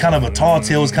 it was kind of a tall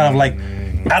tale. It was kind of like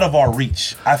out of our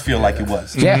reach. I feel like it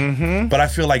was. Yeah. Mm-hmm. But I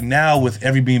feel like now with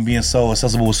everything being so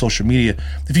accessible with social media,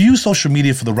 if you use social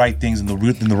media for the right things in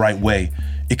the right way,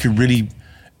 it can really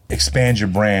expand your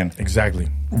brand Exactly.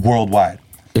 worldwide.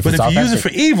 If But it's if you use it for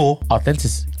evil, authentic.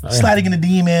 sliding in the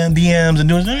DMs and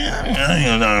doing shit. Yeah,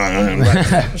 You know what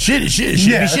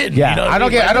I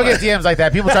don't mean? get DMs like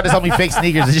that. People try to sell me fake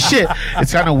sneakers and shit.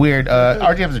 It's kind of weird.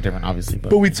 Our DMs are different, obviously,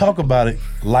 But we talk about it.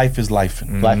 Life is life.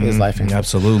 life is life.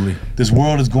 Absolutely. This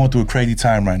world is going through a crazy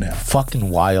time right now. Fucking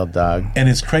wild, dog. And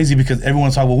it's crazy because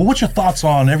everyone's talking, well, what's your thoughts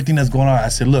on everything that's going on? I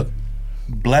said, look,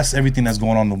 bless everything that's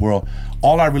going on in the world.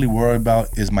 All I really worry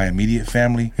about is my immediate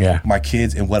family, my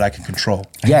kids, and what I can control.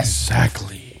 Yes,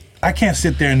 Exactly. I can't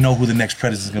sit there and know who the next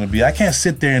predator is going to be. I can't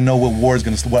sit there and know what war is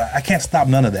going to. I can't stop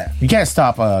none of that. you can't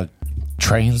stop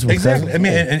trains. With Exactly. I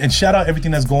mean, and shout out everything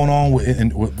that's going on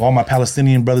with all my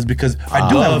Palestinian brothers, because I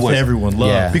do have a Love voice. to everyone. Love.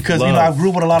 Yeah. Because Love. you know I grew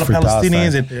up with a lot of Free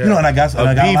Palestinians, Palestine. and you know, and I got a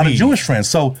lot of Habibi. Jewish friends.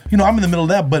 So you know, I'm in the middle of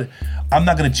that, but I'm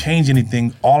not going to change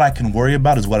anything. All I can worry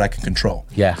about is what I can control.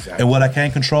 Yeah. And what I can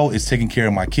control is taking care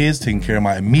of my kids, taking care of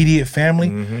my immediate family.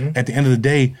 At the end of the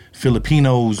day,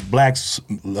 Filipinos, blacks,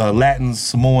 Latins,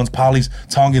 Samoans, Polys,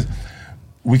 Tongans,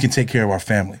 we can take care of our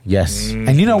family. Yes,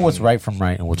 and you know what's right from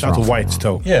right and what's Shout out wrong to from whites,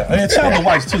 wrong. too. Yeah, and shout out to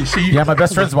whites too. See, Yeah, my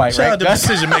best friend's white, shout right? out to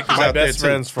decision makers My out there best too.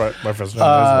 friend's my best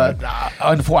friend.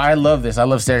 I love this. I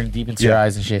love staring deep into your Yeah.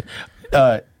 eyes and shit.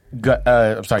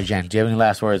 I'm sorry, Jan. Do you have any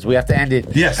last words? We have to end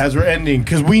it. Yes. As we're ending,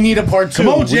 because we need a part two.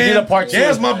 Come on, We Jan. need a part two.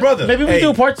 Jan's my brother. Maybe we Hey.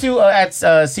 do a part two at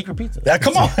Secret Pizza.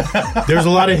 Come on. There's a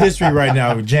lot of history right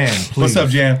now. Jan, please. What's up,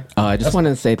 Jan? I just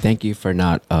wanted to say thank you for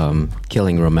not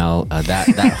killing Romel. That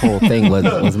whole thing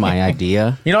was my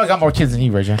idea, You know I got more kids than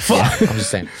you, Ray Jan. Yeah, I'm just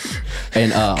saying.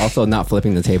 and also not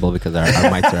flipping the table because our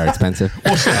mics are expensive.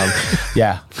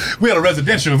 Yeah. We had a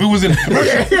residential. If it was in a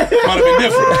commercial, it might have been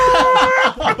different.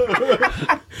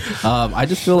 I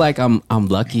just feel like I'm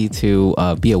lucky to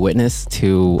be a witness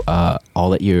to all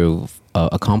that you've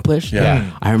accomplished. Yeah.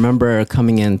 I remember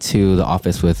coming into the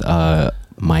office with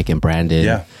Mike and Brandon.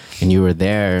 Yeah. And you were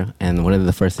there, and one of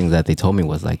the first things that they told me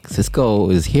was like,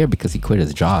 Cisco is here because he quit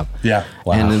his job. Yeah.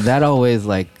 Wow. And that always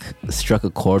like struck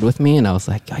a chord with me, and I was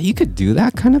like, oh, you could do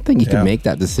that kind of thing. You Yeah. could make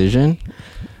that decision,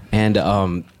 and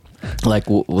like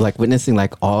witnessing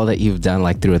like all that you've done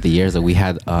like throughout the years that we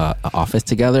had an office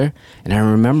together. And I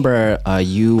remember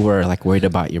you were like worried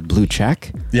about your blue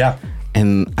check. Yeah.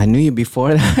 And I knew you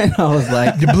before that, and I was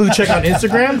like, The blue check on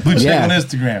Instagram? Blue check Yeah. on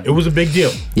Instagram. It was a big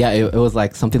deal. yeah, it was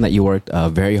like something that you worked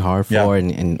very hard for, Yeah.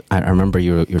 and I remember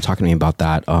you were talking to me about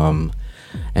that.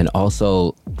 And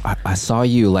also, I saw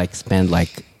you like spend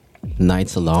like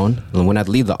nights alone, and when I'd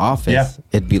leave the office, Yeah.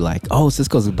 it'd be like, oh,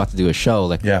 Cisco's about to do a show,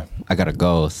 like, Yeah. I gotta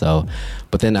go. So,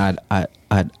 but then I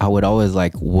would always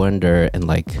like wonder and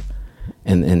like,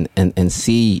 and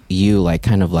see you like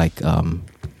kind of like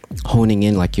honing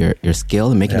in like your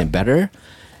skill and making Yeah. it better.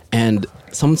 And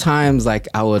sometimes like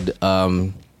I would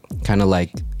kind of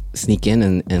like sneak in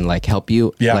and like help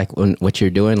you, Yeah. like when what you're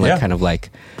doing, like Yeah. kind of like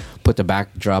put the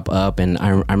backdrop up. And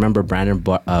I remember Brandon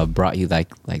brought you like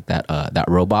that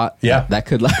robot. Yeah. that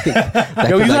could like that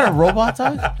Yo, could, you like, got a robot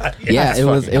dog? yeah, it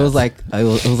was like it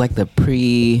was like the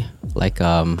pre like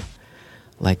a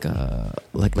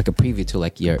preview to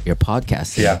like your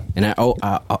podcast. Yeah. And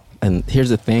and here's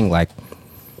the thing, like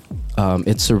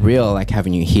it's surreal like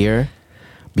having you here,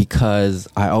 because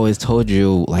I always told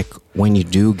you like when you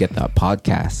do get that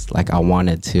podcast, like I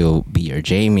wanted to be your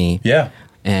Jamie. Yeah.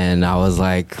 And I was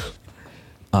like,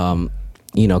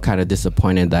 you know, kind of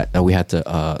disappointed that we had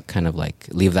to kind of like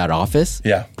leave that office.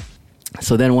 Yeah.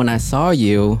 So then when I saw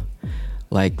you,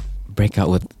 like break out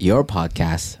with your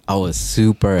podcast, I was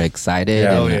super excited.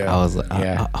 Yeah, and yeah.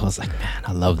 I was like, man,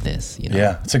 I love this. You know?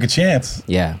 Yeah, took a chance.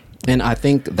 Yeah. And I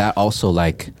think that also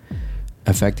like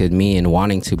affected me in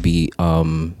wanting to be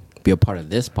a part of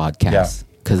this podcast,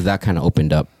 because that kind of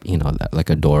opened up, you know, that,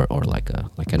 like a door or like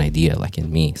an idea like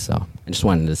in me. So I just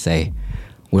wanted to say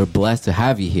we're blessed to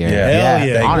have you here.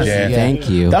 Yeah. Honestly, Thank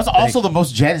you. That's also the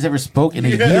most Jan has ever spoken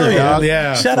in a year, dog.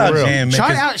 Yeah. Shout out Jan,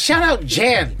 man. Shout out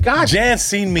Jan. God. Jan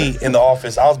seen me in the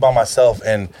office. I was by myself,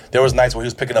 and there was nights where he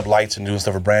was picking up lights and doing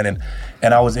stuff for Brandon,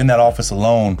 and I was in that office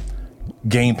alone,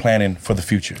 game planning for the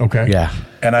future. Okay. Yeah.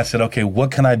 And I said, okay,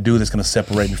 what can I do that's going to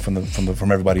separate me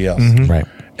from everybody else? Right.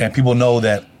 And people know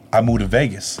that I moved to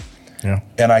Vegas. Yeah.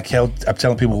 And I'm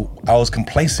telling people I was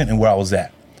complacent in where I was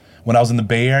at. When I was in the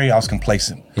Bay Area, I was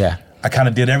complacent. Yeah. I kind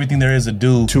of did everything there is to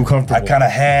do. Too comfortable. I kind of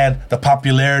had the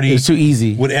popularity. It's too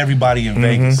easy. With everybody in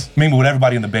Vegas. Maybe with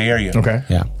everybody in the Bay Area. Okay.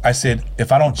 Yeah. I said,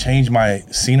 if I don't change my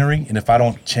scenery and if I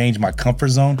don't change my comfort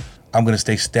zone, I'm going to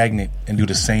stay stagnant and do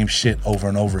the same shit over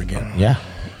and over again. Yeah.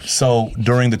 So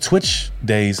during the Twitch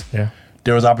days, Yeah.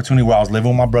 there was an opportunity where I was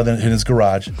living with my brother in his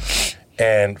garage,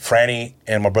 and Franny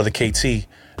and my brother KT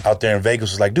out there in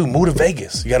Vegas was like, dude, move to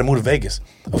Vegas. You got to move to Vegas.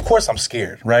 Of course I'm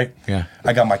scared, right? Yeah.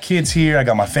 I got my kids here. I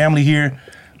got my family here.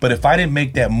 But if I didn't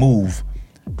make that move,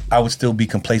 I would still be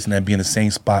complacent and be in the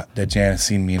same spot that Jan had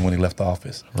seen me in when he left the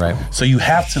office. Right. So you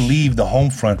have to leave the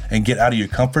home front and get out of your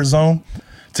comfort zone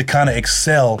to kind of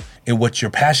excel in what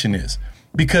your passion is.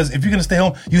 Because if you're gonna stay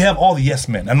home, you have all the yes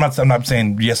men. I'm not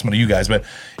saying yes men to you guys, but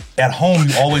at home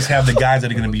you always have the guys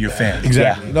that are gonna be your fans.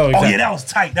 Exactly. Yeah. No, exactly. Oh yeah, that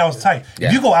was tight. Yeah.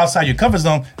 If you go outside your comfort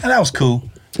zone, and that was cool.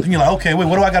 Then you're like, okay, wait,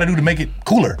 what do I got to do to make it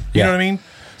cooler? You Yeah. know what I mean?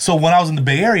 So when I was in the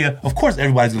Bay Area, of course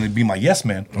everybody's gonna be my yes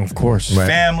man. Of course.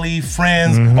 Family,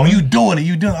 friends. Oh, you doing it?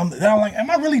 You doing it? I'm like, am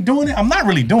I really doing it? I'm not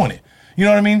really doing it. You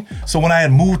know what I mean? So when I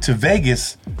had moved to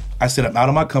Vegas, I said I'm out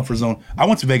of my comfort zone. I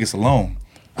went to Vegas alone.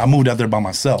 I moved out there by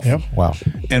myself. Yep. Wow.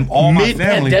 And all my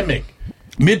family.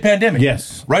 Mid-pandemic.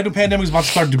 Yes. Right when the pandemic was about to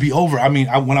start to be over. I mean,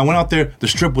 when I went out there, the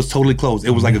strip was totally closed. It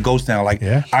was like a ghost town, like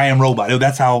I Am Robot.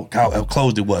 That's how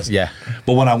closed it was. Yeah.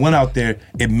 But when I went out there,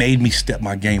 it made me step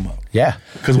my game up. Yeah.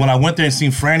 Because when I went there and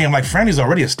seen Franny, I'm like, Franny's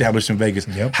already established in Vegas.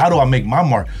 Yep. How do I make my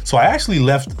mark? So I actually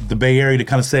left the Bay Area to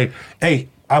kind of say, hey,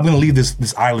 I'm going to leave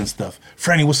this island stuff.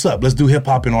 Franny, what's up? Let's do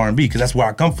hip-hop and R&B because that's where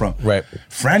I come from. Right.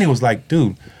 Franny was like,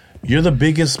 dude, you're the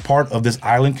biggest part of this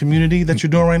island community that you're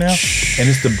doing right now, and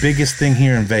it's the biggest thing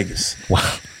here in Vegas.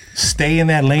 Wow. Stay in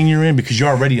that lane you're in because you're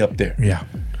already up there. Yeah.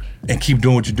 And keep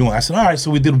doing what you're doing. I said, all right, so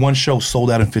we did one show,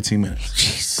 sold out in 15 minutes.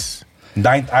 Jeez.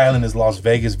 Ninth Island is Las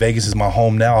Vegas. Vegas is my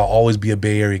home now. I'll always be a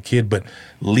Bay Area kid, but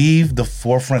leave the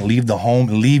forefront, leave the home,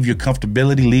 and leave your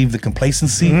comfortability, leave the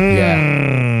complacency, Yeah.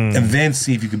 and then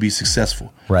see if you can be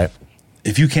successful. Right.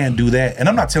 If you can't do that, and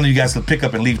I'm not telling you guys to pick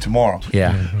up and leave tomorrow.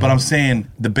 Yeah. But I'm saying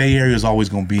the Bay Area is always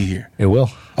going to be here. It will.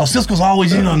 Oh, Cisco's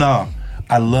always, no.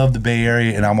 I love the Bay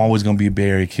Area, and I'm always going to be a Bay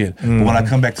Area kid. But when I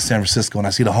come back to San Francisco and I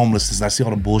see the homelessness, I see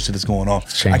all the bullshit that's going on,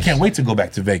 changed. I can't wait to go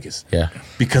back to Vegas. Yeah.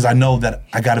 Because I know that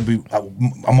I got to be,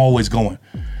 I'm always going.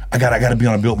 I got to be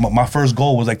on a billboard. My first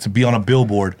goal was like to be on a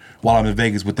billboard while I'm in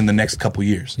Vegas within the next couple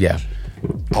years. Yeah.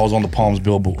 I was on the Palms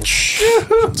billboard.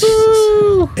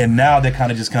 And now they're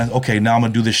kind of okay, now I'm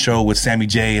going to do this show with Sammy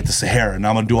J at the Sahara. Now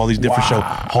I'm going to do all these different shows.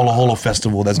 Holo Holo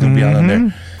Festival that's going to be on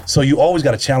there. So you always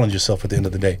got to challenge yourself at the end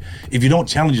of the day. If you don't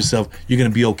challenge yourself, you're going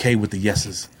to be okay with the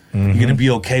yeses. You're going to be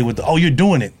okay with you're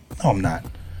doing it. No, I'm not.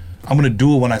 I'm going to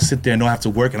do it when I sit there and don't have to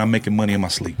work and I'm making money in my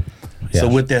sleep. So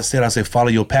with that said, I say follow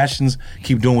your passions.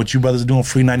 Keep doing what you brothers are doing,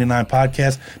 FREE99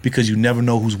 podcast, because you never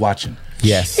know who's watching.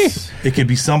 Yes. It could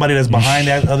be somebody that's behind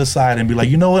that other side and be like,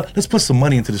 you know what? Let's put some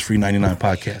money into this FREE99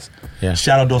 podcast. Yeah.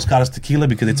 Shout out Dos Caras Tequila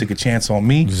because they took a chance on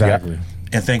me. Exactly.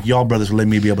 And thank y'all brothers for letting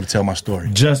me be able to tell my story.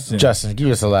 Justin,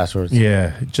 give us the last words.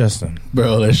 Yeah, Justin.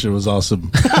 Bro, that shit was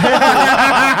awesome. This is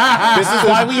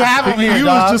why we have him here, He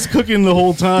dog. was just cooking the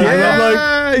whole time. And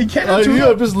I'm you can't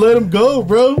like, just let him go,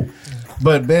 bro.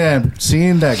 But man,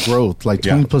 seeing that growth, like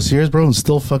 20 plus years, bro, and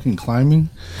still fucking climbing.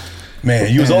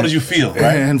 Man, you as old as you feel,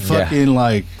 right? And fucking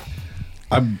like,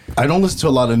 I don't listen to a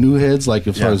lot of new heads, like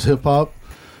as far as hip hop.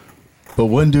 But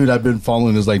one dude I've been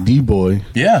following is like D-Boy.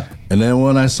 Yeah. And then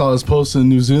when I saw his post in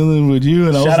New Zealand with you,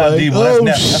 and I was out like, D-Boy.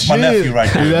 That's my nephew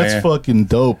right there, dude, that's man. fucking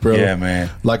dope, bro. Yeah, man.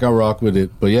 Like I rock with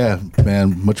it. But yeah,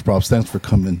 man, much props. Thanks for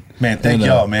coming. Man, thank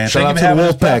And, y'all, man. Shout Thank out you for to the having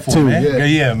this Wolfpack platform, too.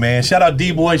 man. Yeah, man. Shout out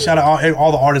D-Boy. Shout out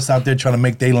all the artists out there trying to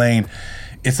make their lane.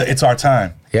 It's our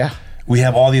time. Yeah. We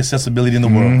have all the accessibility in the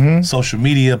world. Social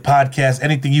media, podcasts,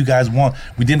 anything you guys want.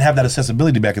 We didn't have that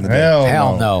accessibility back in the day.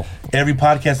 Hell no. Every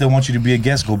podcast that wants you to be a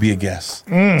guest, go be a guest.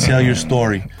 Tell your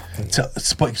story.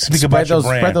 Speak about your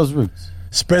brand. Spread those roots.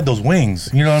 spread those wings.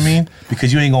 You know what I mean?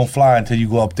 Because you ain't gonna fly until you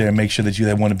go up there and make sure that you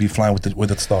want to be flying with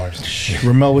the stars.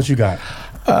 Ramel, what you got?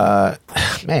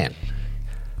 Man,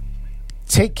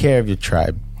 take care of your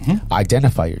tribe.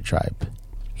 Identify your tribe.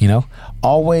 You know,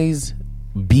 always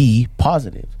be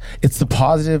positive. It's the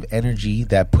positive energy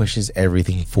that pushes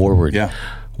everything forward. Yeah.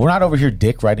 We're not over here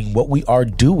dick riding. What we are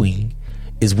doing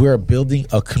is we're building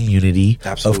a community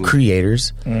of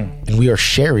creators, and we are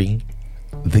sharing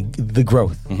the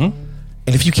growth. And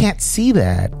if you can't see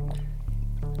that,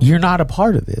 you're not a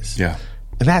part of this. Yeah.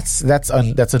 And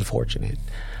that's unfortunate.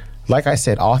 Like I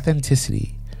said,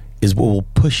 authenticity is what will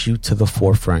push you to the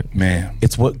forefront. Man.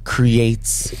 It's what creates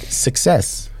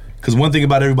success. Because one thing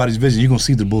about everybody's vision, you're going to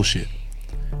see the bullshit.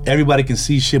 Everybody can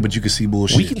see shit, but you can see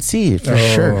bullshit. We can see it for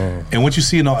sure. And what you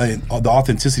see in the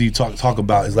authenticity you talk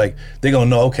about is like, they're going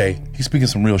to know, okay, he's speaking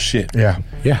some real shit. Yeah.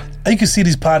 Yeah. You can see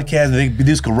these podcasts, and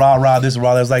this could rah-rah, this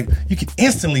rah, that's like, you can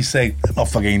instantly say, that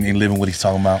motherfucker ain't living what he's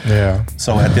talking about. Yeah.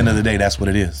 So at the end of the day, that's what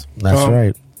it is. That's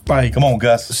right. Like, Come on,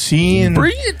 Gus. seeing...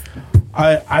 Bring it.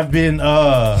 I've been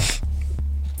a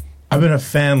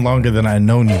fan longer than I've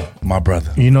known you. My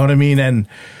brother. You know what I mean? And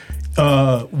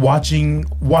watching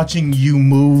you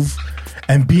move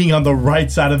and being on the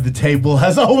right side of the table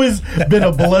has always been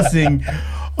a blessing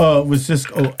with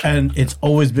Cisco, and it's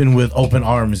always been with open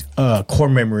arms. Core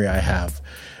memory I have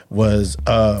was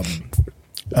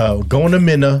going to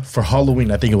Minna for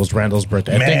Halloween. I think it was Randall's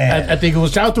birthday. I think it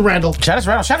was. Shout out to Randall. Shout out to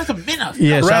Randall. Shout out to Minna.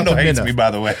 Yeah, Randall shout out to hates Minna. me,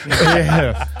 by the way.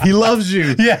 Yeah, he loves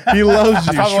you. Yeah. He loves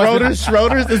you. probably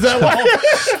Schroeder's. Is that why?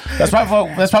 That's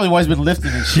probably why he's been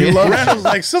lifting and shit. Randall's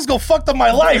like, Cisco fucked up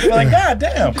my life. Like, God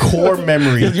damn. Core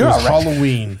memory was You're all right.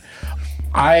 Halloween.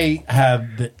 I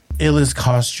had the illest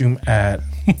costume at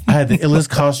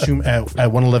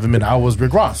 111 Minute. I was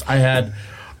Rick Ross. I had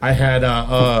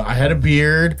a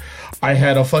beard. I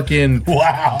had a fucking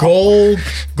gold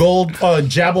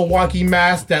Jabberwocky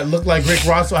mask that looked like Rick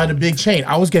Ross. So I had a big chain.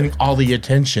 I was getting all the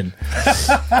attention.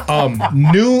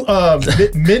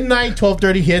 Midnight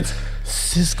 12:30 hits.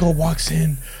 Cisco walks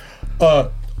in,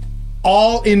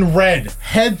 all in red,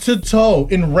 head to toe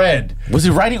in red. Was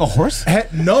he riding a horse?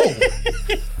 No.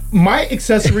 My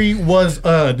accessory was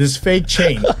this fake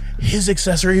chain. His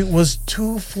accessory was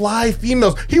 2 fly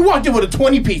females. He walked in with a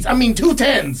 20-piece. I mean, 2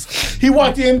 10s. He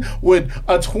walked in with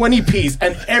a 20-piece,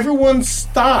 and everyone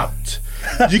stopped.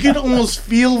 You could almost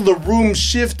feel the room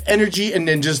shift energy and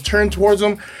then just turn towards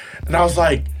him. And I was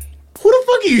like, who the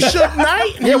fuck are you, Suge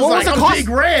Knight? And he was like, I'm Big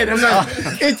Red. I'm like,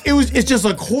 it's just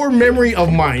a core memory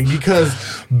of mine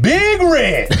because Big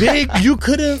Red. you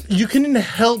couldn't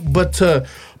help but to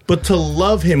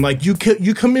love him. Like you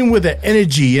come in with an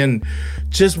energy, and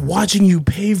just watching you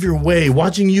pave your way,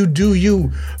 watching you do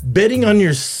you, betting on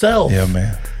yourself. Yeah,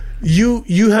 man.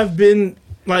 You have been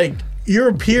like, you're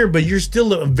a peer, but you're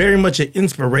still very much an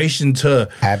inspiration to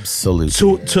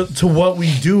Absolutely. to what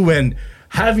we do, and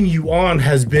having you on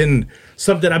has been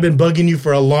something I've been bugging you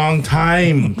for a long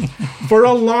time.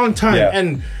 Yeah.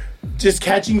 And just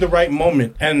catching the right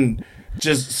moment, and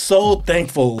just so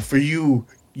thankful for you.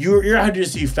 You're out here to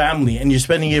see family, and you're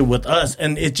spending it with us,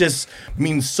 and it just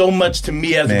means so much to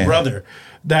me as a brother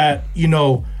that, you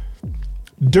know,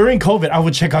 during COVID, I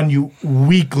would check on you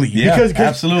weekly. Yeah,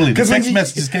 absolutely. The when text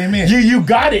messages came in. You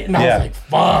got it, and I was like,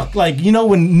 fuck. Like, you know,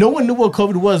 when no one knew what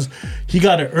COVID was, he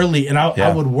got it early, and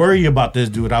I would worry about this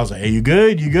dude. I was like, hey, you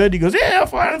good? You good? He goes, yeah, I'm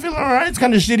fine. I'm feeling all right. It's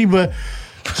kind of shitty, but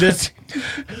just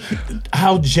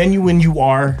how genuine you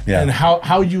are, and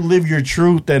how you live your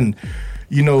truth, and,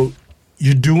 you know,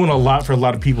 you're doing a lot for a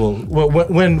lot of people.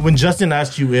 When Justin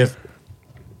asked you if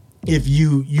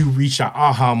you reached an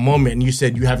aha moment and you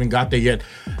said you haven't got there yet,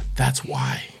 that's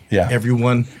why. Yeah.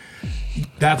 Everyone,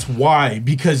 that's why.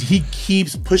 Because he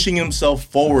keeps pushing himself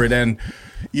forward, and,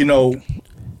 you know,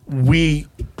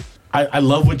 I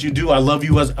love what you do. I love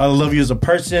you as a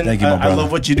person. Thank you, my brother. I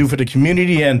love what you do for the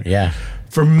community, and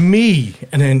for me,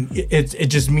 and then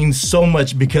it just means so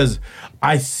much because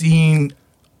I seen,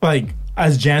 like,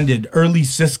 as Jan did, early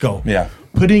Cisco. Yeah.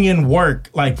 Putting in work,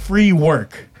 like free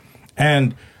work.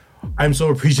 And I'm so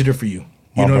appreciative for you.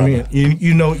 You know what I mean?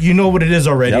 You know what it is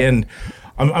already. Yep. And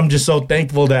I'm just so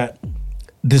thankful that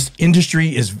this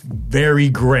industry is very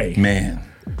gray. Man.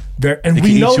 And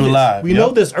we know this. We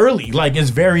know this early. Like,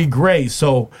 it's very gray.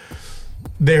 So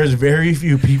there's very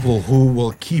few people who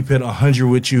will keep it 100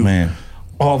 with you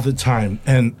all the time.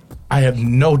 And I have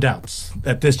no doubts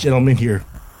that this gentleman here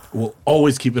will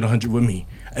always keep it 100 with me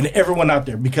and everyone out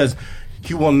there, because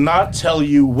he will not tell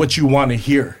you what you want to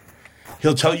hear.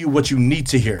 He'll tell you what you need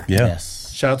to hear. Yeah.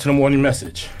 Yes. Shout out to the morning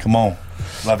message. Come on.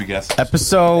 Love you guys.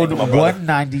 Episode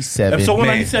 197. Episode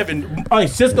 197. All right,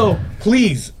 Cisco,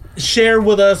 please share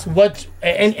with us what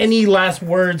and any last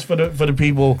words for the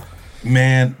people.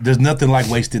 Man, there's nothing like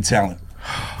wasted talent.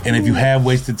 And if you have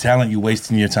wasted talent, you're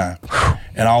wasting your time.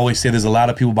 And I always say there's a lot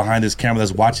of people behind this camera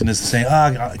that's watching this and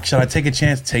saying, should I take a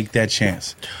chance? Take that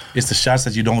chance. It's the shots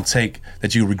that you don't take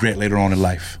that you regret later on in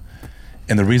life.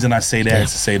 And the reason I say that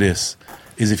is to say this,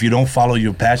 is if you don't follow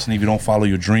your passion, if you don't follow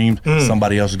your dreams,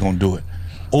 somebody else is going to do it.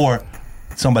 Or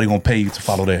somebody going to pay you to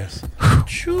follow theirs.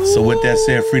 So with that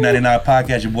said, FREE99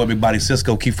 podcast, your boy Big Body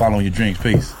Cisco. Keep following your dreams.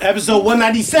 Peace. Episode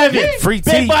 197. Free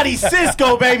Big T. Body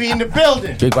Cisco, baby, in the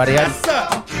building. Big Body X. What's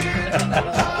up?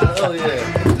 Oh,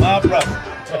 yeah. My brother.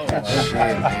 Oh, my shit.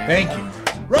 Thank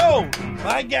you. Bro,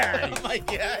 my guy. My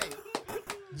guy.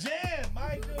 Jay.